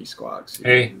 He squawks.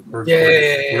 Hey, we're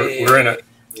Yay. in it.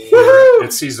 Woohoo!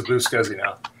 It sees the blue SCSI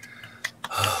now.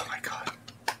 Oh my god.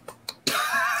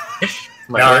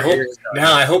 My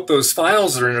Now I hope those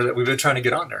files are in there that we've been trying to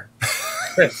get on there.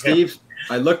 Steve,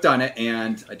 I looked on it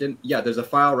and I didn't. Yeah, there's a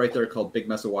file right there called Big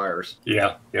Mess of Wires.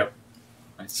 Yeah, yep.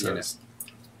 I see So it.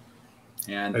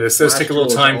 And it does take a little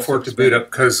Flash time tools for it to boot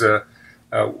up because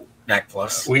Mac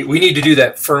Plus. we need to do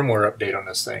that firmware update on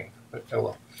this thing. But oh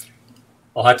well.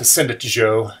 I'll have to send it to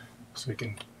Joe so we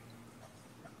can,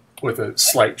 with a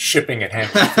slight shipping and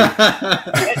handling.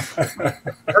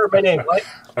 Heard my name, what?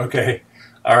 Okay.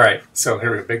 All right. So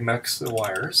here we go. Big Max the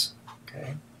wires.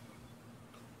 Okay.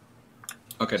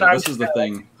 Okay, now this is the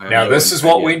thing. Now this is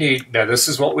what we need. Now this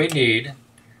is what we need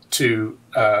to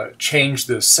change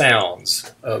the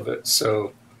sounds of it.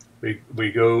 So we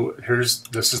go.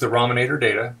 This is the Rominator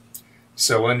data.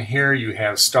 So in here you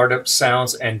have startup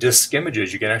sounds and disk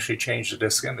images. You can actually change the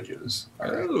disk images.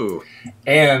 All right. Oh,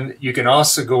 And you can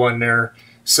also go in there.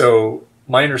 So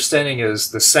my understanding is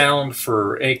the sound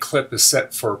for any clip is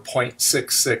set for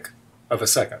 0.66 of a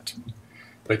second.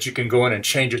 But you can go in and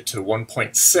change it to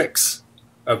 1.6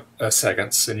 of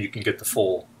seconds and you can get the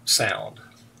full sound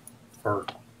or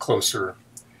closer.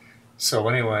 So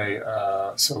anyway,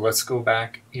 so let's go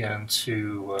back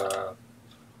into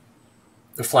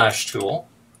the Flash tool.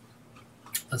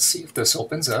 Let's see if this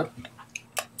opens up.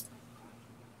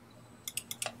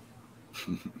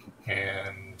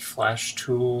 And Flash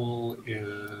tool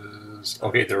is,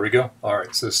 okay, there we go. All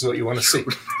right, so this is what you want to see.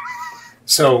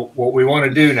 So what we want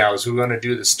to do now is we want to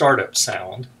do the startup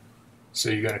sound. So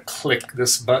you're going to click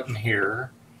this button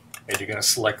here, And you're going to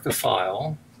select the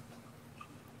file,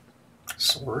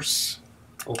 source,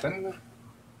 open,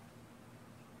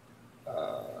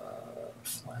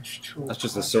 flash tool. That's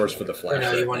just the source for the Or flash.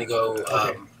 now you want to go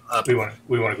Okay. up. We want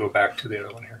to go back to the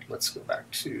other one here. Let's go back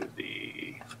to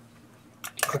the.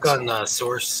 Click on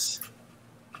source.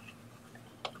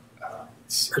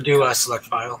 Let's, Or do select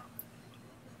file.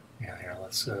 yeah, here.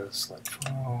 Let's select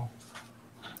file.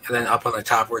 And then up on the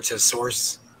top where it says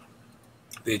source,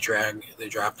 the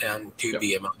drop down to Yep.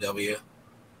 BMOW. There we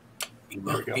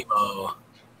go. BMO.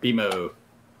 BMO.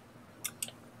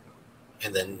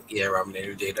 And then, yeah,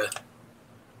 Rominator data.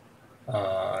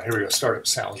 Here we go. Startup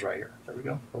sounds right here. There we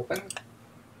go. Open.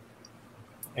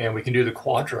 And we can do the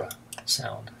quadra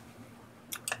sound.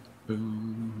 Okay,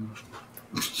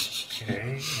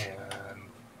 and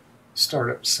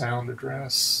startup sound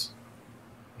address.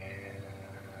 And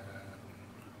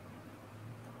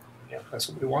yeah, that's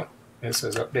what we want. It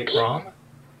says update ROM.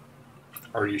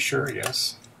 Are you sure?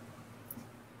 Yes.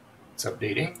 It's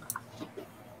updating.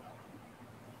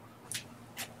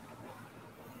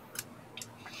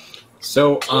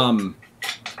 So,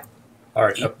 All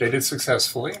right, updated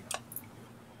successfully.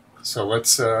 So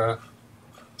let's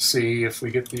see if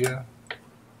we get the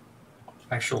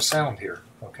actual sound here.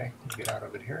 Okay, get out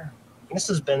of it here. This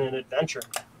has been an adventure.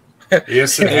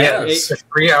 Yes, it Yeah, has.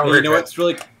 3 hours. you know what's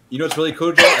really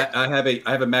cool, Joe? I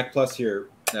have a Mac Plus here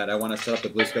that I want to set up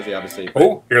with Blue SCSI, obviously. but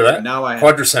Oh, hear that? now I have,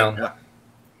 Quadra sound. Yeah.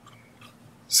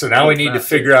 So now we need to Fast.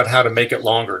 figure out how to make it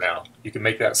longer now. You can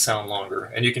make that sound longer.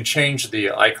 And you can change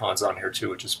the icons on here too,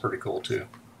 which is pretty cool too.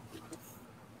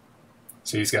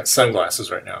 So he's got sunglasses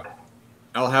right now.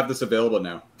 I'll have this available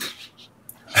now.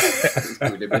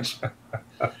 Good image.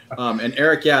 And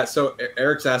Eric, yeah. So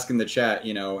Eric's asking the chat,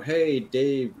 hey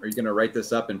Dave, are you going to write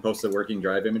this up and post the working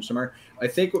drive image somewhere? I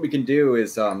think what we can do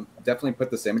is definitely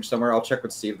put this image somewhere. I'll check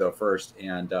with Steve though first,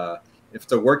 and if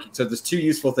it's a working, so there's two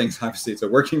useful things. Obviously, it's a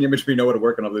working image. We know what to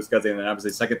work on Blue SCSI, and then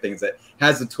obviously, second thing is that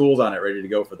has the tools on it ready to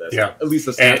go for this. Yeah. At least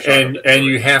a snapshot. And of it.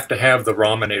 you have to have the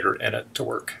Rominator in it to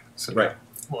work. So, Right.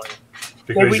 Boy.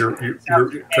 Because Well,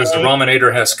 because the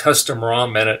Rominator has custom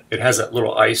ROM in it. It has that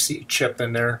little IC chip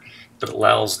in there that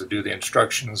allows to do the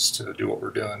instructions to do what we're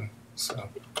doing. So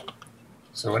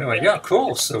anyway, yeah,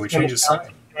 cool. So we change the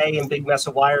sign. And big mess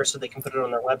of wires so they can put it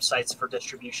on their websites for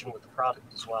distribution with the product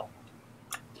as well.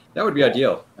 That would be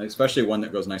ideal, especially one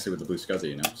that goes nicely with the Blue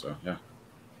SCSI, So yeah.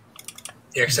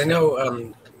 Yeah, because I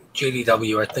know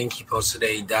JDW, I think he posted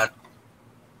a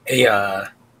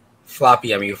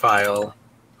floppy MU file,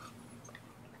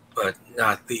 but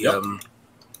not the Yep.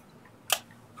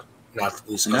 not the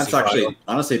Blue SCSI And that's file. actually,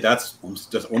 honestly, that's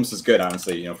almost as good,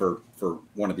 honestly, for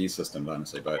one of these systems,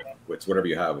 honestly. But it's whatever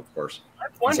you have, of course. I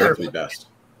It's wonder, hopefully best.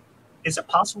 is it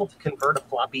possible to convert a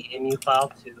floppy EMU file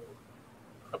to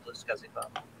a Blue SCSI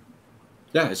file?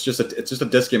 Yeah, it's just a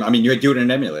disk game. I mean, you do it in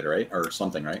an emulator, right, or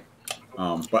something, right?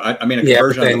 But I mean, a Yeah,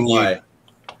 but conversion on then the fly.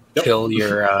 Yep. Kill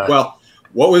your Well,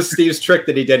 what was Steve's trick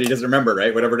that he did? He doesn't remember,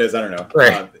 right? Whatever it is, I don't know.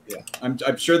 Right. Yeah,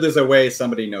 I'm sure there's a way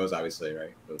somebody knows, obviously,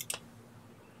 right? But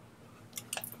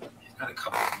got a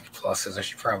couple of pluses. I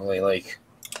should probably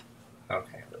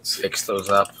Okay, let's see. fix those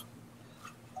up.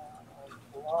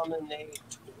 Rominator.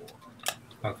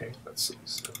 Okay, let's see.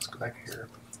 So let's go back here.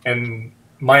 And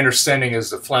my understanding is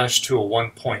the Flash Tool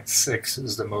 1.6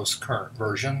 is the most current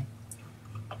version.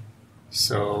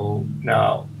 So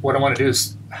now what I want to do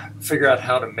is figure out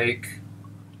how to make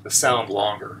the sound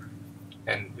longer.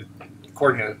 And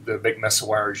according to the big mess of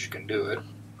wires, you can do it.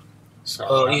 So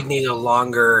Oh, you need a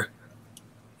longer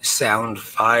sound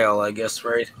file, I guess,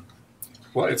 right?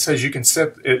 well, it says you can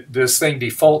set it. This thing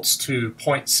defaults to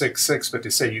 0.66, but they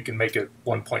say you can make it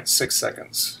 1.6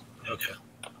 seconds. Okay.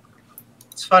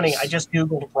 It's funny. I just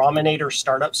Googled Rominator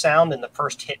startup sound, and the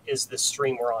first hit is the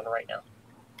stream we're on right now.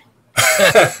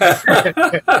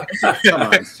 come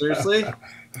on, seriously?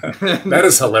 That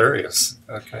is hilarious.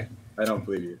 Okay. I don't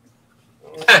believe you.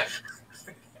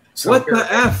 So What the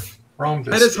F? ROM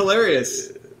That is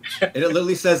hilarious. And it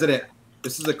literally says in it,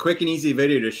 this is a quick and easy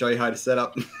video to show you how to set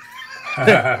up.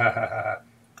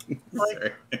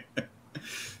 Sorry.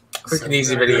 Quick and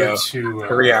easy video. To,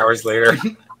 3 hours later. Wait,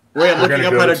 I'm We're looking gonna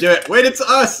up go how to to- do it. Wait, it's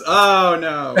us. Oh,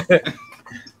 no.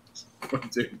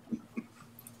 Dude.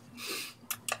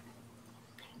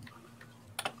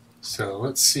 So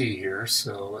let's see here.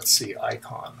 So let's see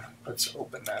icon. Let's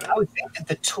open that I up. would think that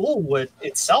the tool would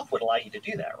itself would allow you to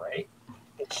do that, right?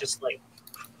 It's just like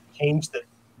change the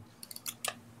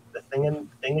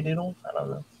thingadoodle. I don't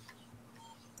know.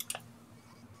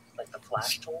 Like the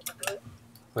flash tool to do it.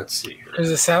 Let's see here. Because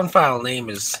the sound file name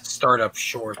is startup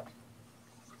short.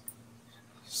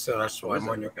 So that's why I'm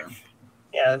wondering.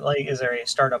 Yeah, like, is there a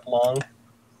startup long?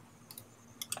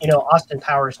 You know, Austin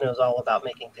Powers knows all about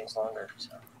making things longer.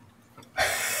 So.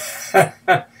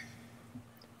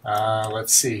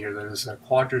 Let's see here. There's a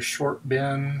quadra short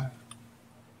bin,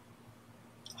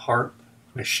 harp,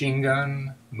 machine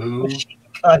gun, move,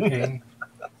 ping.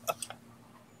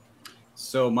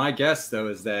 So my guess, though,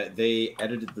 is that they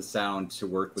edited the sound to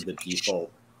work with the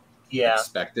default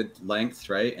expected length,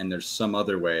 right? And there's some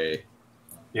other way.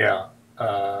 Yeah.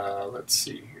 Let's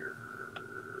see here.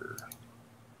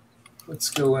 Let's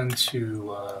go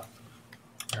into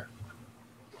here.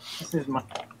 This is my.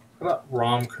 How about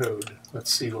ROM code?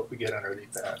 Let's see what we get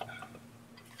underneath that.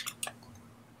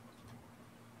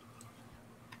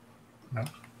 No.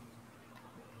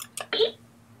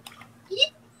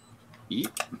 Eep.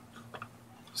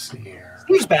 Let's see here.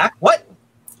 Who's back? What?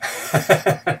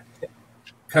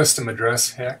 Custom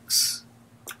address hex.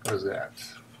 What is that?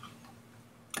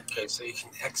 Okay, so you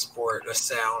can export a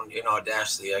sound in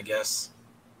Audacity, I guess.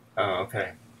 Oh,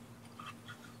 okay.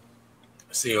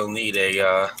 So you'll need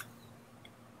a.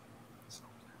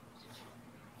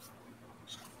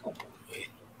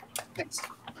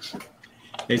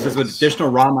 It says with additional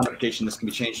ROM modification, this can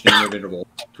be changed in an interval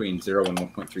between 0 and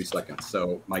 1.3 seconds.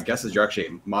 So my guess is you're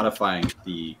actually modifying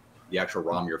the actual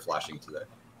ROM you're flashing to the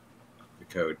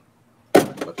code.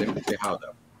 But they don't say how,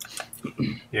 though.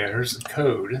 Yeah, here's the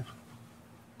code.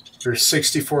 There's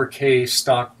 64K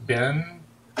stock bin,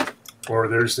 or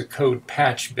there's the code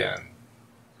patch bin.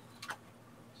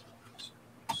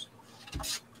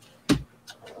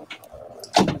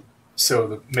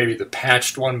 So maybe the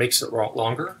patched one makes it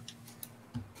longer.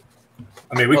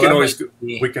 I mean, we can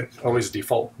always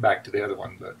default back to the other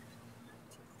one, but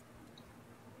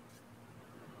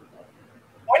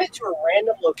Point it to a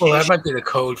random location. Well, that might be the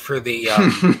code for the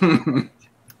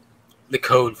the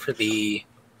code for the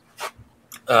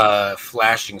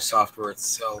flashing software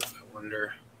itself. I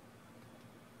wonder.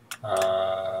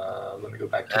 Let me go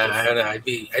back to. I don't know. I'd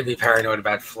be paranoid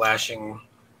about flashing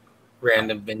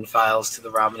random bin files to the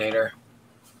Rominator.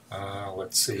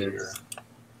 Let's see here.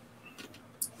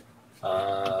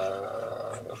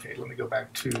 Okay, let me go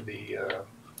back to the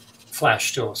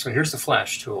flash tool. So here's the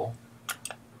flash tool.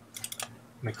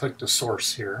 Let me click the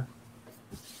source here.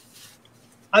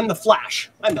 I'm the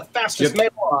Flash. I'm the fastest man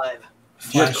alive.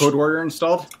 Do you have Code Warrior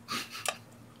installed?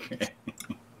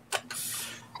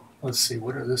 Let's see,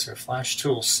 what are this? Are Flash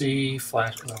tool C,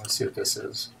 Flash. Let's see what this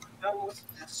is. Done with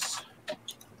this.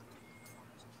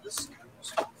 This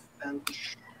goes off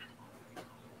bench.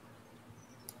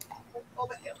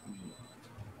 Over here.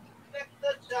 Connect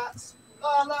the dots.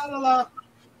 La la la la.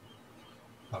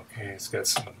 Okay, it's got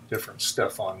some different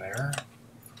stuff on there.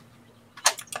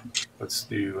 Let's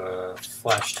do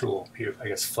Flash tool. I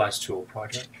guess Flash tool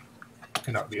project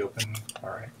cannot be opened. All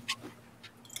right.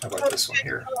 How about this one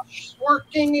here? It's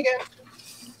working again.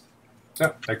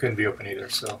 No, that couldn't be open either.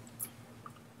 So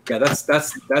yeah,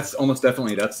 that's almost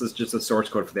definitely just a source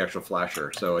code for the actual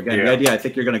flasher. So again, Yeah. the idea I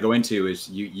think you're going to go into is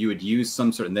you would use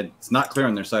some sort, and then it's not clear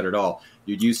on their side at all.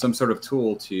 You'd use some sort of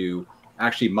tool to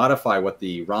actually modify what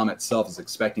the ROM itself is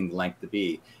expecting the length to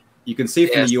be. You can see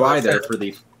from the UI there for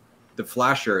the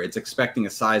flasher, it's expecting a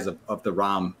size of the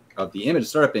ROM of the image,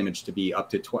 startup image, to be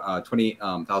up to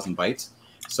 20,000 bytes.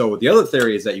 So the other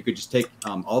theory is that you could just take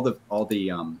all the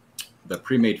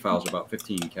pre-made files are about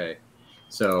 15K.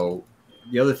 So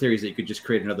the other theory is that you could just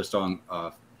create another song,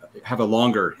 have a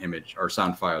longer image or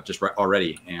sound file just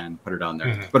already and put it on there.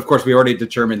 Mm-hmm. But of course, we already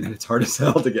determined that it's hard as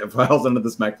hell to get files into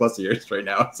this Mac Plus years right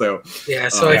now. So yeah,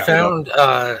 so I found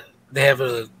they have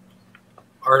an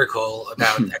article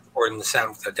about exporting the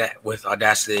sound with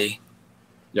Audacity.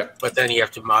 Yeah, but then you have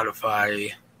to modify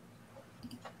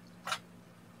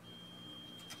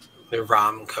the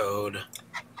ROM code.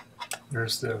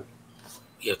 there's the.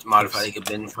 You have to modify like a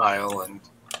bin file, and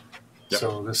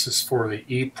So this is for the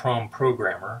EEPROM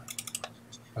programmer.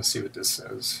 Let's see what this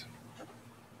says.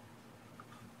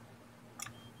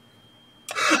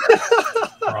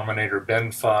 Rominator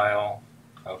bin file.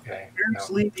 Okay. Eric's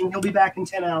leaving. He'll be back in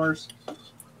 10 hours.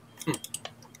 No.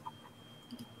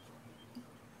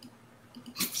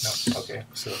 Okay.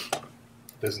 So it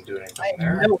doesn't do anything I am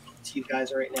there. no help to you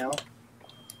guys right now.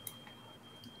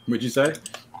 what'd you say?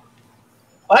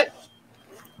 What?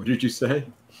 What did you say?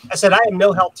 I said I am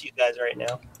no help to you guys right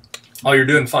now. Oh, you're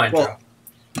doing fine, Well,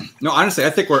 Joe. No, honestly,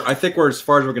 I think we're as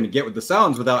far as we're going to get with the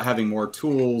sounds without having more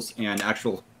tools and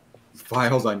actual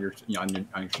files on your on your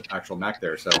actual Mac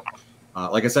there. So,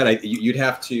 like I said, you'd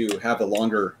have to have a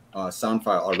longer sound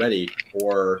file already,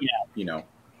 or and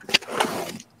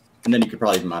then you could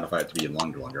probably modify it to be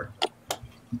longer.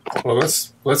 Well,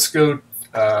 let's go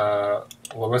Well,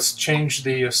 let's change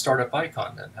the startup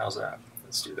icon then. How's that?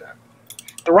 Let's do that.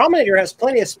 The Rominator has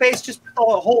plenty of space. Just put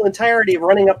the whole entirety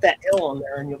running up that hill on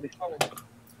there, and you'll be fine.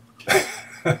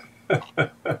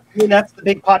 I mean, that's the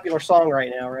big popular song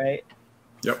right now, right?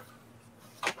 Yep.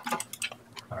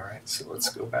 All right, so let's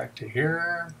go back to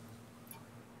here.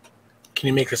 Can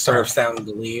you make the startup sound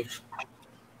believe?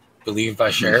 Believe by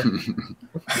Cher?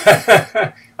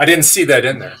 I didn't see that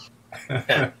in there.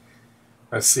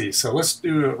 Let's see. So let's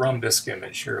do a ROM disk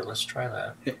image here. Let's try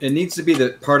that. It needs to be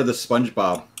the part of the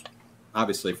SpongeBob,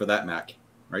 obviously, for that Mac,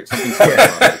 right? Something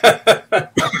SpongeBob.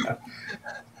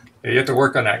 Yeah, you have to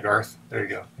work on that, Garth. There you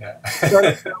go. Yeah.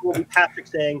 Startup will be Patrick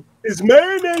saying, "Is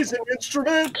mayonnaise an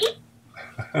instrument?"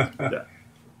 Yeah.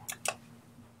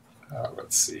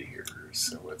 Let's see here.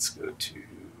 So let's go to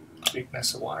big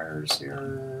mess of wires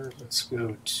here. Let's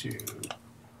go to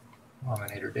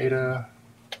Rominator data.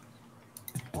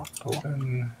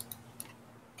 Open.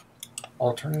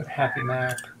 Alternate Happy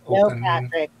Mac. Open. No,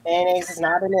 Patrick. Mayonnaise is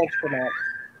not an instrument.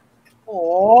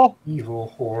 Oh.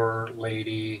 Evil whore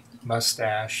lady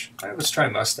mustache. All right, let's try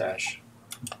mustache.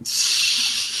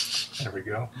 There we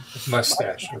go.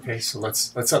 Mustache. Okay, so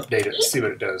let's update it. See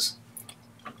what it does.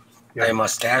 Yep. I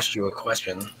must ask you a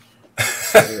question.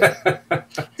 Da,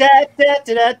 da, da,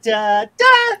 da, da,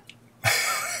 da.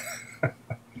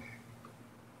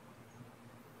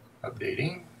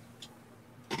 Updating.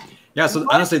 Yeah, so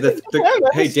honestly,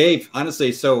 hey Dave,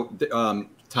 honestly, so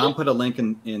Tom put a link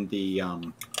in the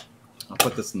I'll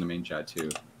put this in the main chat too.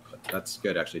 That's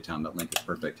good actually, Tom. That link is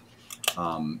perfect.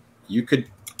 You could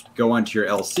go onto your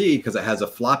LC because it has a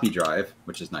floppy drive,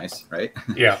 which is nice, right?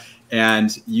 Yeah.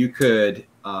 And you could,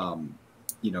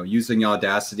 you know, using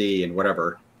Audacity and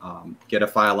whatever, get a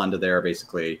file onto there.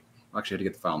 Basically, actually, I had to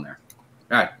get the file in there.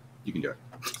 All right, you can do it.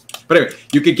 But anyway,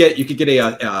 you could get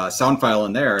a sound file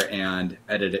in there and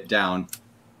edit it down,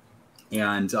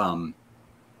 and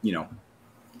you know,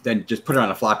 then just put it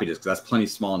on a floppy disk. That's plenty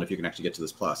small enough you can actually get to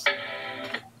this plus.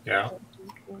 Yeah.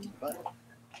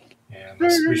 And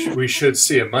we should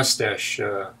see a mustache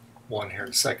one here in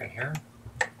a second here.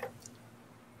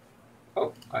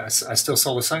 Oh, I still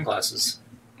saw the sunglasses.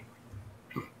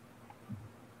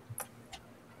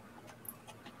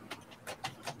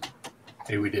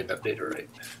 Maybe we didn't update it right.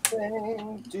 All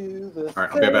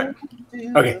right, I'll be back.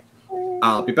 Okay.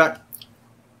 I'll be back.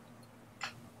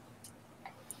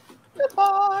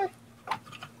 Goodbye.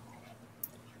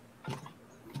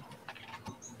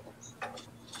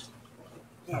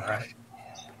 All right.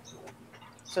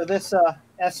 So this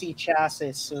SE chassis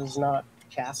is not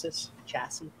chassis.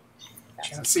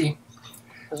 Chassis.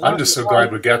 I'm just so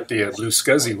glad we got the blue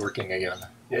SCSI working again.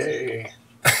 Yay.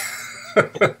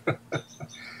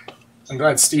 I'm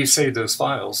glad Steve saved those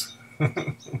files. All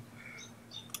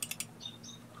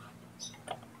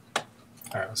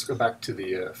right, let's go back to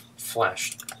the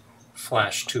flash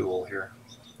tool here.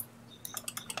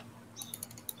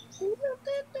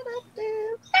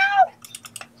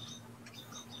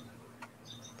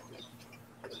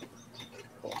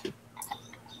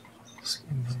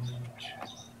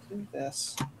 Do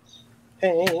this.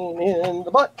 Pain in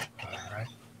the butt. All right.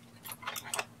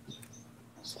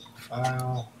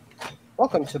 File.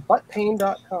 Welcome to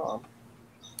buttpain.com.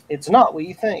 It's not what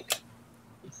you think.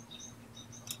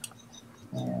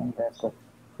 And that's what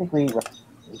simply that's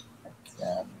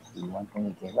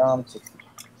 128K ROM, 60.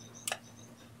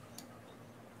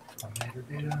 Rominator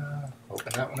data.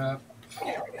 Open that one up.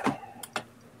 There we go.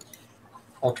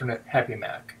 Alternate Happy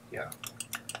Mac. Yeah.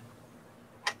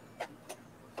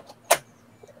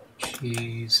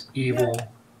 Cheese, evil,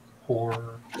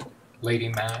 whore, Lady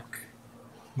Mac,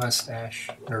 mustache,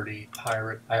 nerdy,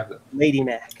 pirate. I have the. Lady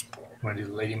Mac. Want to do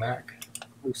the Lady Mac?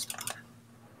 Loose.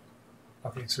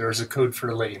 Okay, so there's a code for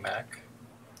the Lady Mac.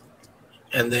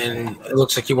 And then it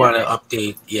looks like you want to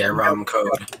update, ROM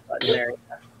code. There.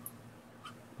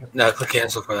 No, click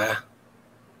cancel for that.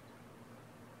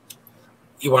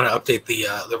 You want to update the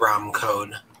ROM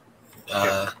code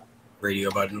radio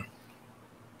button.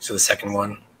 So the second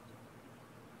one.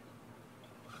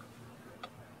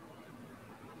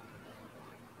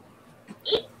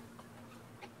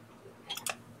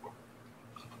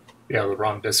 Yeah, the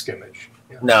ROM disk image.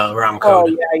 Yeah. No, ROM Oh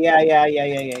code.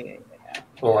 yeah.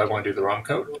 Oh, I want to do the ROM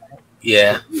code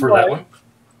Yeah. for that one?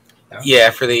 Yeah,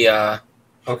 for the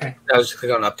Okay. I was just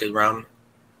click on update ROM.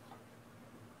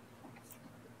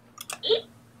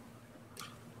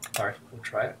 All right, we'll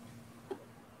try it.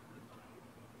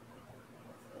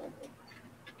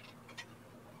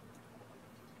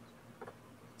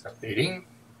 It's updating.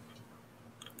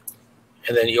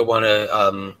 And then you'll want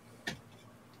to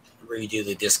redo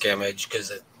the disk image because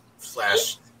it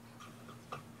flashed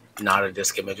not a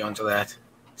disk image onto that.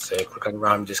 So click on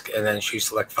ROM disk and then choose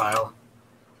select file.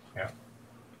 Yeah.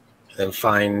 And then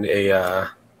find a,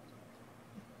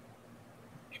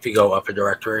 if you go up a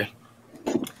directory,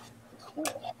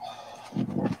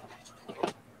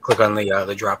 click on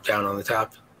the drop down on the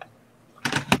top.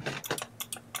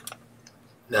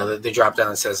 Now the drop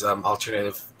down says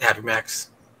alternative Happy Macs.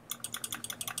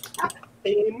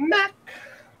 A Mac.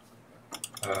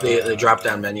 The drop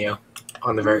down menu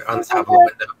on the top of the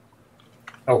window.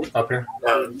 Oh, up here.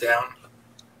 Down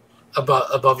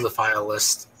above the file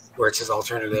list where it says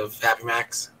alternative Happy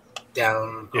Macs.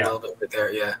 Down a little bit right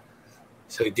there, yeah.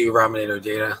 So do Rominator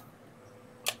data.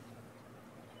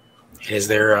 Is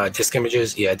there disk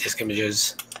images? Yeah, disk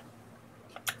images.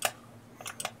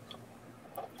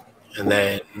 And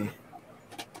then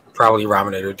probably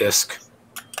Rominator disk.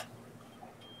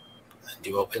 And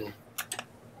do open.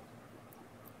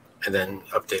 And then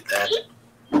update that.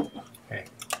 Okay.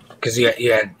 Because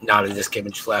you had not a disk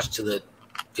image flashed to the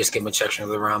disk image section of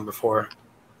the ROM before.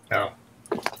 No.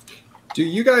 Do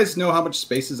you guys know how much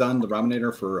space is on the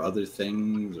Rominator for other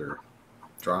things or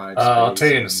drives? I'll tell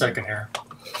you in a second here.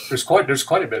 There's quite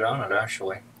a bit on it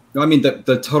actually. No, I mean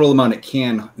the total amount it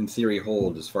can, in theory,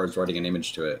 hold as far as writing an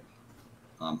image to it.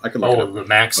 I could look it up, the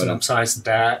maximum size of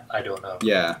that? I don't know.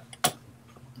 Yeah.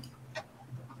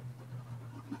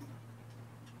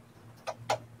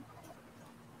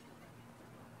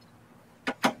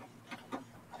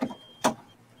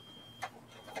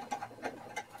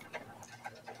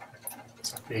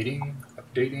 It's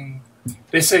updating.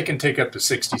 They say it can take up to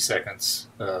 60 seconds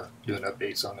doing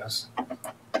updates on this.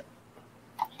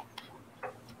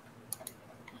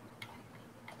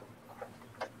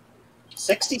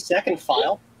 60-second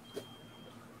file.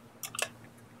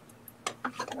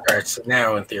 All right, so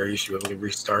now in theory you should be able to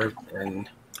restart and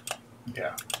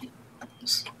yeah,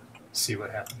 let's see what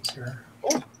happens here.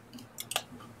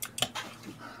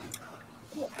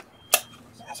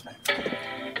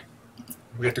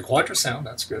 We get the Quadra sound.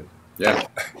 That's good. Yeah.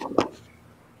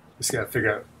 Just gotta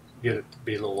figure out, get it to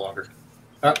be a little longer.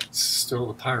 Ah, it's still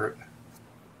the pirate.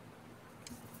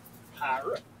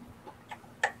 Pirate.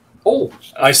 Oh,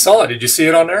 I saw it. Did you see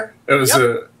it on there? It was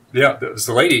yeah, that was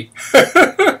the lady.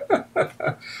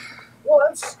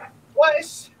 Once,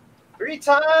 twice, 3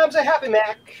 times a Happy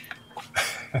Mac.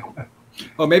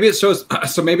 Oh, maybe it shows.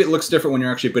 So maybe it looks different when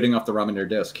you're actually booting off the Rominator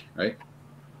disk, right?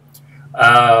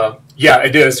 Yeah,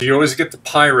 it is. You always get the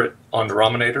pirate on the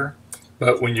Rominator,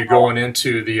 but when you're going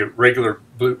into the regular,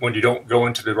 when you don't go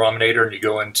into the Rominator and you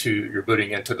go into, you're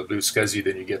booting into the Blue SCSI,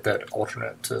 then you get that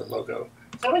alternate logo.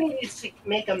 Somebody needs to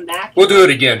make a Mac. We'll do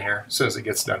it again here as soon as it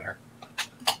gets done here.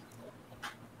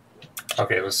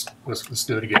 Okay, let's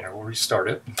do it again here. We'll restart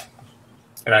it,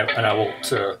 and I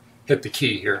won't hit the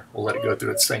key here. We'll let it go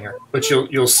through its thing here. But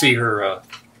you'll see her.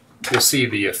 You'll see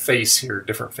the face here,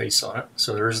 different face on it.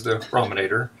 So there's the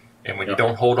Rominator, and when you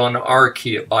don't hold on to R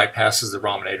key, it bypasses the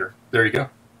Rominator. There you go.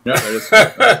 Yeah, that's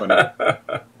funny.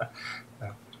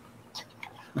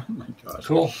 Oh my gosh.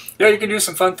 Cool. Yeah, you can do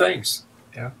some fun things.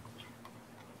 Yeah.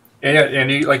 And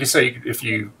you, like I say, if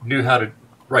you knew how to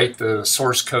write the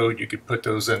source code, you could put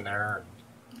those in there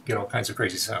and get all kinds of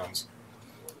crazy sounds.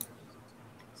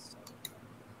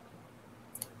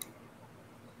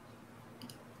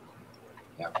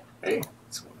 Yeah. Hey,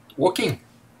 it's working.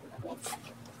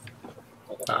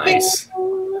 Nice.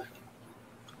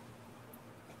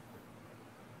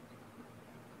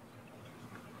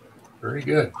 Very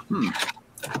good.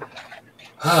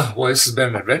 Well, this has been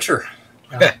an adventure.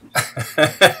 Yeah.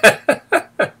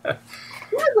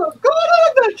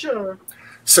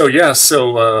 So yeah,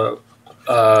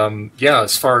 yeah,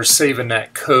 as far as saving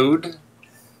that code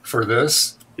for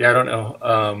this, yeah, I don't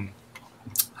know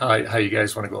how you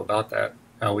guys want to go about that.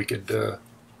 How we could,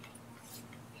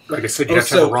 like I said, you have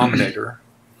to have a Rominator.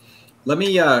 Let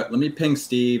me ping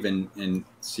Steve and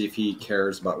see if he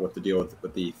cares about what the deal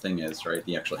with the thing is, right?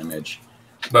 The actual image.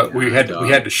 But we had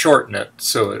to shorten it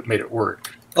so it made it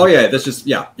work. Oh yeah, that's just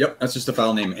that's just a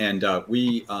file name, and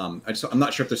I'm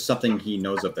not sure if there's something he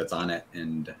knows of that's on it,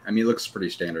 and I mean it looks pretty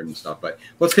standard and stuff. But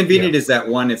what's convenient is that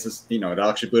one, it's just, it'll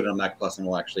actually boot it on Mac Plus and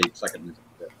will actually second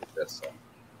this. So.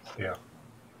 Yeah,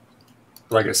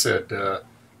 like I said, the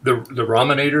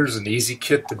Rominator is an easy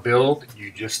kit to build.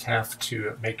 You just have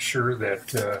to make sure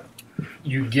that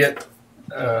you get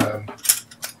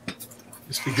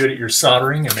just be good at your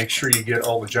soldering and make sure you get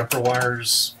all the jumper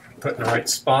wires put in the right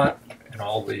spot. And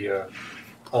all the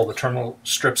terminal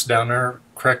strips down there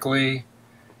correctly,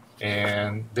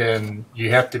 and then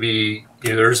you have to be.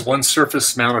 There's one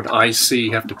surface-mounted IC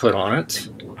you have to put on it,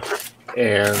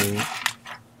 and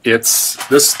It's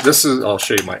this is. I'll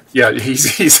show you my. Yeah,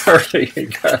 he's already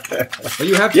got that. Well,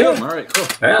 you have two of them. All right, cool.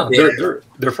 Yeah,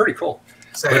 they're pretty cool.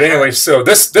 So, But anyway, so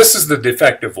this is the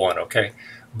defective one, okay?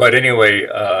 But anyway,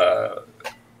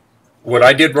 what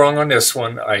I did wrong on this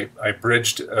one, I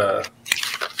bridged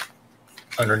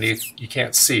underneath. You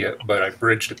can't see it, but I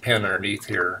bridged a pin underneath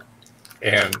here,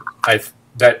 and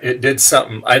it did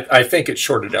something. I think it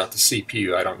shorted out the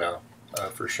CPU. I don't know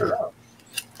for sure.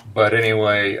 But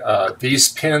anyway, these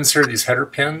pins here, these header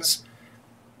pins,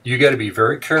 you got to be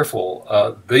very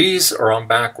careful. These are on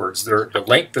backwards. The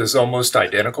length is almost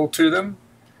identical to them.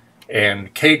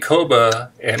 And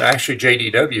Koba and actually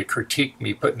JDW critiqued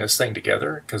me putting this thing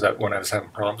together because when I was having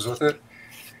problems with it.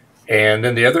 And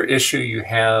then the other issue you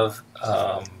have,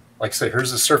 like I said,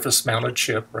 here's the surface mounted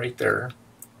chip right there.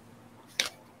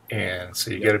 And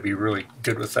so you got to be really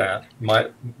good with that.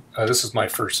 This is my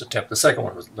first attempt. The second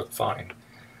one looked fine.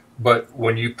 But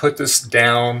when you put this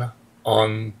down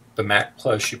on the Mac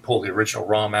Plus, you pull the original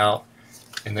ROM out,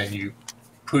 and then you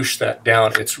push that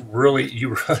down. It's really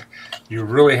you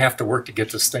really have to work to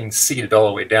get this thing seated all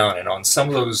the way down. And on some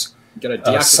of those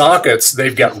sockets,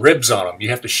 they've got ribs on them. You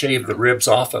have to shave the ribs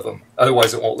off of them.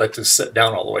 Otherwise, it won't let this sit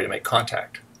down all the way to make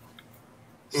contact.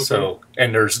 Mm-hmm. So,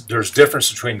 and there's difference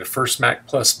between the first Mac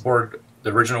Plus board,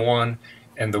 the original one,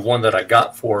 and the one that I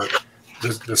got for it.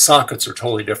 The sockets are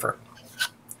totally different.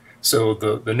 So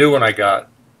the new one I got,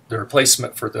 the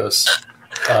replacement for this,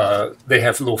 they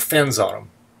have little fins on them.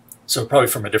 So probably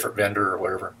from a different vendor or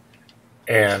whatever.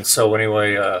 And so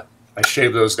anyway, I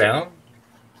shaved those down.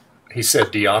 He said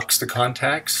deox the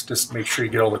contacts, just make sure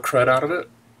you get all the crud out of it.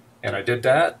 And I did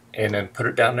that, and then put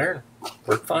it down there.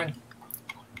 Worked fine.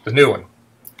 The new one.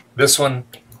 This one,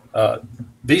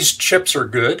 these chips are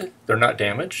good. They're not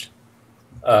damaged.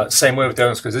 Same way with the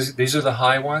others, because these are the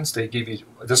high ones. They give you,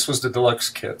 this was the deluxe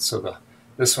kit. So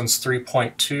this one's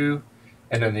 3.2,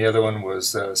 and then the other one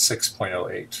was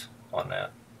 6.08 on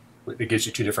that. It gives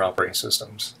you two different operating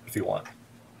systems if you want.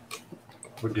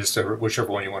 Just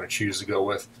whichever one you want to choose to go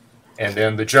with. And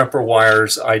then the jumper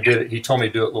wires, I did it. He told me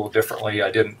to do it a little differently.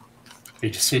 I didn't.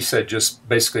 He said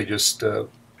basically just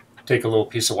take a little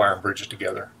piece of wire and bridge it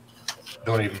together.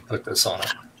 Don't even put this on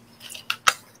it.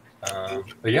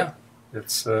 But yeah,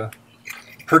 it's a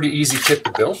pretty easy kit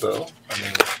to build, though. I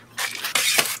mean,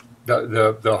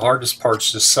 the hardest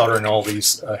part's just soldering all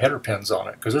these header pins on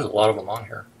it, because there's a lot of them on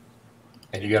here.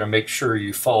 And you got to make sure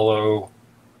you follow,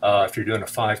 if you're doing a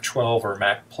 512 or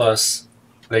Mac Plus,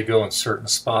 they go in certain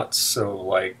spots. So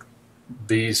like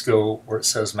these go where it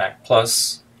says Mac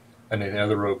Plus, and then the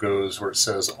other row goes where it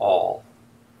says All.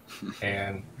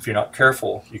 And if you're not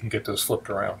careful, you can get those flipped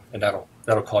around, and that'll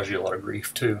cause you a lot of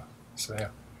grief too. So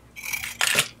yeah,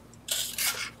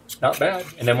 not bad.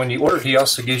 And then when you order, he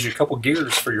also gives you a couple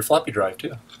gears for your floppy drive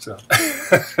too. So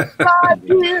 5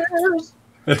 years.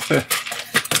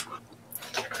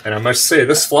 And I must say,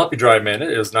 this floppy drive, man, it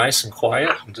is nice and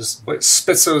quiet, and just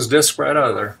spits those discs right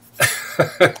out of there.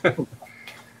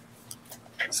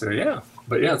 So yeah,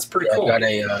 but yeah, it's pretty cool. I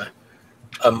got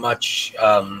a much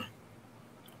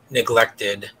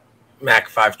neglected Mac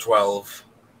 512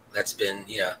 that's been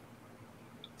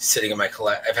sitting in my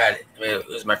collect. It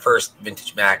was my first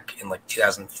vintage Mac in like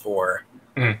 2004,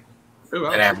 and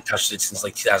I haven't touched it since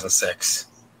like 2006.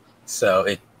 So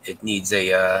it needs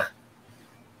a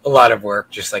lot of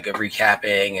work, just like a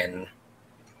recapping and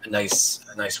a nice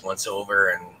once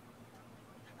over, and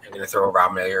I'm gonna throw a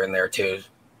Rominator in there too.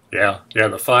 Yeah,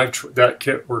 that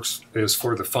kit is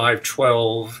for the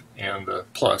 512 and the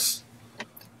Plus.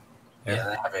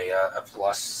 Yeah, they have a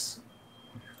Plus.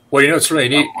 Well, it's really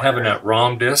neat having that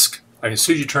ROM disk. I mean, as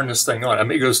soon as you turn this thing on, I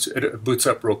mean, it boots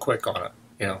up real quick on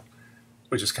it,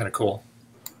 which is kind of cool.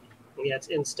 Yeah, it's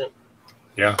instant.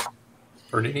 Yeah,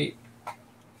 pretty neat.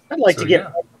 I'd like to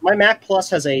get my Mac Plus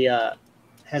has a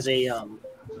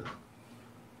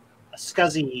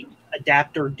SCSI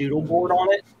adapter doodle board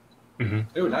on it. Mm-hmm.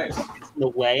 Oh, nice. It's in the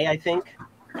way, I think.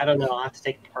 I don't know. I'll have to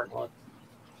take it apart and look.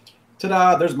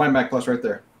 Ta-da! There's my Mac Plus right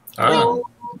there. Oh.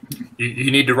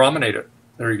 You need to Rominate it.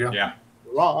 There you go. Yeah.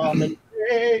 Rominate.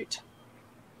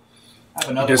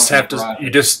 You just have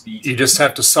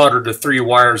to solder the 3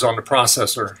 wires on the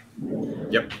processor.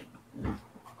 Yep.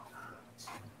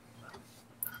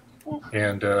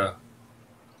 And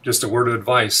just a word of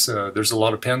advice: there's a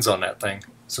lot of pins on that thing,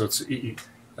 so it's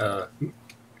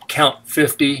count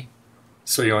 50,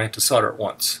 so you only have to solder it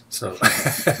once. So,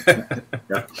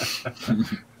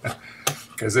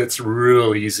 because it's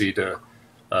real easy to.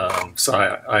 So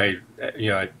I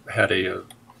had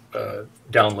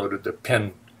downloaded the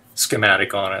pin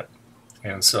schematic on it,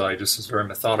 and so I just was very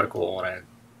methodical when I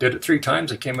did it 3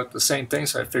 times. It came up the same thing,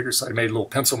 so I figured I made little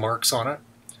pencil marks on it.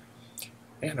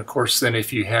 And of course, then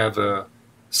if you have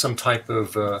some type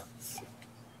of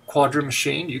quadra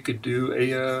machine, you could do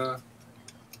a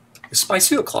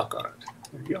spice clock on it.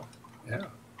 There you go. Yeah.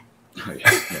 Oh,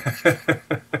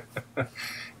 yeah.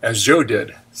 As Joe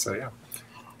did. So yeah.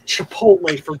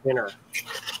 Chipotle for dinner.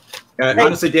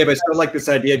 Honestly, Dave, I still like this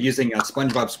idea of using a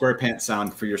SpongeBob SquarePants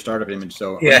sound for your startup image.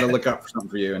 So I'm gonna look up for something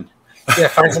for you. And yeah,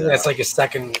 find something that's like a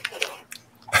second.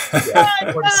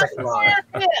 Yeah, or the second line.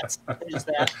 Is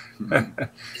that?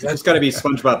 It's got to be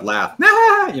SpongeBob laugh.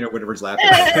 You know, whatever's laughing.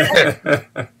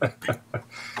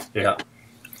 Yeah.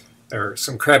 There are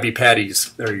some Krabby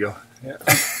Patties. There you go.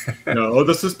 Yeah. No,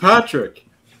 this is Patrick.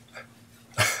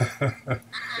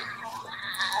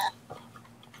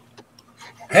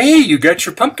 Hey, you got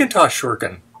your pumpkin toss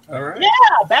working. All right.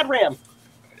 Yeah, bad RAM.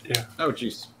 Yeah. Oh,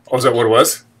 jeez. Oh, is that what it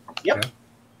was? Yep. Yeah.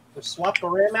 We swap the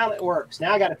RAM out, it works.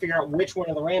 Now I got to figure out which one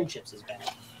of the RAM chips is bad.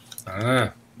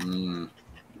 Ah. Mm.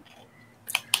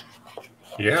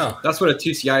 Yeah. That's what a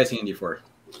 2CI is handy for.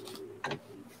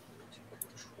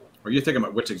 Or you thinking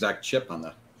about which exact chip on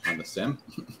the sim?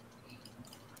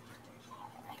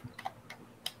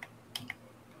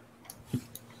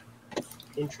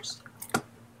 Interesting.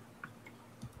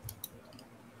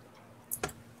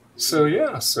 So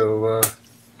yeah,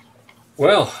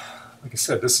 well, like I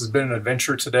said, this has been an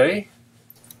adventure today,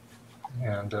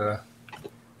 and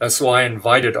that's why I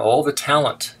invited all the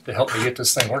talent to help me get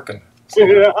this thing working.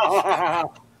 I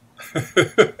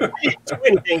didn't do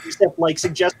anything except like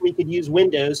suggest we could use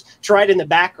Windows, tried in the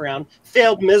background,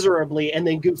 failed miserably, and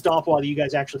then goofed off while you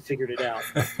guys actually figured it out.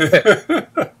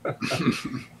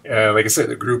 Yeah, like I said,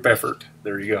 the group effort.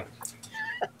 There you go.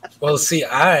 Well, see,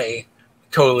 I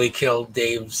totally killed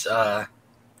Dave's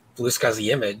Blue SCSI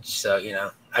image, so you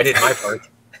know I did my part.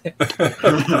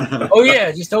 Oh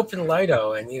yeah, just open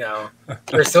Lido and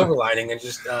your silver lining and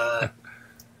just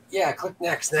yeah, click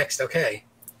next, okay.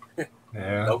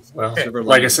 Yeah. Nope. Well,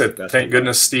 like I said, thank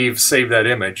goodness Steve saved that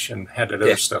image and had that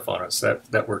other stuff on it. So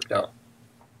that worked out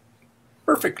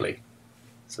perfectly.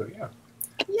 So yeah.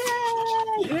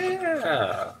 Yay!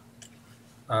 Yeah.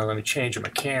 Let me change my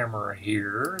camera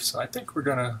here. So I think we're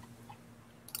gonna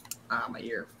My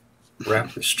ear.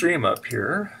 wrap the stream up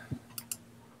here.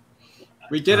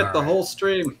 We did it All the right. whole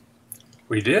stream.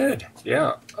 We did.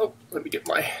 Yeah. Oh, let me get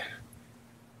my.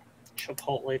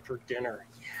 Chipotle for dinner.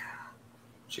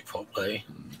 Chipotle.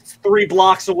 It's 3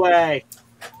 blocks away.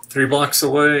 3 blocks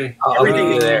away. Oh, I'll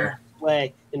meet you there.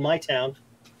 Way in my town.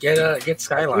 Get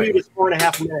Skyline. It was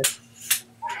 4.5 minutes.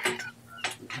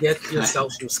 Get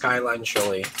yourself some Skyline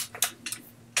chili.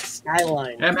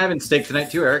 Skyline. Yeah, I'm having steak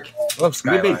tonight too, Eric. Love We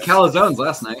Skyline. made calzones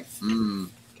last night.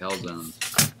 Calzones.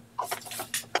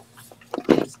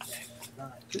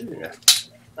 Yeah.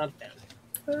 Not bad.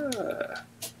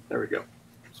 There we go.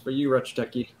 It's for you, Rich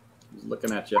Techie. He's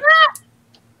looking at you.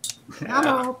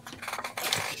 Hello.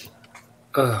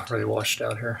 Really washed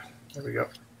out here. There we go.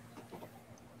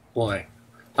 Boy,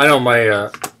 I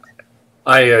know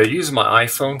I use my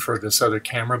iPhone for this other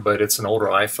camera, but it's an older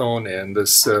iPhone, and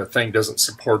this thing doesn't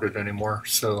support it anymore.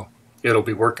 So it'll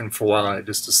be working for a while, and it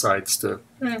just decides to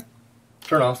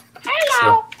turn off.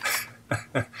 Hello.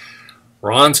 So,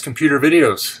 Ron's computer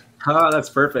videos. Oh, that's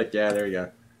perfect. Yeah, there you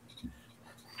go.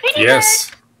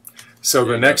 Yes. So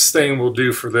the next thing we'll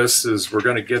do for this is we're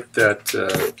going to get that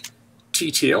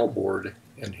TTL board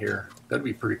in here. That'd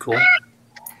be pretty cool.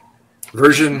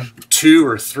 Version 2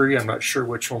 or 3, I'm not sure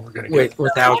which one we're going to get.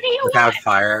 Without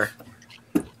fire.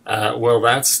 Well,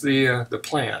 that's the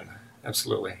plan.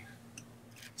 Absolutely.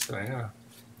 So yeah.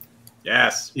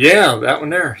 Yes. Yeah, that one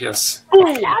there. Yes.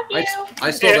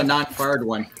 I stole the non-fired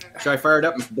one. Should I fire it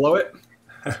up and blow it?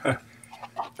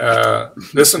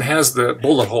 This one has the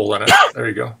bullet hole in it. There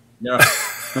you go. No.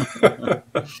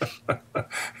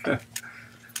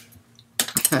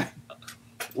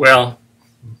 Well,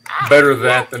 better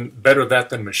that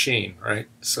than machine, right?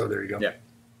 So there you go. Yeah.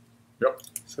 Yep.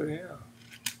 So yeah,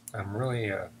 I'm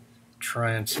really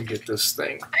trying to get this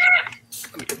thing.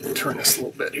 Let me turn this a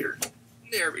little bit here.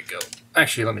 There we go.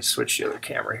 Actually, let me switch the other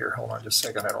camera here. Hold on just a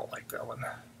second. I don't like that one.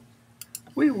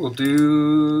 We will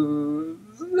do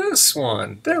this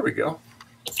one. There we go.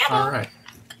 All right.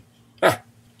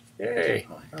 Yay.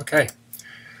 Okay.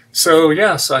 So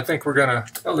yeah, so I think we're gonna.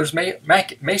 Oh, there's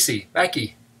Mackie.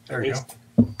 There you go.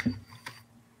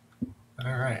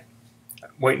 All right.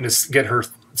 I'm waiting to get her,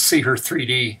 see her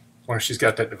 3D when she's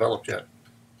got that developed yet.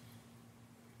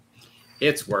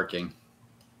 It's working.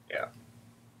 Yeah.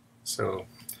 So,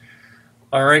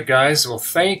 all right, guys. Well,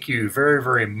 thank you very,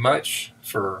 very much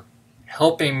for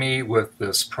helping me with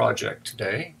this project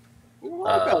today. You're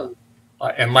welcome.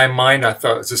 in my mind, I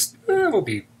thought it was just, we'll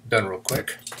be done real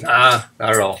quick. Nah, not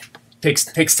at all.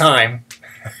 Takes time.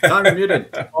 I'm muted.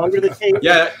 Longer the tape.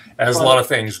 Yeah. As a lot of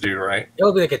things do, right?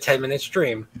 It'll be like a 10-minute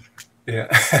stream. Yeah.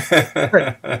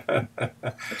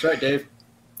 That's right, Dave.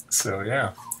 So,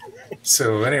 yeah.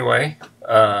 So, anyway,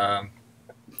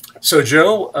 so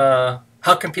Joe,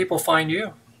 how can people find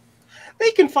you?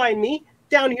 They can find me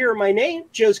down here in my name,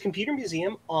 Joe's Computer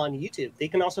Museum, on YouTube. They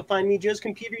can also find me, Joe's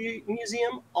Computer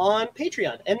Museum, on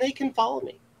Patreon. And they can follow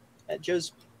me at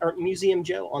Museum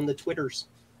Joe on the Twitters.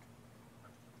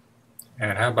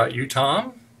 And how about you,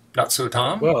 Tom? Not so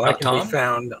Tom? Well, I Not can Tom? be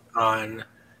found on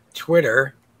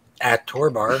Twitter at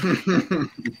Torbar,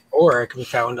 or I can be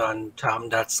found on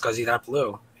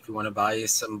tom.scuzzy.blue if you want to buy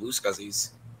some blue scuzzies.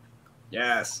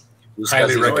 Yes. Blue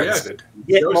Highly scuzzies. recommended.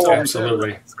 Get Joe's more.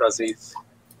 Absolutely. Scuzzies.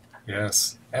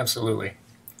 Yes, absolutely.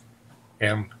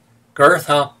 And Garth,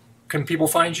 how can people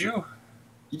find you?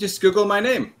 You just Google my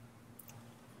name.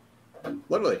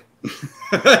 Literally.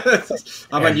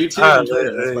 I'm on YouTube and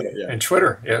Twitter. That's funny, yeah. And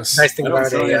Twitter, yes. Nice thing I don't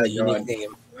about sell a anything unique on-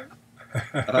 name.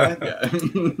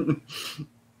 Yeah.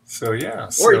 So, yeah.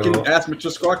 Or you so- can ask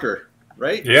Mr. Squawker,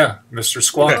 right? Yeah, Mr.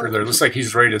 Squawker there. Looks like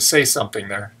he's ready to say something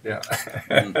there. Yeah.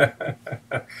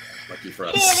 Lucky for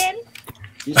us.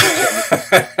 He's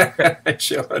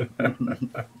Chilling.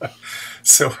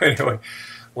 So anyway,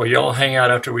 well, y'all hang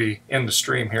out after we end the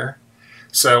stream here.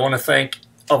 So I want to thank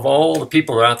of all the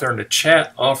people out there in the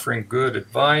chat offering good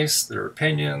advice, their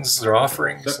opinions, their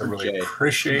offerings. I really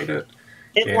appreciate it.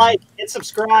 Hit Yeah. like, hit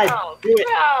subscribe. Do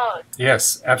it.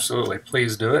 Yes, absolutely.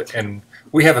 Please do it. And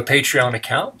we have a Patreon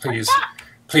account. Please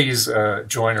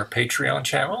join our Patreon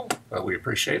channel. We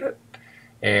appreciate it.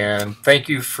 And thank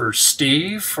you for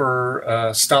Steve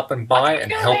for stopping by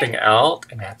and helping out.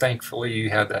 And thankfully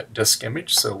you had that disk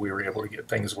image, so we were able to get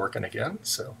things working again.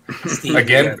 So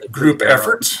again, group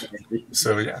effort.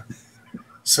 So yeah.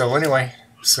 So anyway,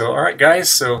 so all right, guys.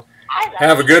 So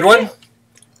have a good one,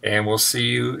 and we'll see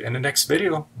you in the next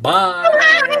video.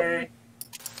 Bye.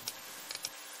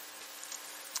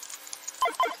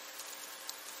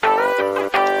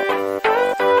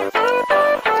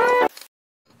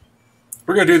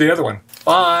 We're going to do the other one.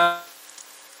 Bye.